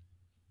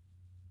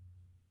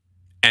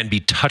and be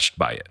touched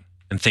by it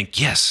and think,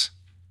 yes,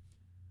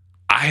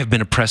 I have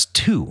been oppressed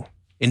too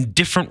in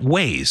different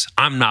ways.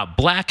 I'm not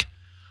black,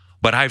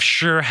 but I've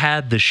sure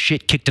had the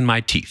shit kicked in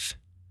my teeth.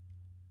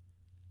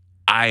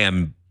 I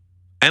am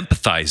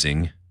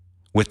empathizing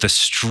with the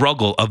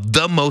struggle of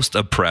the most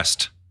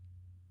oppressed,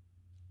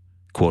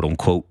 quote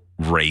unquote,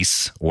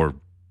 race or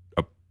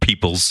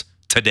peoples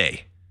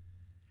today.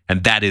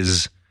 And that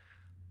is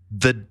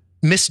the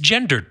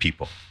misgendered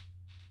people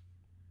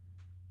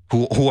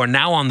who are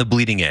now on the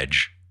bleeding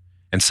edge.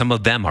 And some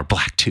of them are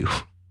black too.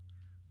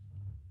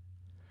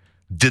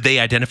 Did they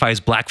identify as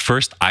black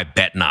first? I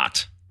bet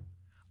not.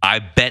 I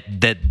bet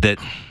that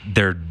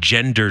their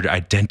gendered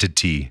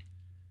identity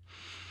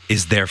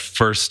is their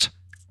first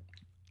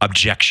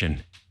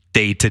objection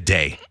day to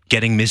day.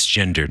 Getting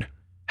misgendered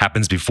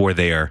happens before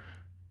they are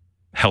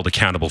held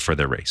accountable for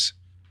their race.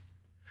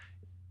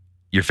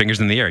 Your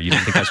fingers in the air. You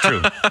don't think that's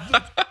true?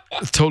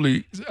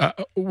 Totally.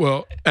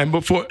 Well, and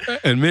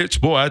Mitch,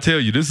 boy, I tell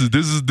you, this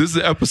is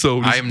an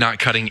episode. I am not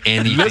cutting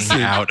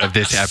anything out of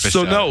this episode.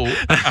 So no,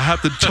 I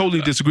have to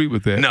totally disagree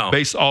with that. No,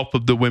 based off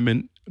of the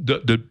women,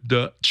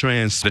 the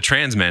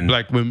trans men,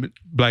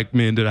 black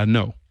men that I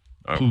know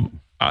who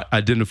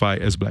identify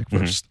as black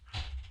first.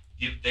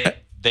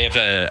 They have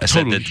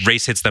said that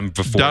race hits them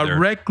before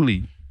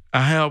directly.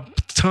 I have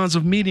tons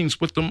of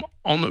meetings with them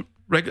on the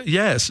regular.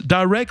 Yes,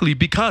 directly,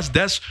 because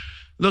that's,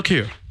 look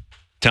here.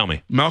 Tell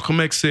me.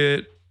 Malcolm X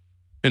said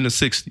in the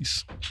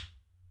 60s,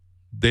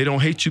 they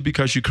don't hate you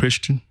because you're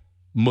Christian,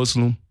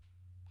 Muslim,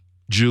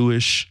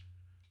 Jewish,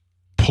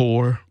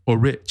 poor, or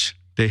rich.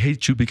 They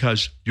hate you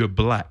because you're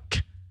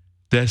black.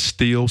 That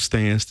still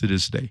stands to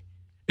this day.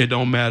 It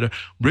don't matter.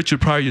 Richard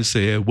Pryor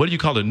said, what do you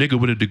call a nigger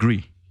with a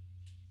degree?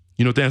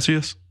 You know what the answer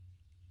is?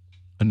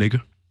 A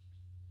nigger.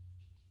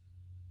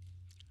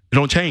 It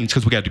don't change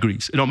because we got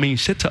degrees. It don't mean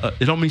shit to us.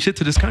 It don't mean shit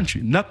to this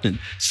country. Nothing.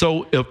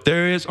 So if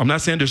there is, I'm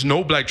not saying there's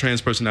no black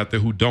trans person out there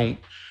who don't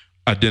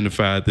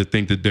identify that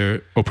think that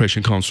their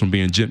oppression comes from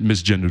being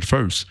misgendered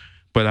first.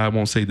 But I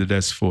won't say that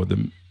that's for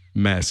the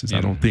masses. Yeah.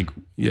 I don't think.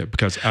 Yeah,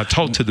 because I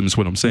talk to them is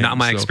what I'm saying. Not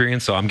my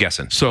experience, so I'm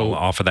guessing. So I'll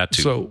offer that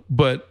too. So,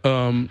 but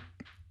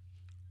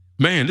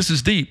man, this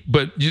is deep,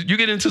 but you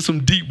get into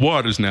some deep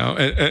waters now,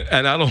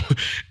 and I don't.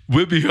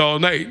 We'll be here all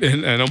night,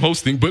 and I'm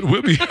hosting, but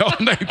we'll be here all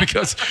night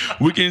because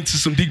we're getting into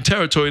some deep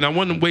territory. And I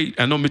want to wait.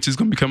 I know Mitch is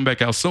going to be coming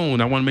back out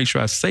soon. I want to make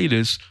sure I say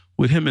this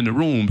with him in the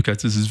room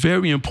because this is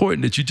very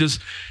important. That you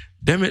just,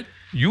 damn it,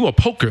 you a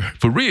poker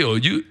for real.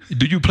 Do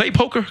you play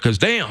poker? Because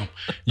damn,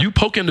 you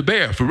poking the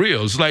bear for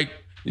real. It's like.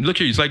 Look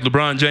here, it's like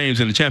LeBron James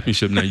in the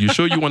championship now. You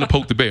sure you want to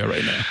poke the bear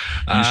right now?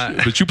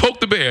 But you poke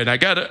the bear, and I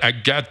got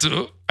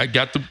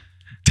to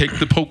take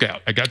the poke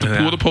out. I got to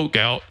pull the poke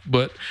out,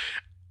 but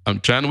I'm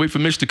trying to wait for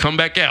Mitch to come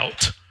back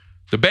out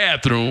the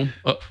bathroom.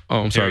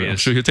 I'm sorry. I'm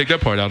sure he'll take that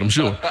part out. I'm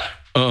sure.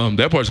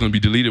 That part's going to be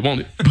deleted,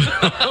 won't it?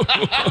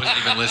 I wasn't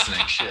even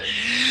listening.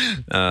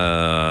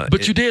 Shit.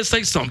 But you did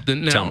say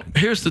something. Now,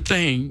 here's the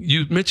thing.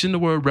 You mentioned the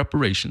word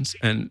reparations,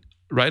 and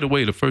right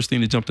away, the first thing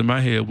that jumped in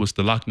my head was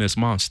the Loch Ness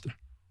Monster.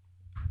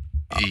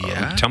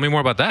 Yeah. Tell me more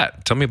about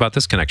that. Tell me about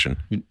this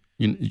connection.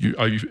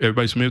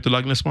 Everybody's familiar with the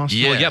Loch Ness Monster?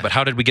 Yeah. Well, yeah, but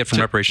how did we get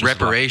from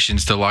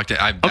reparations to Loch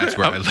Ness? That's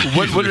where I live.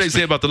 What do they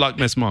say about the Loch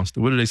Ness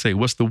Monster? What do they say?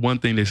 What's the one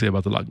thing they say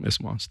about the Loch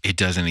Ness Monster? It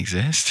doesn't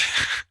exist.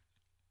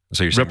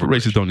 So you're saying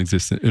reparations don't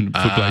exist for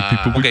black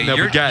people. Okay,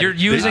 you're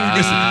using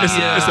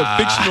it's a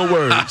fictional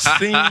word.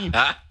 Seen,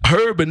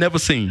 heard but never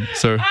seen,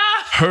 sir.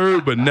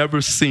 Heard but never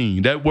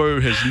seen. That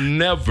word has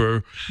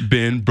never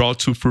been brought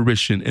to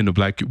fruition in the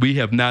black. We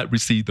have not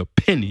received a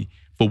penny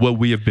for what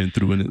we have been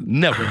through, and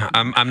never.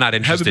 I'm not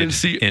interested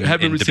in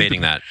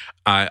debating that.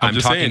 I'm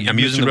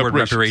using the word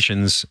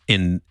reparations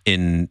in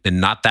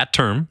not that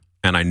term,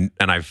 and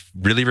I've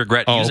really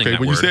regret using that word.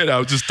 When you said it,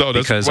 I just thought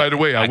that's right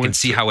away. I can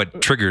see how it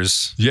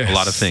triggers a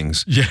lot of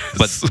things.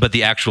 Yes. But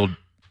the actual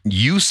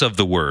use of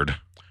the word,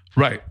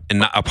 right, and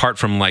not, apart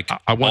from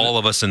all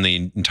of us in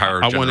the entire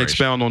generation. I want to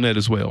expound on that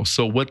as well.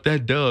 So what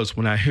that does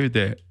when I hear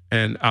that,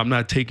 and I'm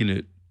not taking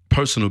it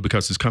personal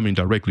because it's coming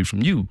directly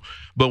from you.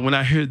 But when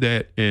I hear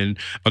that, and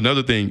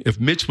another thing, if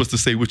Mitch was to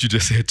say what you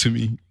just said to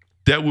me,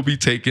 that would be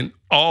taken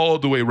all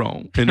the way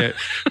wrong. And that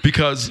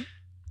because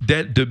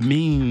that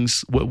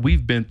demeans what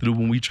we've been through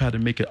when we try to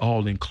make it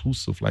all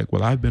inclusive. Like,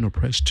 well, I've been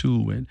oppressed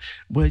too. And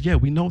well, yeah,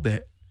 we know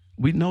that.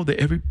 We know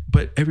that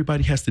but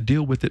everybody has to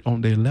deal with it on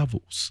their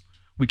levels.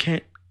 We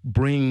can't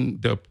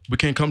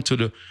come to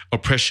the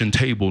oppression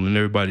table and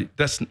everybody,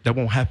 that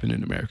won't happen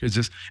in America. It's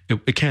just,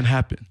 it can't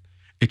happen.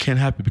 It can't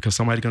happen because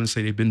somebody's going to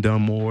say they've been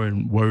done more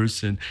and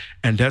worse, and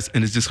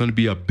it's just going to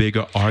be a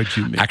bigger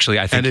argument. Actually,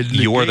 I think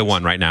you're the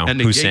one right now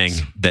who's saying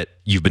that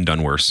you've been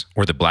done worse,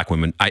 or that black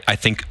women. I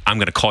think I'm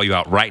going to call you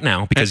out right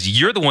now because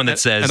you're the one that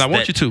says. And I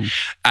want you to.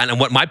 And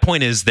what my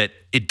point is that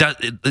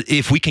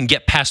if we can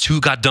get past who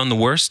got done the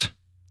worst,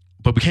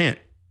 but we can't.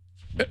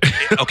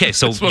 Okay,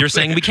 so That's what you're I'm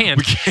saying we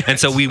can't, and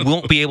so we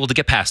won't be able to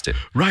get past it.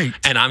 Right.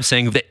 And I'm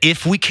saying that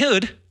if we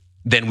could,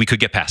 then we could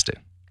get past it.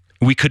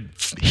 We could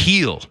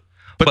heal.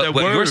 But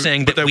what you're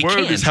saying that we word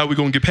can't. is how we're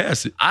going to get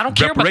past it. I don't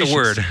care about the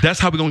word. That's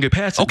how we're going to get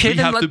past it. Okay, we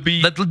then have to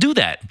be. let's do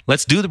that.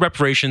 Let's do the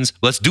reparations.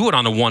 Let's do it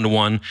on a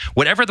one-to-one.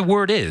 Whatever the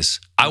word is,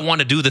 I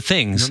want to do the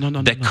things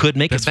that could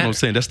make That's it better. what I'm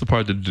saying. That's the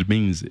part that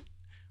demeans it.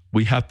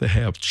 We have to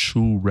have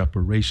true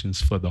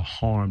reparations for the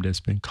harm that's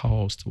been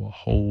caused to a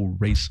whole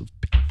race of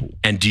people.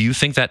 And do you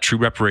think that true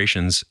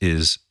reparations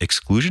is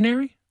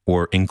exclusionary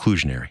or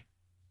inclusionary?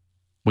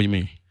 What do you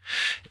mean?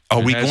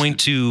 Are we going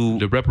to...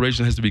 The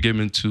reparation has to be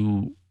given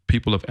to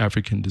people of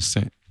African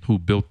descent who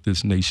built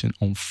this nation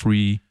on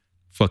free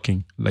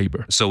fucking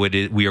labor. So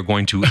we are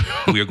going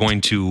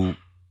to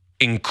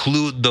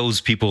include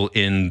those people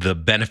in the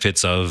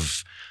benefits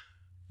of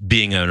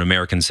being an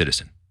American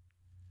citizen.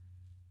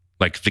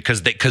 Like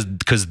because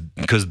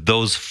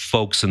those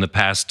folks in the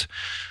past,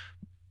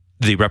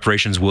 the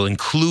reparations will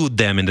include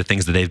them in the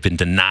things that they've been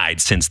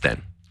denied since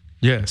then.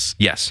 Yes.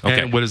 Yes.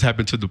 Okay. And what has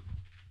happened to the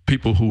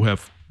people who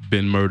have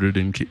been murdered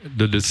and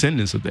the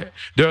descendants of that.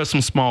 There are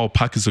some small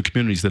pockets of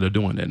communities that are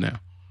doing that now.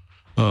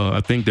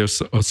 I think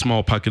there's a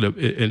small pocket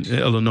in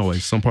Illinois,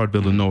 some part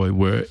of Illinois,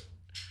 where,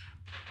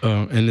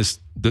 and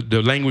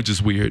the language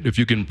is weird. If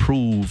you can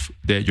prove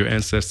that your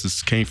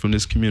ancestors came from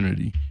this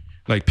community,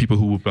 like people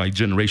who have like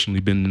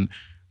generationally been,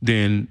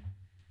 then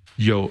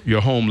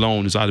your home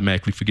loan is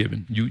automatically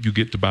forgiven. You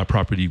get to buy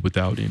property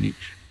without any.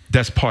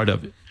 That's part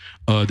of it.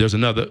 There's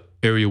another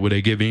area where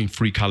they're giving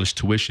free college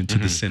tuition to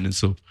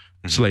descendants of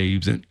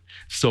slaves, and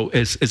so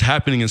it's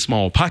happening in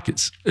small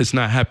pockets. It's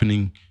not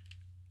happening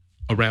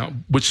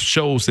around, which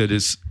shows that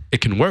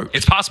it can work.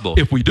 It's possible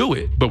if we do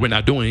it, but we're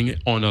not doing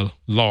it on a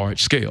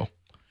large scale.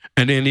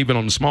 And then even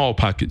on the small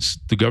pockets,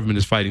 the government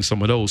is fighting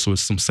some of those, so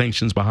it's some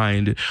sanctions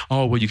behind it.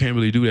 Oh, well, you can't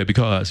really do that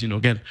because,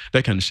 again,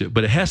 that kind of shit.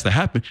 But it has to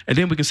happen, and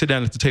then we can sit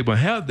down at the table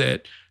and have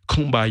that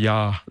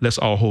kumbaya, let's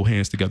all hold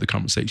hands together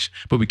conversation.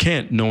 But we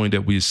can't, knowing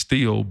that we're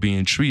still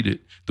being treated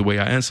the way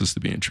our ancestors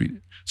are being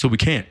treated. So we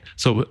can't.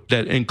 So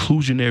that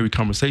inclusionary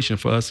conversation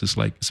for us is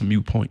like, it's a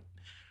moot point.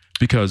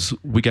 Because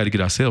we got to get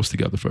ourselves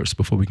together first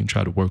before we can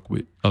try to work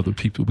with other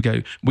people.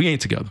 We ain't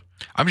together.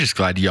 I'm just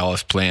glad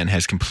y'all's plan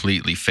has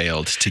completely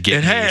failed to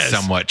get me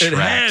somewhat tracked. It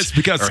has,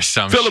 because or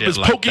some Philip shit is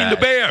like poking that.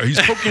 the bear. He's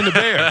poking the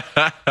bear.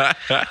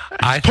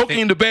 He's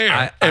poking the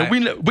bear. And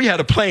we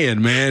had a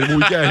plan, man. When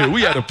we got here,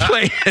 we had a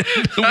plan.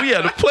 We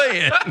had a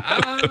plan.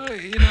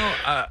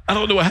 I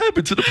don't know what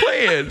happened to the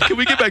plan. Can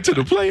we get back to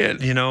the plan?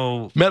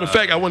 Matter of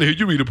fact, I want to hear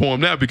you read a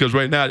poem now, because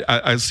right now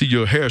I see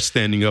your hair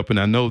standing up, and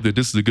I know that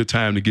this is a good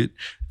time to get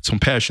some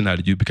passion out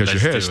of you because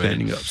your hair is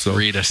standing up. So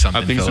read us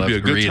something, I think this would be a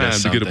good Read time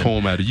us to get a something.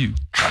 poem out of you.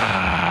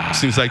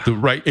 Seems like the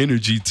right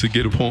energy to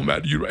get a poem out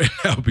of you right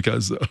now,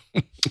 because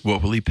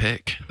what will he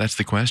pick? That's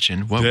the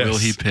question. What will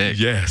he pick?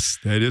 Yes,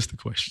 that is the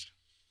question.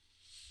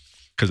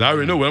 Because I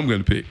already know what I'm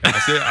going to pick. I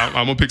said I'm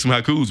going to pick some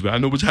haikus, but I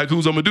know which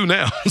haikus I'm going to do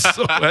now.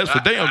 So that's for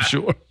damn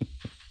sure.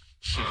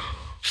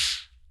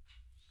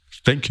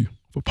 Thank you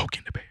for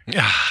poking the bear.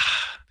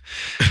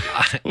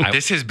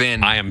 This has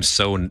been. I am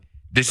so.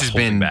 This has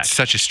been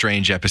such a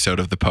strange episode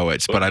of The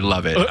Poets, but I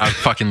love it. I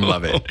fucking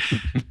love it.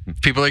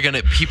 People are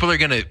gonna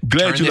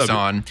turn this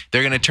on.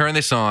 They're gonna turn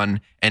this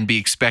on and be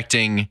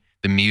expecting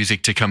the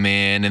music to come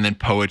in and then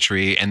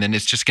poetry, and then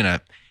it's just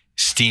gonna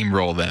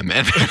steamroll them,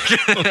 and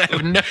they're gonna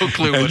have no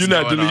clue what's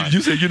going on.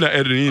 You said you're not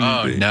editing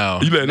anything. Oh no,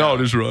 you letting all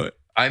this run.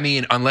 I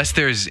mean, unless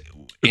there's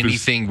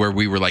anything where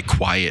we were like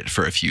quiet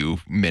for a few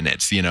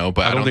minutes, but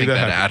I don't think that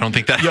happened. I don't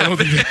think that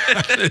happened.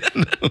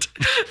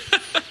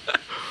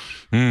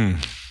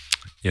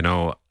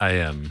 I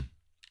am.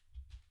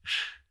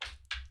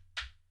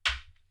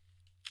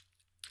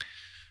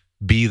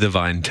 Be the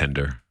vine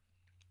tender.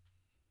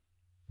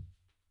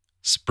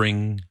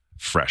 Spring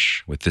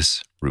fresh with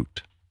this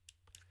root.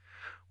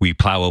 We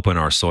plow open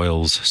our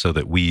soils so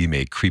that we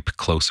may creep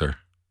closer.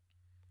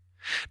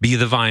 Be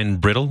the vine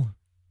brittle,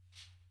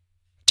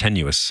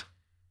 tenuous,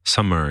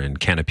 summer in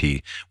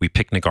canopy. We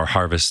picnic our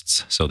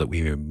harvests so that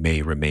we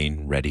may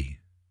remain ready.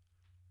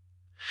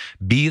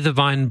 Be the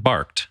vine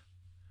barked,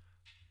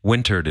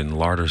 wintered in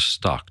larder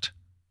stocked.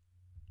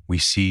 We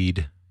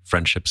seed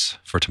friendships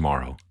for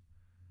tomorrow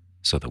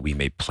so that we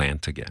may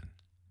plant again.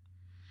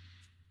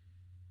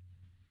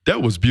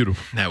 That was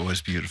beautiful. That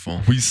was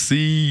beautiful. We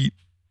seed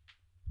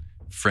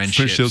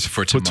friendships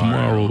for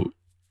tomorrow.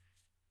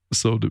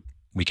 So that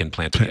we can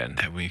plant again.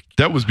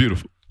 That was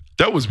beautiful.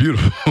 That was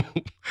beautiful.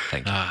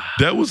 Thank you.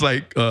 That was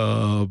like,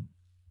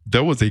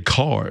 that was a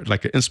card,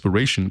 like an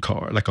inspiration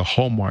card, like a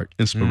Hallmark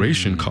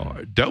inspiration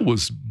card. That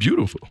was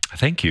beautiful.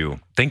 Thank you.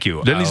 Thank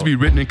you. That needs to be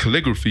written in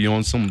calligraphy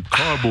on some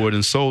cardboard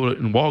and sold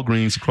in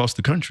Walgreens across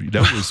the country.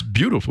 That was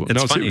beautiful.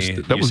 It's funny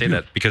you say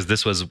that, because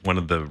this was one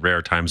of the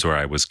rare times where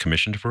I was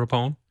commissioned for a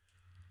poem.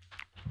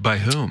 By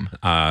whom?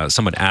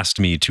 Someone asked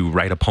me to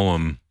write a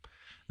poem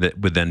that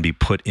would then be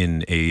put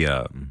in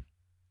a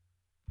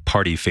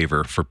party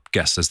favor for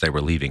guests as they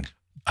were leaving.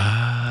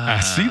 I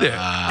see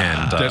that.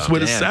 And that's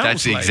what it Damn, sounds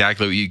that's like.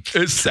 exactly what you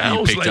It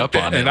sounds picked like up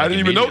that. on it, and I like,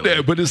 didn't even know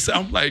immediately. that, but it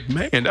sounds like,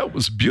 man, that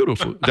was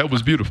beautiful. That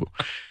was beautiful.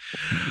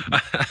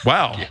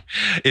 Wow.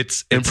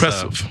 it's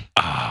Impressive.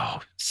 Oh,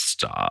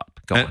 stop.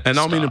 Go And on, I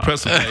don't mean stop.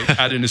 impressive. Like,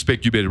 I didn't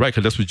expect you to be able to write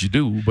because that's what you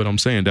do. But I'm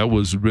saying that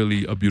was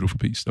really a beautiful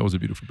piece. That was a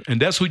beautiful piece. And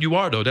that's who you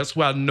are, though. That's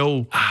why I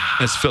know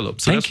as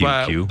Philip. So Thank that's you,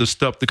 why Q.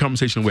 the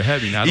conversation we're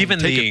having, I don't Even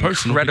take the it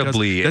personal because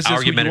incredibly that's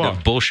just who you are.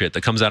 argumentative bullshit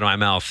that comes out of my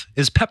mouth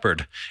is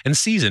peppered and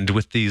seasoned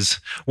with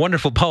these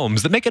wonderful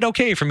poems that make it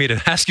okay for me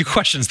to ask you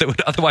questions that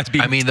would otherwise be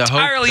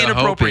entirely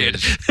inappropriate.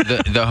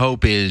 The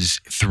hope is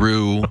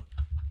through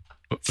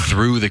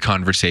the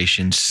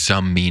conversation,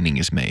 some meaning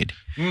is made.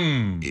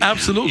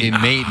 Absolutely.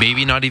 It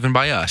maybe not even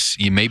by us.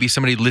 Maybe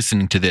somebody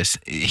listening to this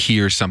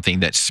hears something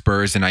that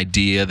spurs an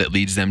idea that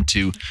leads them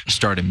to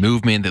start a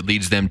movement, that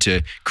leads them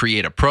to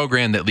create a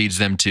program, that leads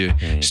them to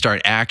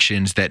start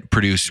actions that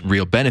produce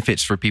real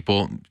benefits for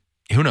people.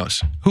 Who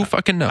knows? Who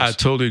fucking knows? I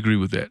totally agree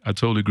with that. I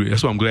totally agree.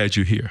 That's why I'm glad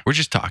you're here. We're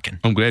just talking.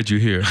 I'm glad you're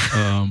here.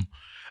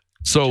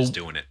 So Just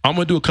doing it. I'm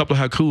going to do a couple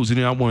of haikus, and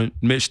then I want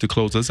Mitch to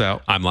close us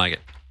out. I'm like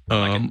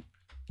it.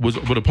 With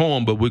a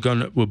poem, but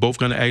we're both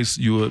gonna ask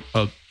you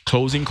a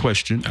closing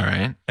question. All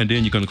right. And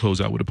then you're gonna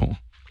close out with a poem.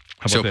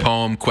 How So about that?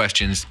 poem,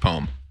 questions,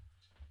 poem.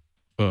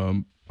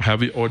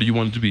 Have it order you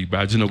want it to be.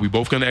 But I just know we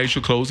both gonna ask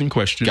you a closing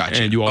question.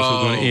 Gotcha. And you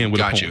also gonna end with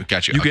a got poem. you,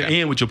 got you. You can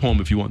Okay. end with your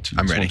poem if you want to.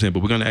 I'm That's what ready. saying,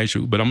 but we're gonna ask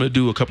you. But I'm gonna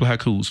do a couple of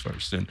haikus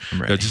first. And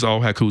I'm ready. that's just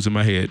all haikus in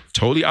my head.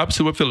 Totally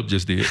opposite what Philip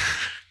just did.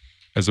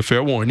 As a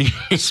fair warning.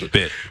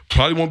 Spit.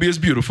 Probably won't be as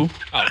beautiful.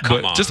 Oh,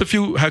 come but on. just a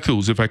few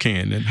haikus if I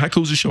can. And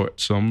haikus are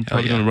short. So I'm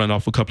probably yeah. gonna run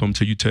off a couple of them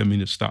until you tell me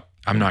to stop.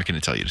 I'm not going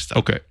to tell you to stop.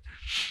 Okay.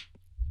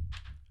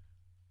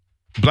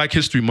 Black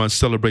History Month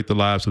celebrate the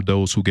lives of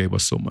those who gave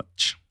us so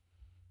much.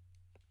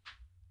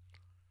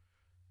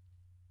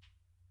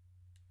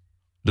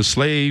 The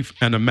slave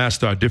and the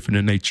master are different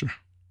in nature.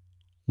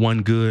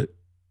 One good,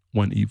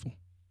 one evil.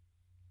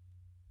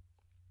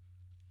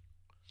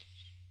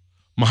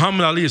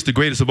 Muhammad Ali is the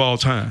greatest of all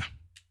time.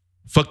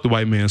 Fuck the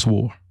white man's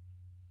war.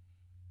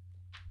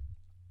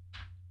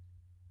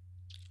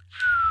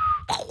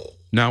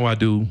 Now I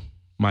do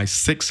my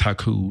 6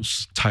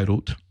 haikus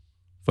titled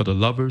For the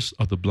Lovers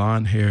of the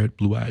Blonde-Haired,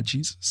 Blue-Eyed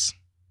Jesus.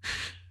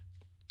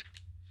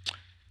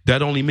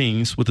 That only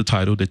means with the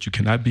title that you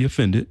cannot be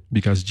offended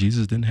because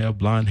Jesus didn't have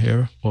blonde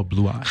hair or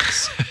blue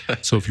eyes.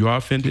 So if you are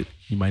offended,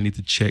 you might need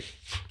to check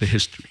the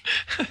history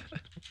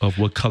of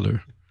what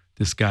color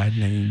this guy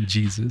named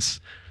Jesus,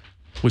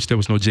 which there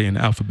was no J in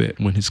the alphabet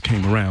when his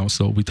came around.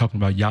 So we're talking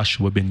about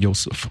Yahshua ben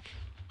Yosef,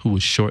 who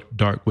was short,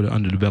 dark, with an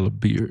underdeveloped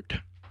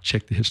beard.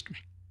 Check the history.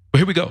 But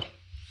here we go.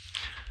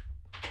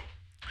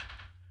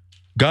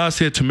 God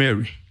said to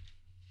Mary,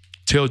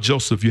 tell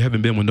Joseph you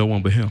haven't been with no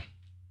one but him.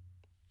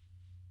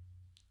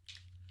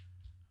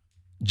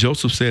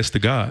 Joseph says to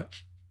God,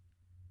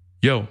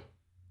 yo,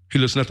 he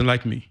looks nothing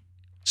like me.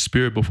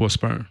 Spirit before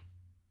sperm.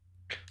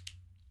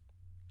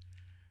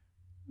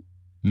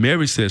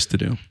 Mary says to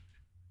them,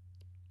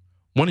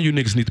 one of you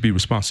niggas need to be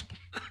responsible.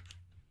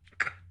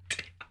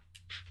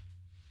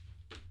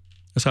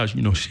 That's how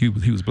you know he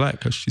was black,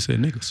 because she said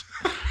niggas.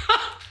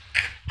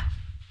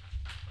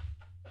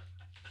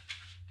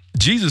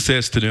 Jesus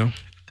says to them,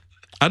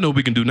 I know what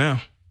we can do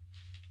now.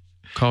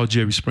 Call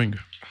Jerry Springer.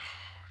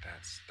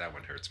 That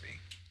one hurts me.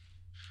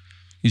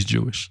 He's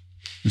Jewish.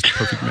 He's the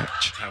perfect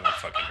match. That one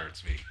fucking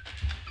hurts me.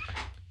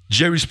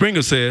 Jerry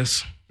Springer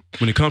says,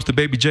 when it comes to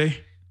Baby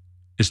J,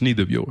 it's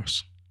neither of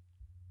yours.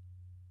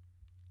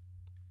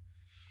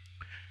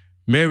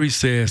 Mary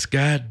says,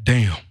 God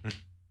damn,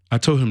 I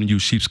told him to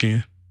use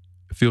sheepskin.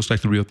 It feels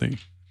like the real thing.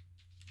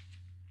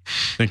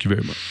 Thank you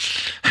very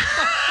much.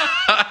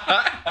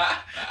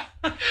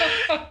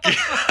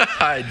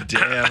 God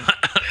damn.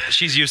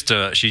 She's used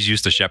to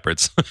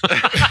shepherds.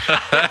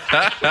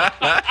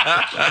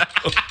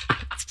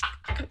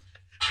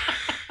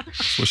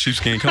 That's where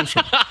sheepskin comes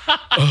from.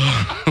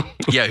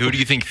 Yeah, who do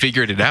you think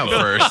figured it out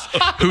first?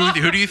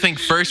 Who do you think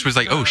first was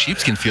like, oh,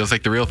 sheepskin feels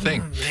like the real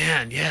thing?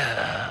 Man,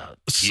 yeah.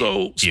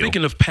 So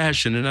speaking of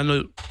passion, and I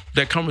know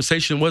that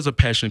conversation was a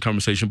passionate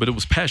conversation, but it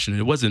was passionate.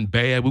 It wasn't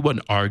bad. We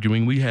wasn't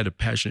arguing. We had a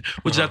passion,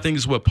 which I think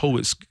is what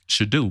poets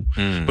should do.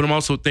 But I'm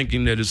also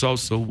thinking that it's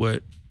also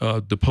what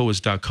the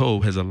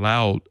poets.co has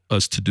allowed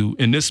us to do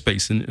in this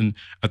space. And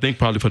I think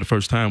probably for the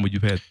first time where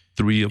you've had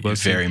 3 of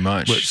us. Very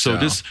much. So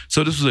this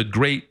was a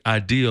great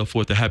idea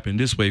for it to happen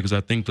this way, because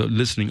I think the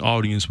listening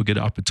audience will get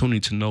an opportunity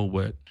to know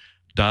what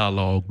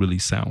dialogue really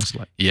sounds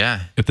like.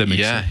 Yeah. If that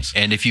makes sense.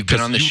 And if you've been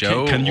on the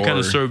show, can you kind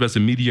of serve as a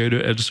mediator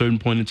at a certain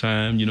point in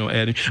time,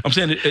 adding, I'm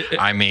saying,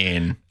 I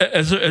mean,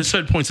 at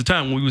certain points in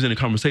time when we was in a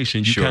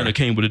conversation, you Sure. kind of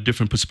came with a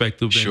different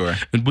perspective, Sure.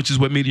 and which is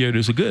what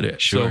mediators are good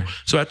at. Sure.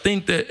 So I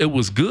think that it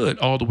was good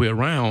all the way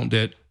around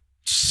that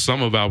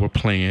some of our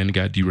plan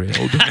got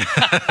derailed.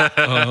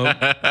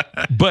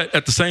 But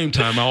at the same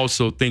time, I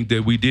also think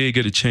that we did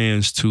get a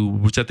chance to,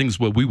 which I think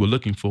is what we were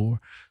looking for,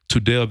 to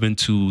delve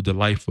into the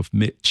life of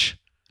Mitch.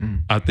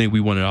 I think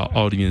we wanted our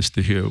audience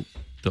to hear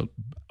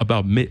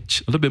about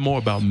Mitch, a little bit more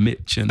about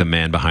Mitch and The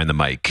man behind the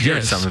mic. You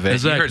heard some of it.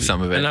 Exactly. You heard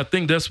some of it. And I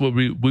think that's what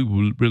we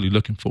were really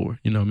looking for.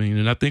 You know what I mean?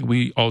 And I think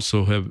we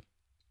also have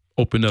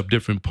opened up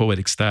different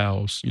poetic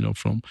styles, you know,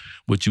 from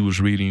what you was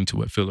reading to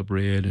what Philip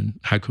read and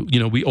haiku. You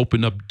know, we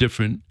opened up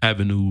different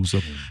avenues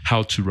of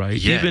how to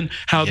write. Yeah. Even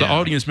how the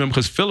audience member,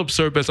 because Philip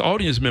served as an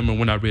audience member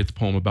when I read the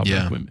poem about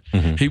black women.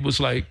 He was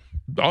like,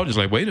 the audience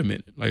like, wait a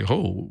minute. Like,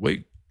 oh,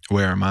 wait.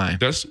 Where am I?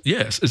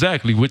 Yes,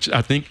 exactly, which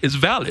I think is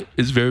valid.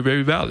 It's very,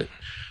 very valid.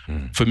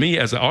 For me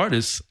as an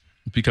artist,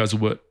 because of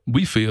what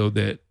we feel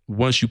that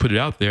once you put it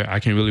out there, I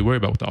can't really worry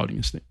about what the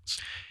audience thinks.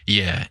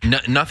 Yeah.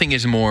 Nothing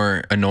is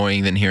more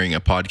annoying than hearing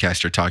a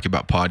podcaster talk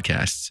about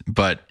podcasts.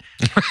 But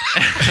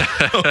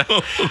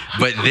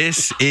but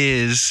this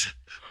is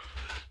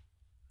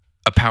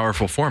a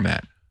powerful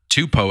format.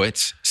 Two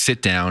poets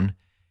sit down,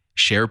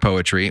 share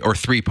poetry, or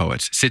three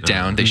poets sit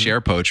down, they share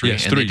poetry,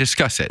 and they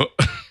discuss it.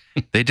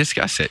 They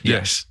discuss it.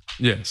 Yes.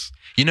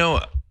 You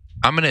know,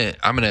 I'm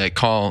gonna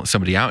call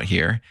somebody out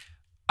here.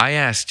 I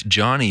asked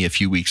Johnny a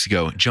few weeks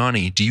ago,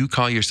 Johnny, do you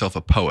call yourself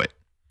a poet?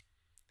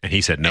 And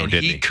he said no,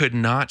 didn't he? He could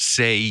not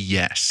say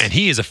yes. And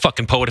he is a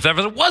fucking poet if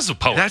ever there was a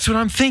poet. That's what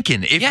I'm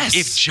thinking.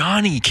 If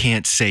Johnny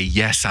can't say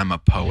yes, I'm a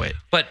poet.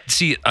 But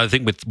see, I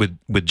think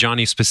with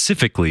Johnny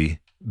specifically,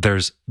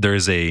 there's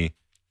a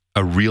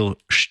real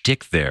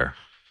shtick there.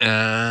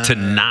 To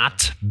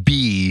not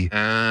be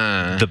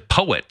the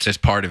poet. That's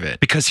part of it.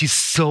 Because he's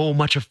so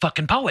much a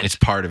fucking poet. It's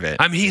part of it.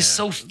 I mean, he's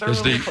so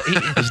thoroughly...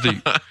 That's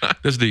deep.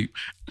 That's deep.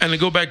 And to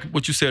go back to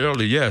what you said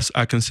earlier, yes,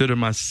 I consider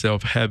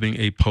myself having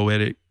a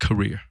poetic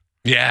career.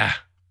 Yeah.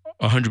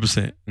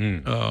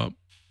 100%.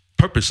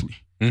 Purposely.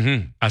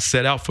 I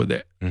set out for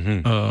that.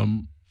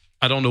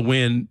 I don't know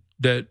when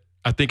that,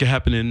 I think it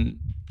happened in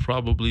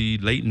probably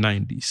late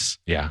 90s.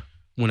 Yeah.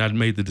 When I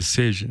made the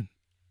decision.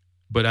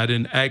 But I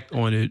didn't act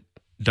on it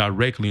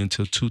directly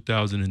until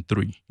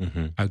 2003.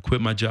 I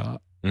quit my job.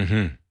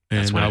 And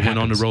I went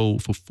on the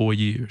road for 4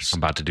 years. I'm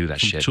about to do that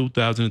shit. From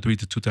 2003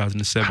 to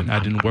 2007. I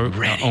didn't work.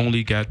 I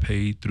only got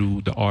paid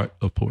through the art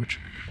of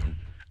poetry.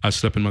 I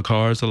slept in my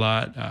cars a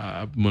lot.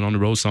 I went on the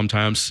road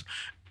sometimes.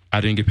 I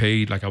didn't get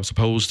paid like I was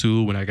supposed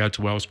to when I got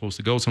to where I was supposed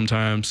to go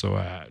sometimes. So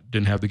I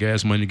didn't have the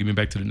gas money to get me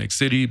back to the next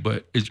city.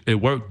 But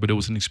it worked. But it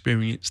was an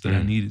experience that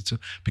I needed to,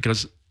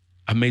 because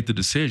I made the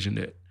decision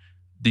that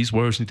these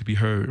words need to be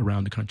heard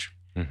around the country.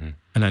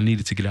 And I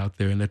needed to get out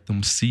there and let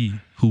them see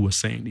who was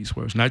saying these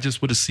words. Not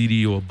just with a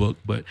CD or a book,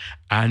 but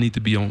I need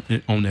to be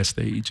on that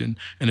stage. And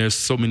there's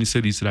so many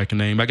cities that I can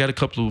name. I got a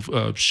couple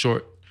of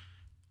short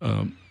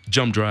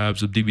jump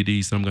drives of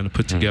DVDs that I'm going to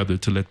put together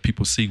to let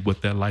people see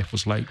what that life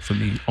was like for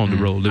me on the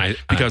road.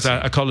 Because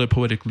I call it a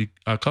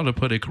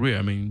poetic career.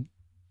 I mean,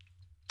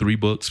 3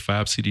 books,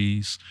 5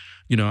 CDs.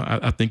 You know,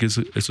 I think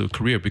it's a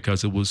career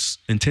because it was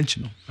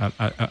intentional.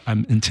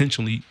 I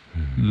intentionally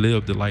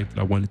lived the life that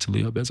I wanted to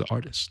live as an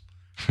artist.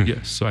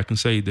 Yes, so I can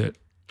say that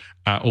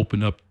I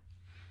opened up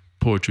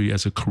poetry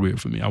as a career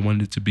for me. I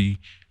wanted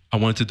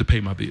it to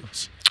pay my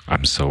bills.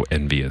 I'm so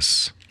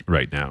envious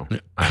right now.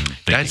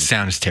 That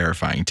sounds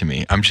terrifying to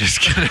me. I'm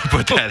just going to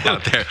put that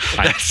out there.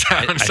 That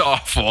sounds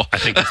awful. I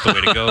think that's the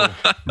way to go.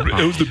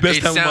 It was the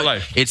best time of my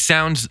life. It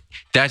sounds,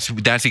 that's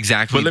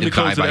exactly the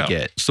vibe I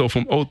get. So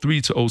from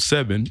 03 to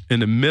 07, in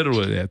the middle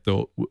of that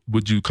though,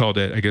 would you call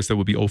that, I guess that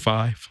would be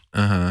 05?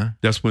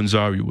 That's when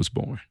Zaria was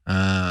born.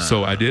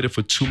 So I did it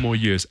for 2 more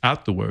years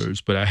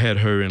afterwards, but I had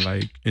her in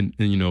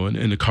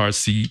the car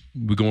seat.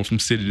 We're going from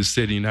city to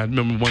city. And I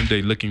remember one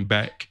day looking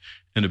back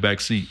in the back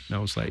seat and I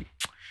was like,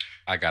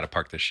 I gotta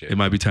park this shit. It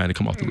might be time to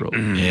come off the road.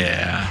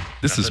 Yeah.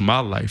 This is my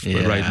life,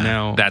 but right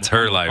now that's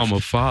her life. I'm a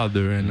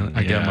father and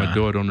I got my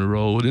daughter on the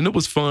road. And it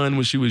was fun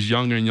when she was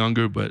younger and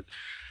younger, but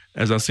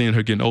as I'm seeing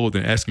her getting older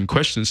and asking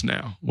questions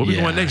now, where we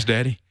going next,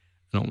 Daddy?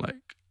 And I'm like,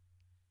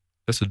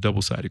 that's a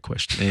double-sided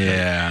question.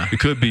 Yeah. It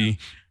could be,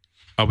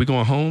 are we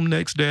going home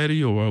next,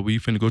 Daddy? Or are we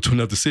finna go to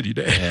another city,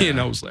 Daddy?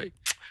 And I was like,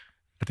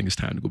 I think it's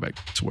time to go back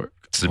to work.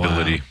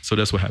 Stability. Wow. So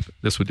that's what happened.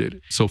 That's what did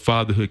it. So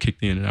fatherhood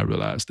kicked in and I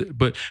realized it.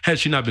 But had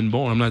she not been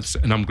born,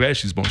 I'm glad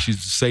she's born.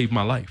 She's saved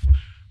my life.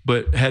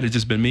 But had it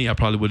just been me, I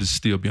probably would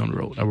still be on the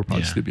road. I would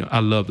probably still be on. I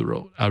love the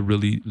road. I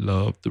really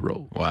love the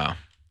road. Wow.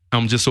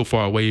 I'm just so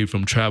far away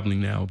from traveling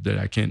now that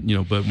I can't,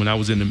 but when I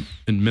was in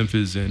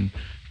Memphis and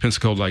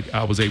Pensacola, like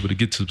I was able to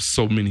get to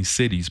so many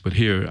cities, but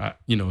here,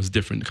 it's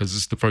different because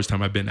it's the first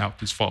time I've been out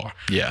this far.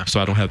 Yeah. So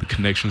I don't have the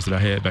connections that I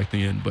had back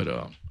then, but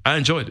I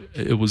enjoyed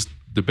it. It was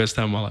the best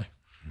time of my life.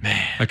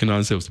 Man. I can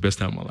honestly say it was the best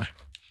time of my life.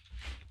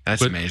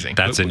 That's amazing.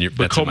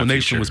 But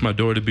culmination was my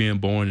daughter being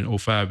born in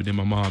 05 and then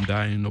my mom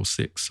dying in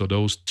 06. So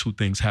those 2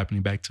 things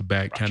happening back to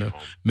back kind of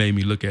made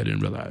me look at it and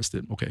realize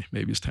that, okay,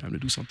 maybe it's time to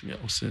do something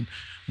else and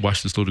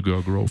watch this little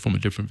girl grow from a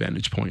different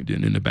vantage point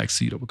than in the back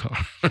seat of a car.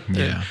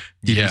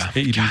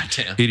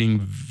 Eating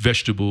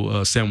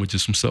vegetable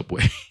sandwiches from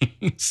Subway.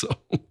 So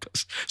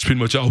 'cause it's pretty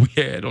much all we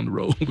had on the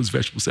road was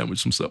vegetable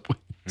sandwiches from Subway.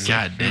 So,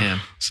 God damn.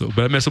 So,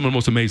 but I met some of the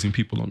most amazing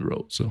people on the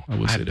road. So I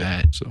would say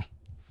that. So.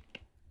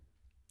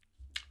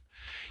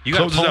 You got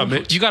Close a this poem? out,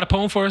 Mitch. You got a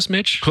poem for us,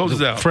 Mitch? Close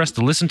this out. For us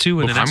to listen to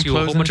and then I'm ask you a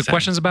whole closing bunch of this out.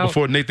 questions about?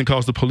 Before Nathan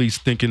calls the police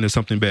thinking that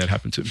something bad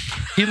happened to me.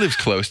 He lives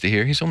close to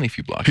here. He's only a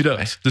few blocks He away.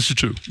 does. This is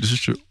true. This is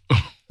true.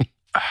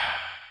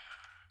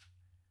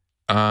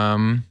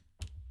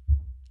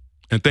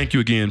 And thank you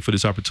again for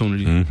this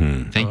opportunity.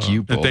 Thank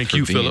you both And thank for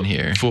you, being Philip,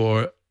 here.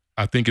 for,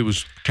 I think it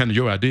was kind of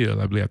your idea.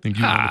 I believe. I think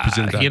you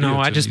presented the idea to me,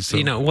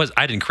 so.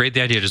 I didn't create the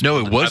idea. Just No,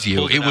 pulled it was I you.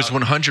 pulled It was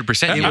out.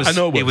 100%. I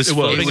know It was it was.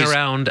 floating It was-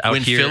 around out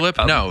when here. Philip,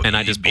 no, and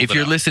I just pulled if it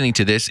you're out. listening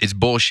to this, it's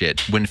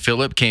bullshit. When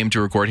Philip came to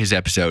record his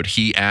episode,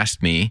 he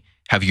asked me,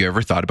 "Have you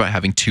ever thought about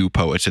having two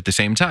poets at the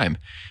same time?"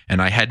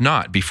 And I had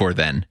not before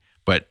then.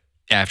 But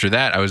after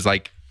that, I was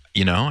like,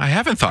 I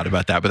haven't thought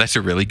about that, but that's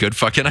a really good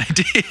fucking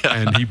idea.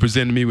 And he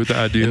presented me with the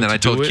idea. And then to I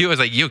told do it. Q, I was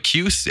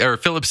like,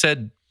 Philip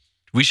said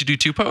we should do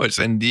two poets.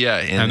 And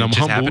And I'm it just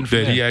humbled happened from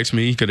that he there. asked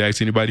me. He could ask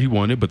anybody he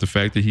wanted, but the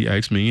fact that he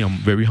asked me, I'm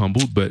very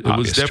humbled. But it was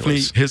Obvious definitely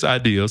choice. his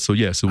idea. So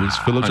yes, it was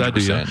Philip's 100%.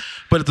 idea.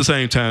 But at the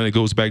same time, it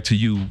goes back to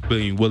you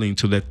being willing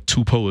to let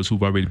two poets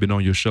who've already been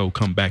on your show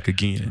come back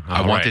again. I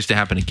All want right. this to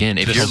happen again.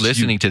 If This you're is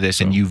listening you, to this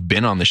and so. you've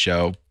been on the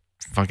show,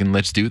 fucking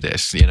let's do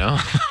this,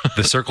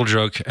 The circle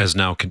joke has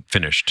now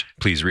finished.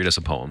 Please read us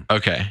a poem.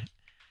 Okay.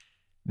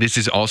 This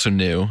is also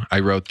new. I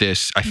wrote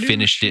this. I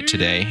finished it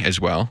today as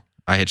well.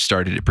 I had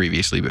started it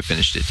previously, but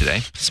finished it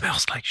today.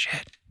 Smells like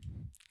shit.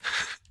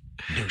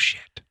 New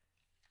shit.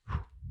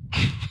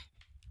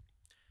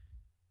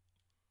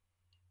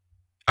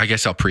 I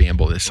guess I'll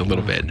preamble this a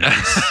little bit.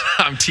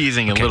 I'm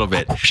teasing a little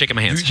bit. Shaking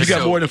my hands. You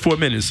got So- more than 4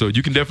 minutes, so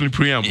you can definitely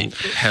preamble.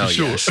 Hell For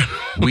sure.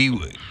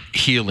 yes.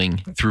 Healing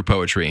through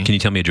poetry. Can you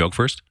tell me a joke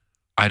first?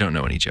 I don't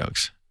know any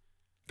jokes.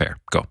 Fair.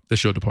 Go.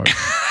 That's your department.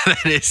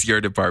 That is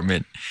your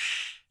department.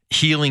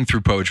 Healing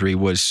through poetry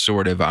was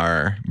sort of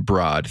our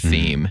broad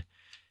theme.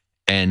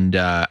 And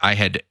I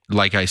had,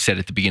 like I said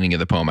at the beginning of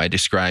the poem, I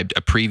described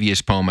a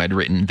previous poem I'd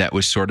written that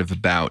was sort of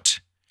about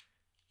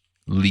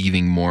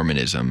leaving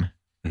Mormonism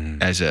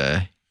as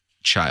a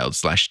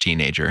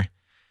child/teenager.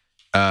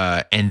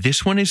 And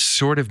this one is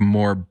sort of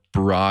more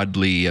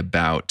broadly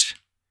about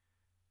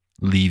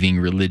leaving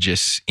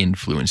religious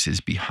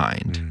influences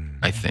behind,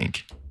 I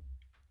think.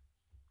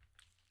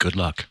 Good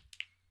luck.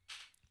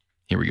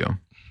 Here we go.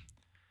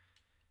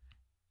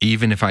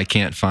 Even if I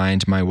can't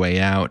find my way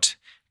out,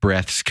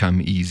 breaths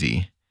come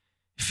easy.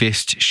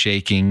 Fist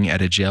shaking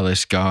at a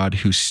jealous God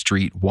whose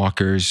street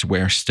walkers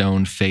wear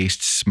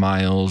stone-faced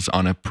smiles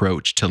on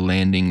approach to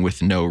landing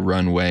with no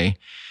runway.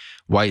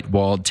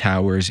 White-walled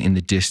towers in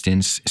the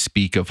distance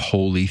speak of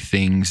holy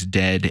things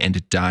dead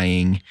and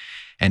dying,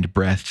 and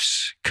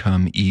breaths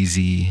come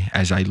easy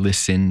as I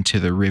listen to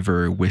the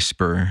river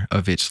whisper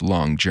of its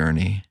long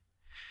journey.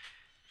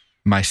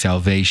 My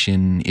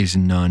salvation is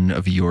none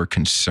of your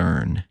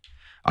concern.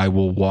 I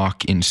will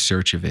walk in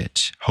search of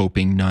it,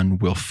 hoping none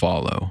will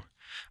follow.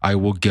 I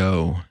will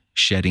go,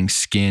 shedding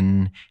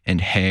skin and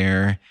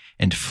hair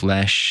and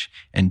flesh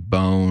and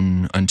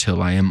bone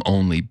until I am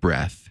only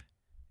breath,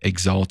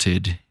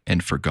 exalted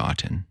and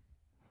forgotten.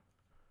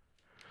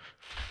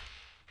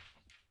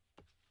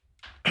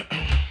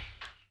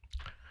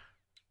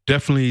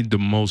 Definitely the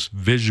most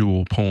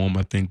visual poem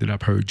I think that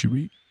I've heard you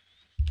read.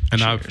 And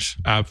Cheers.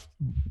 I've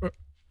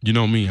you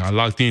know me, I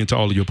locked into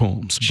all of your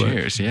poems.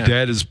 Cheers, but yeah.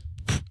 That is,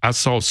 I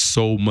saw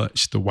so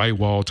much, the white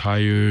wall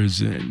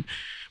tires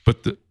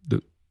but the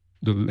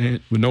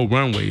land with no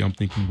runway, I'm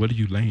thinking, where do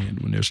you land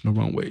when there's no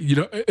runway?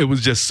 It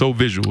was just so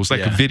visual. It's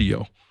like a Yeah.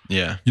 video.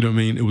 Yeah. You know what I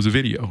mean? It was a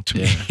video to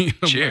Yeah. me.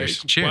 I'm Cheers,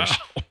 like, cheers.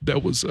 Wow,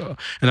 that was,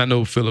 and I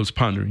know Philip's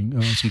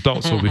pondering some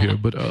thoughts over here,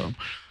 but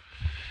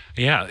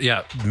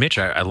Yeah. Mitch,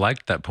 I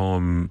liked that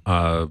poem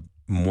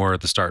more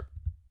at the start.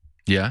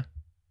 Yeah.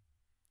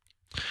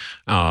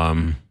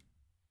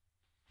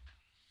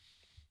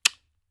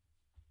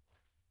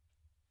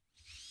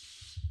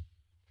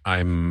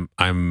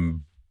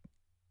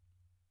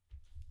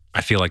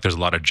 I feel like there's a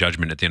lot of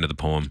judgment at the end of the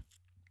poem,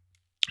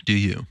 Do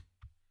you?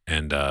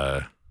 and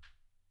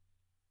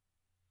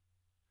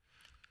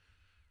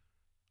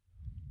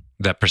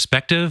that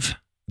perspective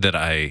that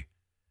I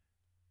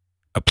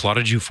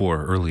applauded you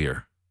for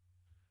earlier.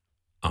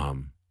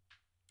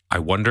 I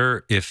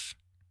wonder if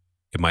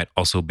it might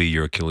also be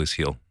your Achilles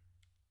heel.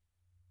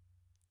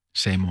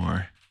 Say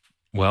more.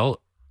 Well,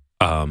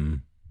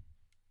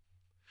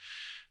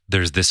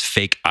 there's this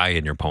fake eye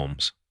in your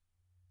poems.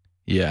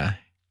 Yeah.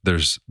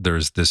 There's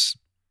this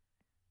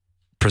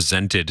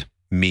presented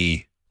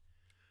me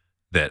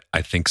that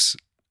I think's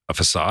a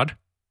facade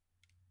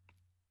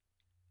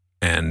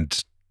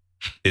and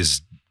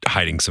is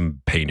hiding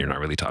some pain you're not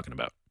really talking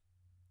about.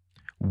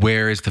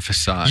 Where is the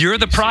facade? You're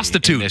the you see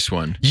prostitute. in this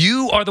one.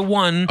 You are the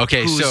one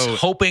Okay, who's so-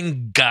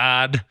 hoping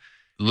God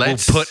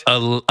Let's will put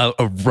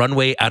a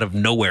runway out of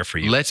nowhere for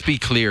you. Let's be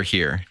clear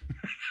here.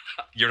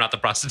 You're not the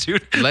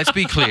prostitute. Let's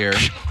be clear.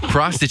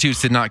 Prostitutes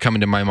did not come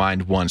into my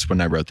mind once when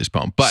I wrote this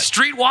poem, but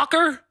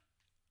Streetwalker?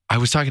 I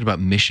was talking about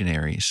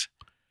missionaries.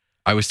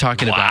 I was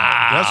talking about.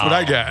 That's what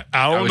I got.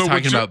 I I don't was know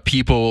talking about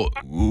people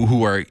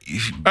who are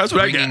That's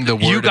what I bringing got.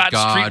 the You word got of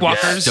God with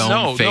streetwalkers?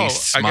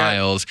 stone-faced No,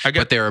 smiles, I got-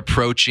 but they're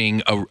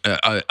approaching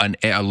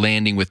a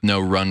landing with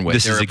no runway.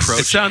 This They're is approaching.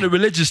 It sounded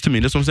religious to me.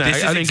 That's what I'm saying.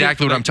 This I is didn't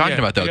exactly get what I'm talking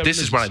about, though. I got This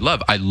is what I religious.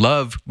 love. I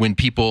love when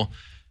people.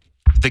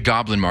 The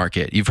Goblin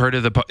Market. You've heard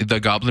of the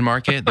Goblin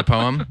Market, the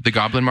poem, The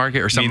Goblin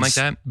Market, or something like Means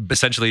that?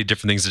 Essentially,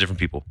 different things to different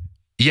people.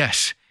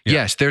 Yes. Yeah.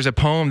 Yes. There's a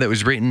poem that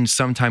was written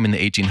sometime in the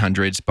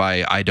 1800s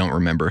by I don't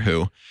remember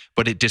who,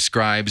 but it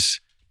describes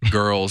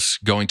girls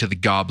going to the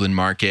Goblin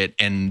Market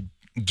and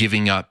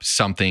giving up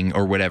something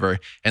or whatever.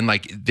 And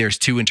like, there's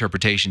two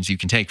interpretations you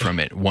can take from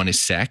it. One is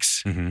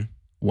sex,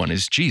 one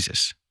is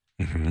Jesus.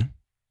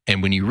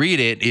 And when you read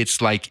it,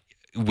 it's like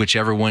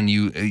whichever one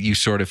you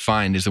sort of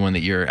find is the one that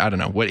you're, I don't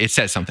know what it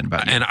says something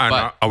about. And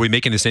But are we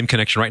making the same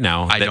connection right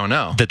now? I don't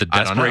know. That the I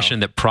don't know. desperation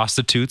that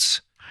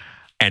prostitutes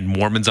and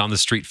Mormons on the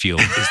street feel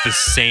is the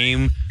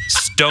same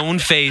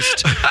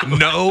stone-faced,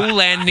 no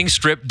landing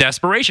strip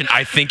desperation.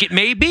 I think it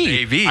may be.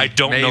 Maybe. I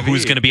don't know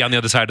who's going to be on the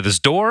other side of this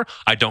door.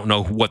 I don't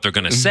know what they're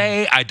going to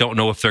say. I don't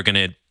know if they're going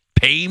to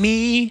pay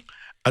me.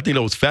 I think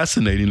that was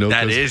fascinating, though.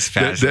 That 'cause is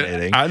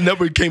fascinating. I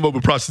never came up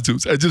with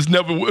prostitutes. I just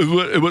never.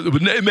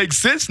 It makes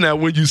sense now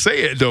when you say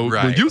it, though. When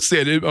Right. you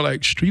said it, I'm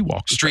like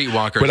streetwalkers.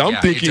 Streetwalkers. But I'm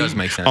yeah, thinking, it does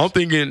make sense. I'm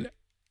thinking.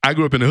 I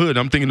grew up in the hood.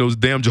 I'm thinking those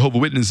damn Jehovah's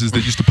Witnesses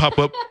that used to pop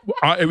up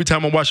every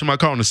time I'm washing my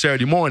car on a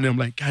Saturday morning. I'm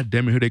like, God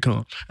damn it, here they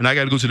come, and I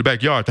got to go to the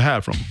backyard to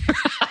hide from them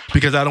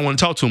because I don't want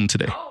to talk to them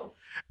today.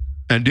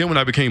 And then when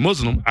I became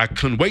Muslim, I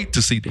couldn't wait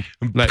to see them.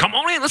 Like, Come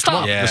on in, let's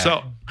talk. Yeah. what's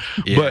up?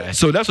 Yeah. But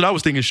so that's what I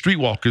was thinking,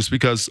 streetwalkers,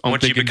 because I'm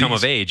Once you thinking become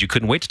these- of age, you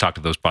couldn't wait to talk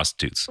to those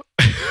prostitutes.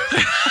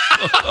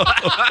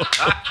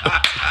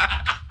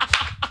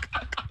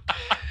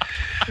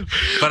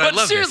 But I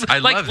love seriously, this. I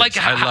love this.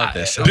 I love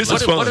this. This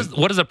is fun.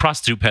 What is a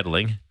prostitute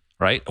peddling,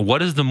 right?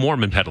 What is the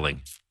Mormon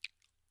peddling?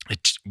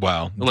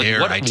 Well, Like,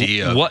 their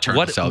idea of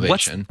eternal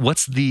salvation.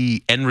 What's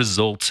the end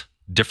result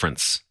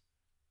difference?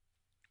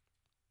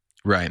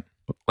 Right.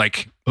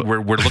 Like we're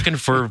looking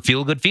for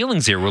feel good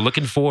feelings here. We're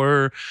looking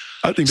for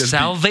I think that's deep.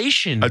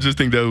 salvation. I just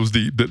think that was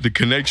the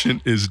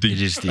connection is deep.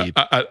 It is deep.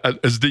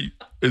 It's deep.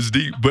 It's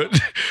deep.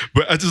 But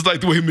I just like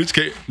the way Mitch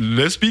came.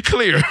 Let's be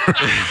clear.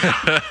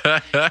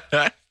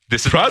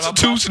 This is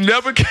Prostitutes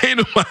never came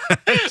to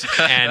mind.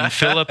 and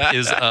Philip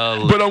is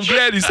a. But I'm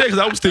glad he said, because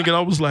I was thinking,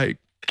 I was like,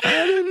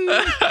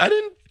 I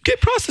didn't get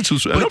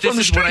prostitutes. I'm But from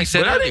this the is what I street, said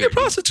but I earlier. didn't get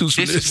prostitutes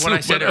from This is what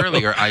I said But,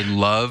 earlier. I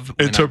love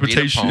when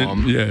interpretation, I read a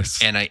poem yes.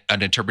 and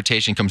an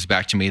interpretation comes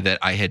back to me that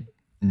I had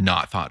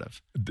not thought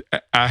of.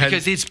 I had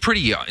Because it's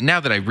pretty, now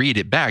that I read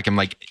it back, I'm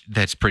like,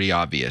 that's pretty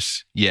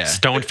obvious. Yeah.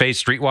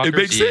 Stone-faced streetwalkers. It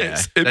makes Yeah,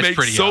 sense. It that's makes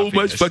pretty so obvious.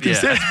 much fucking Yeah.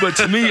 sense. But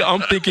to me,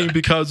 I'm thinking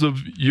because of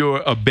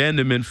your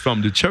abandonment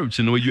from the church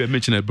and the way you had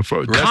mentioned that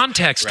before. That's-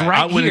 Context Right. right,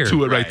 I went here.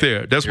 into it right Right.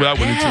 there. That's what I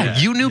went Yeah,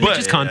 into. you knew But-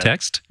 Mitch's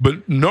context.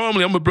 But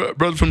normally, I'm a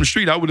brother from the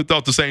street. I would have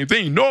thought the same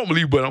thing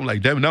normally, but I'm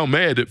like, damn, now I'm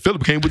mad that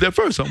Philip came with that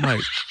first. I'm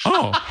like,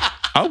 oh,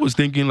 I was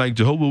thinking like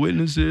Jehovah's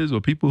Witnesses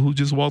or people who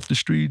just walk the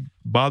street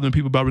bothering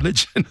people about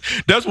religion.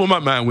 That's where my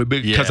mind went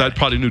because Yeah. I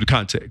probably knew the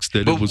context.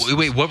 That But it was.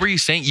 wait, what were you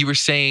saying? You were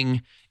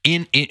saying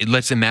in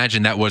let's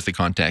imagine that was the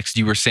context.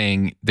 You were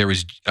saying there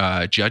was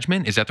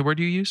judgment. Is that the word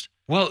you used?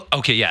 Well,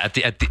 okay, yeah. At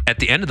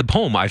the end of the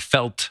poem, I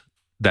felt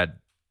that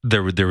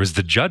there was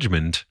the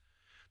judgment.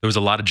 There was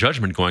a lot of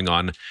judgment going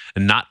on,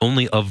 and not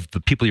only of the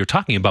people you're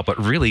talking about, but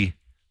really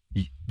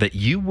that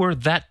you were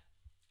that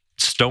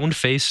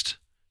stone-faced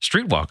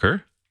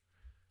streetwalker.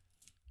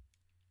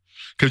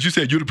 Because you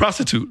said you're the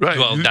prostitute, right?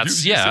 Well, You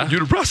yeah. said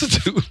you're the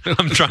prostitute.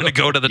 I'm trying to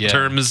go to the Yeah.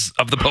 terms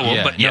of the poem,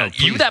 Yeah, but yeah, no, you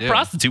please that do.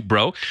 prostitute,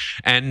 bro.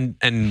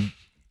 And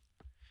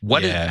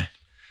what? Yeah.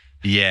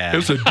 Yeah. It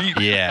was a deep,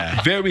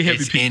 Yeah. very heavy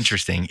It's piece.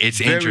 interesting. It's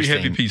Very interesting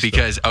heavy piece, though.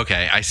 because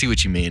okay, I see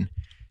what you mean.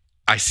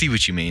 I see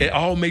what you mean. It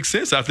all makes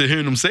sense after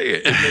hearing them say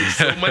it. It makes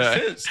so much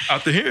sense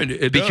after hearing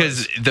it. It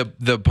Because does.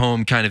 the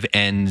poem kind of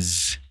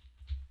ends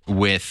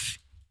with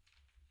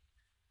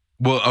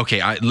well, okay,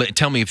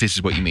 tell me if this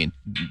is what you mean.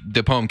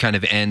 The poem kind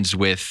of ends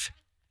with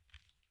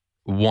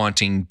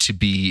wanting to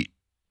be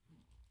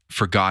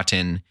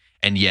forgotten,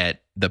 and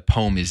yet the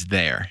poem is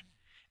there.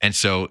 And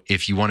so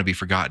if you want to be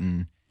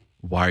forgotten,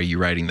 why are you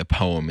writing the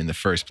poem in the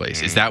first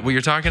place? Is that what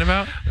you're talking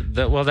about?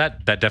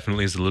 That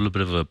definitely is a little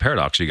bit of a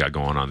paradox you got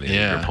going on in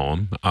Yeah. your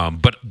poem.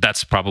 But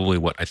that's probably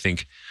what I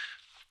think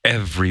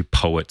every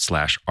poet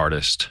 /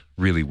 artist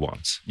really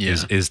wants Yeah.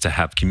 is to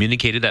have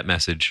communicated that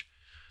message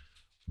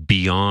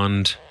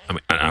beyond. I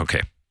mean,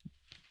 okay,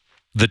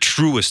 the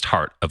truest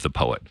heart of the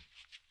poet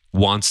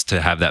wants to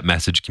have that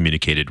message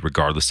communicated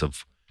regardless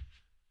of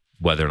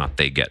whether or not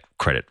they get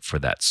credit for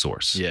that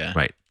source. Yeah.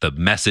 Right. The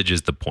message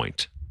is the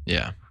point.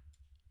 Yeah.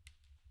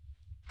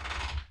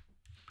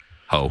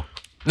 Ho.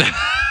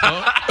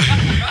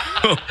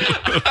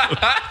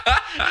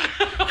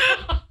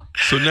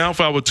 So now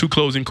for our two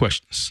closing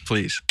questions.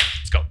 Please.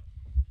 Let's go.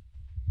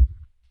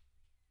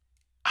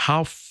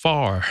 How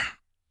far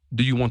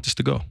do you want this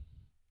to go?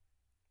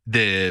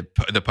 The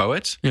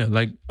poets? Yeah,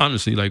 like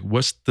honestly, like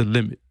what's the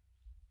limit?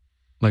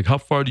 Like, how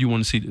far do you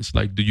want to see this?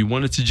 Like, do you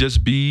want it to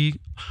just be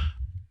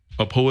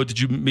a poet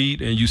that you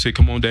meet and you say,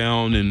 come on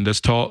down and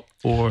let's talk?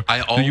 Or I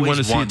do always you want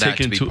to see want it that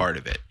take to be into part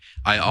of it.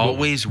 I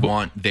always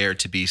want there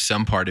to be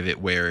some part of it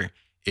where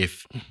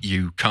if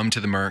you come to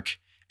the Merc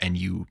and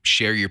you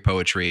share your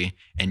poetry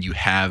and you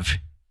have,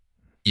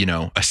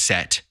 a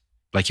set,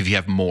 like if you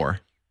have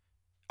more,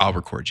 I'll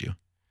record you.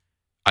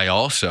 I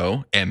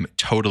also am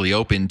totally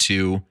open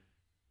to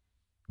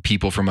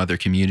people from other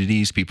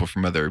communities, people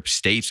from other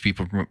states,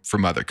 people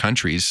from other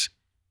countries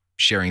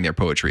sharing their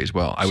poetry as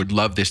well. I would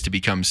love this to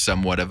become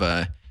somewhat of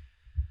a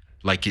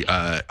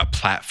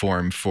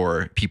platform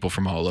for people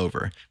from all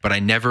over. But I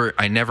never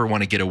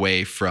want to get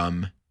away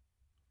from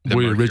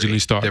where it originally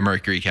started. The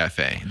Mercury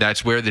Cafe.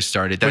 That's where this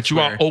started. That's but you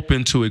are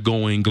open to it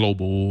going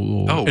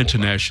global or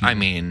international. I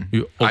mean,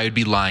 I would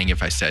be lying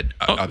if I said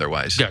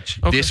otherwise.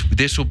 Gotcha. Okay.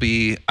 This will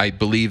be, I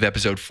believe,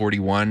 episode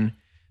 41.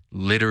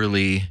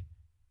 Literally.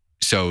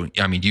 So,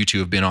 I mean, you two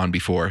have been on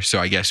before. So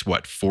I guess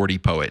 40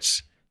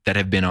 poets that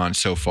have been on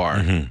so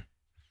far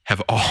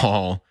have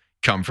all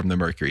come from the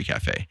Mercury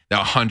Cafe.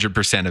 Now,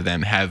 100% of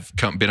them have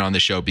been on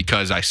the show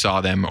because I saw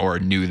them or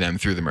knew them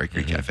through the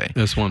Mercury Cafe.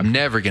 That's wonderful. I'm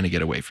never going to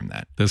get away from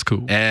that. That's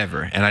cool.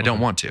 Ever. And I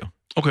don't want to.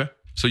 Okay.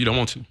 So you don't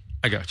want to.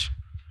 I got you.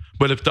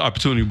 But if the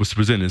opportunity was to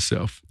present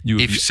itself, you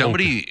would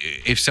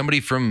if somebody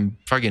from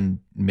fucking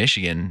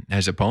Michigan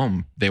has a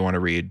poem they want to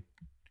read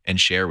and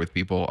share with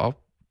people,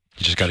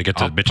 you just got to get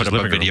to the bitch's put up a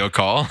living video room.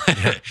 Call.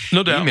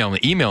 No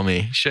doubt. Email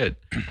me. Shit.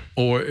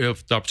 Or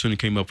if the opportunity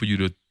came up for you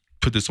to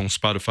put this on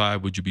Spotify,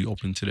 would you be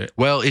open to that?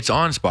 Well, it's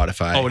on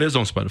Spotify. Oh, it is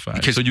on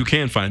Spotify. So you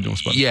can find it on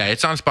Spotify. Yeah,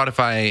 it's on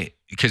Spotify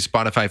because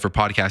Spotify for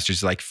podcasters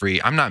is like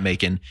free. I'm not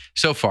making,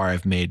 so far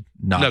I've made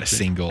not a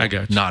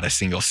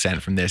single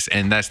cent from this.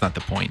 And that's not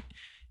the point.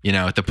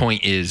 The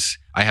point is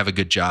I have a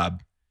good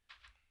job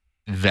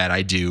that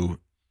I do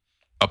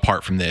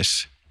apart from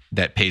this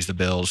that pays the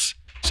bills.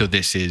 So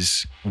this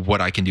is what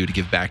I can do to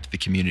give back to the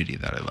community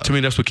that I love. To me,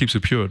 that's what keeps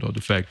it pure, though.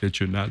 The fact that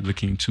you're not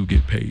looking to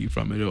get paid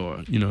from it, or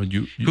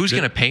who's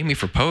going to pay me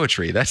for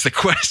poetry? That's the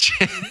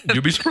question.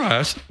 You'll be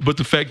surprised. But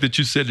the fact that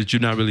you said that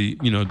you're not really,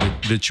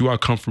 that you are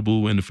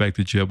comfortable, and the fact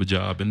that you have a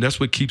job, and that's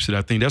what keeps it.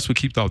 I think that's what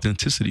keeps the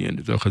authenticity in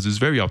it, though, because it's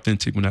very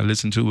authentic when I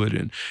listen to it,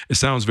 and it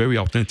sounds very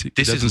authentic.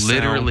 This is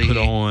literally put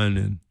on,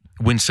 and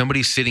when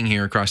somebody's sitting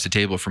here across the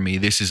table from me,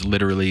 this is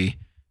literally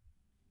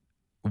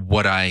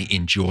what I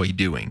enjoy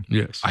doing.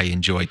 Yes. I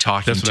enjoy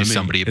talking to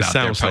somebody about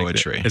their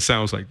poetry. It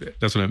sounds like that.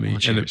 That's what I mean.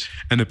 Well,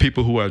 and the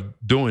people who are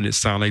doing it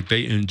sound like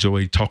they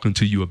enjoy talking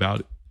to you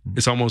about it.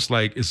 It's almost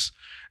like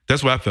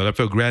that's what I felt. I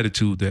felt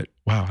gratitude that,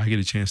 wow, I get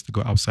a chance to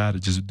go outside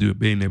and just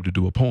being able to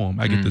do a poem.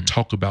 I get to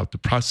talk about the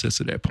process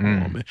of that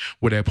poem and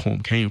where that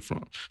poem came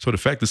from. So the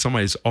fact that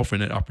somebody's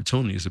offering that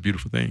opportunity is a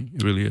beautiful thing.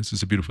 It really is.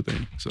 It's a beautiful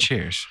thing. So,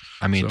 cheers.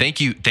 I mean,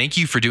 thank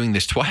you for doing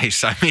this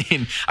twice. I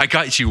mean, I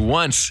got you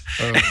once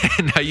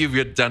and now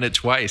you've done it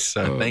twice.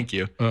 So thank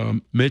you.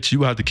 Mitch, you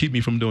will have to keep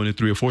me from doing it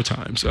 3 or 4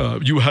 times.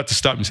 You will have to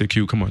stop me and say,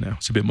 Q, come on now.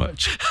 It's a bit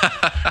much.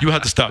 You will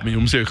have to stop me.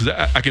 I'm serious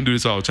because I can do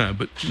this all the time.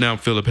 But now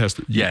Philip has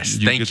to. Yes,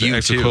 thank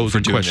you too for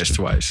doing this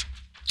twice.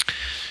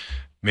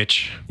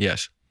 Mitch.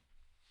 Yes.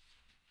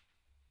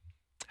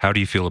 How do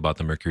you feel about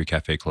the Mercury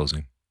Cafe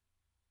closing?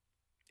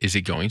 Is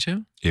it going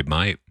to? It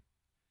might.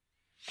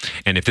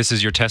 And if this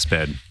is your test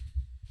bed,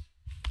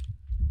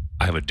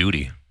 I have a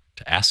duty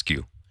to ask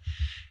you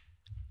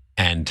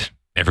and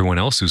everyone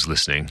else who's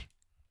listening,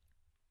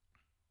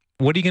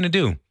 what are you going to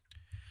do?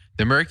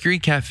 The Mercury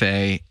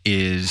Cafe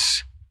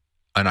is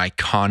an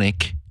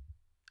iconic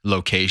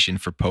location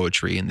for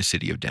poetry in the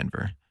city of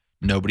Denver.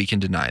 Nobody can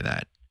deny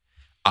that.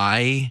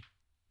 I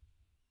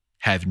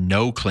have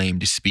no claim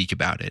to speak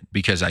about it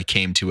because I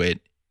came to it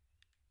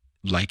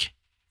like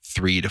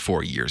 3 to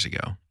 4 years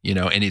ago,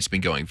 and it's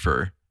been going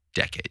for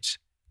decades.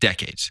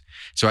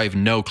 So I have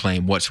no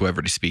claim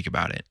whatsoever to speak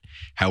about it.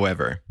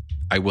 However,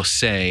 I will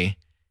say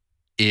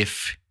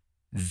if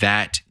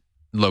that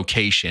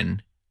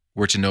location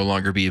were to no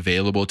longer be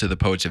available to the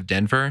poets of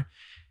Denver,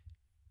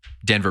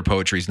 Denver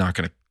poetry is not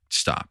going to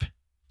stop.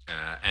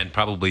 And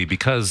probably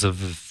because of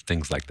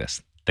things like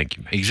this. Thank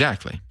you, Mitch.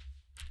 Exactly.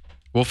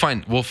 We'll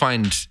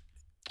find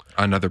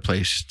another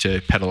place to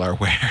peddle our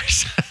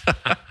wares.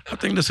 I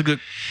think that's a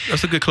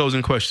good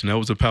closing question. That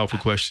was a powerful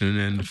question,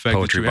 and the fact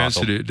Poetry that you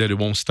answered it, that it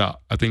won't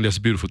stop. I think that's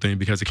a beautiful thing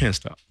because it can't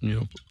stop.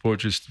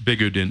 Poetry is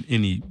bigger than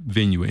any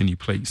venue, any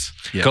place.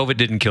 Yeah. COVID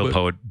didn't kill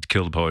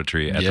the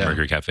poetry at the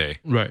Mercury Cafe,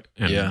 right?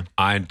 And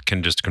I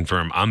can just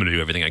confirm I'm going to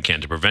do everything I can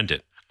to prevent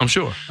it. I'm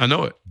sure. I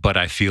know it, but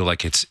I feel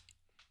like it's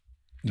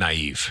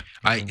naive.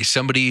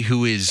 Somebody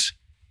who is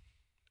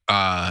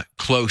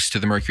close to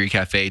the Mercury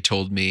Cafe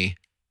told me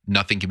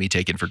nothing can be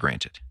taken for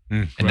granted.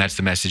 And that's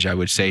the message I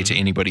would say to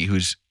anybody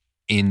who's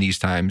in these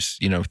times,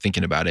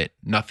 thinking about it.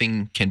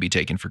 Nothing can be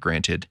taken for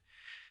granted.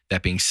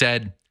 That being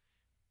said,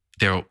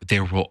 there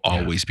will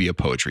always be a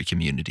poetry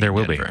community. There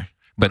will Denver, be.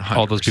 But 100%.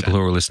 all those people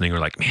who are listening are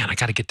like, man, I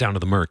got to get down to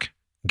the Merc,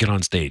 get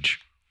on stage.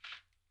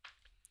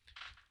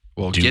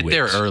 Well, Do get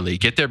there it. early.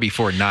 Get there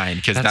before 9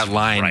 because That's that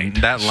line right.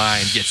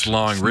 gets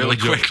long really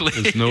No joke. quickly.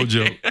 It's no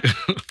joke.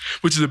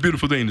 Which is a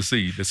beautiful thing to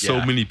see. That so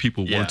Yeah. many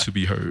people Yeah. want to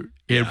be heard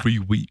every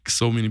week.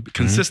 So many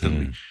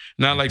consistently.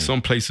 Not like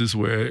some places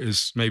where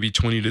it's maybe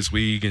 20 this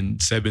week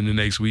and 7 the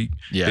next week.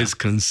 Yeah. It's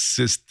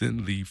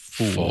consistently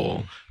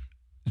full.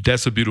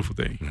 That's a beautiful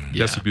thing.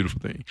 That's Yeah. a beautiful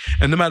thing.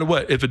 And no matter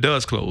what, if it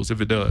does close,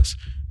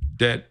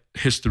 that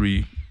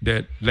history,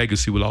 that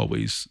legacy will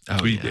always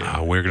be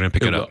there. We're going to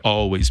pick It it will up.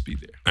 always be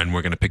there. And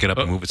we're going to pick it up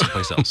and move it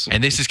someplace else.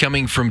 And this is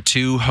coming from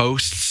 2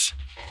 hosts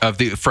of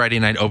the Friday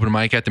night open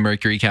mic at the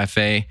Mercury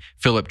Cafe,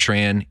 Philip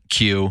Tran,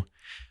 Q.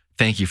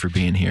 Thank you for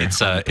being here. It's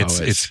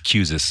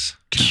Q's.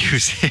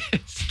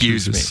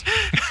 Excuse me.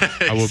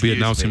 I will be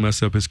announcing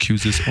myself as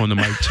Q's on the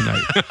mic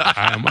tonight.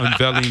 I am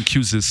unveiling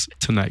Q's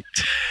tonight.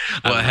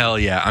 Well, hell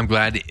yeah. I'm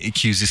glad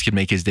Q's can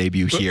make his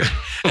debut here.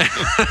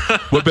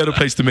 What better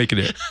place to make it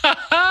at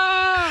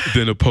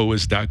than a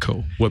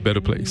poets.co? What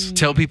better place?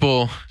 Tell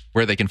people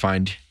where they can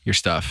find your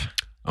stuff.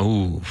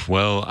 Oh,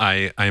 well,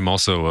 I'm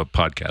also a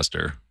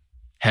podcaster,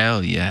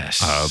 Hell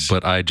yes.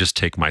 but I just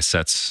take my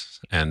sets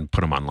and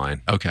put them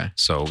online. Okay.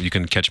 So you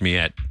can catch me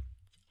at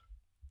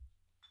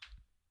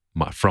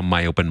From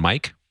My Open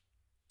Mic.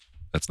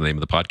 That's the name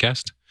of the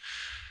podcast.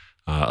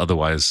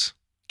 Otherwise,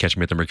 catch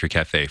me at the Mercury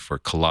Cafe for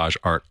collage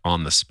art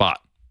on the spot.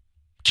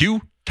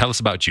 Q, tell us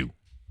about you.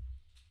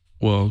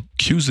 Well,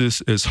 Q's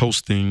is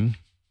hosting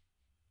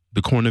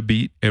the Corner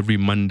Beat every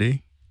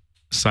Monday.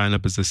 Sign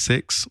up is at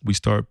 6. We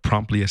start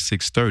promptly at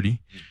 6:30.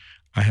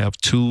 I have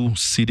 2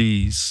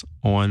 CDs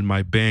on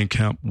my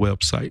Bandcamp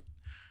website,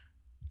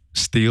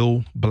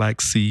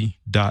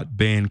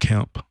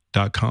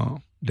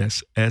 stillblacksea.bandcamp.com.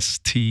 That's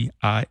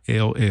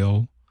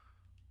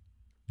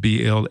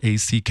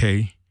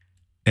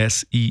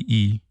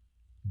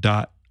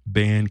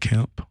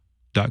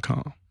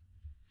stillblacksee.bandcamp.com.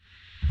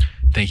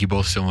 Thank you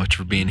both so much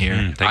for being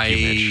here. Thank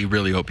you, Mitch. I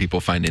really hope people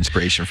find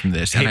inspiration from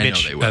this. And Hey, I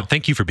Mitch, know they will.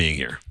 thank you for being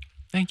here.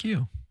 Thank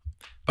you.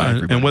 Bye, And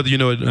everybody. whether you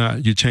know it or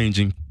not, you're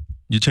changing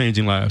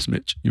lives,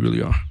 Mitch. You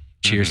really are.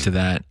 Cheers to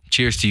that.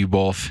 Cheers to you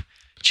both.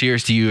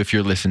 Cheers to you if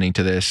you're listening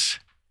to this.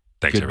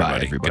 Thanks, Goodbye,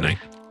 everybody. Good everybody.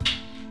 night.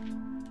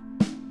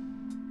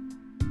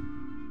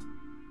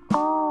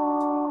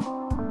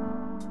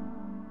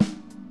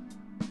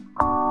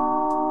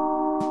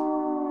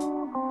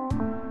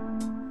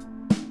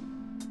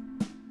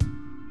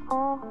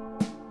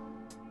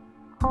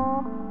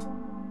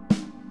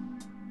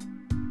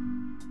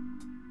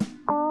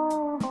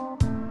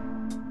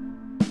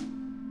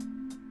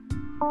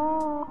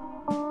 Oh.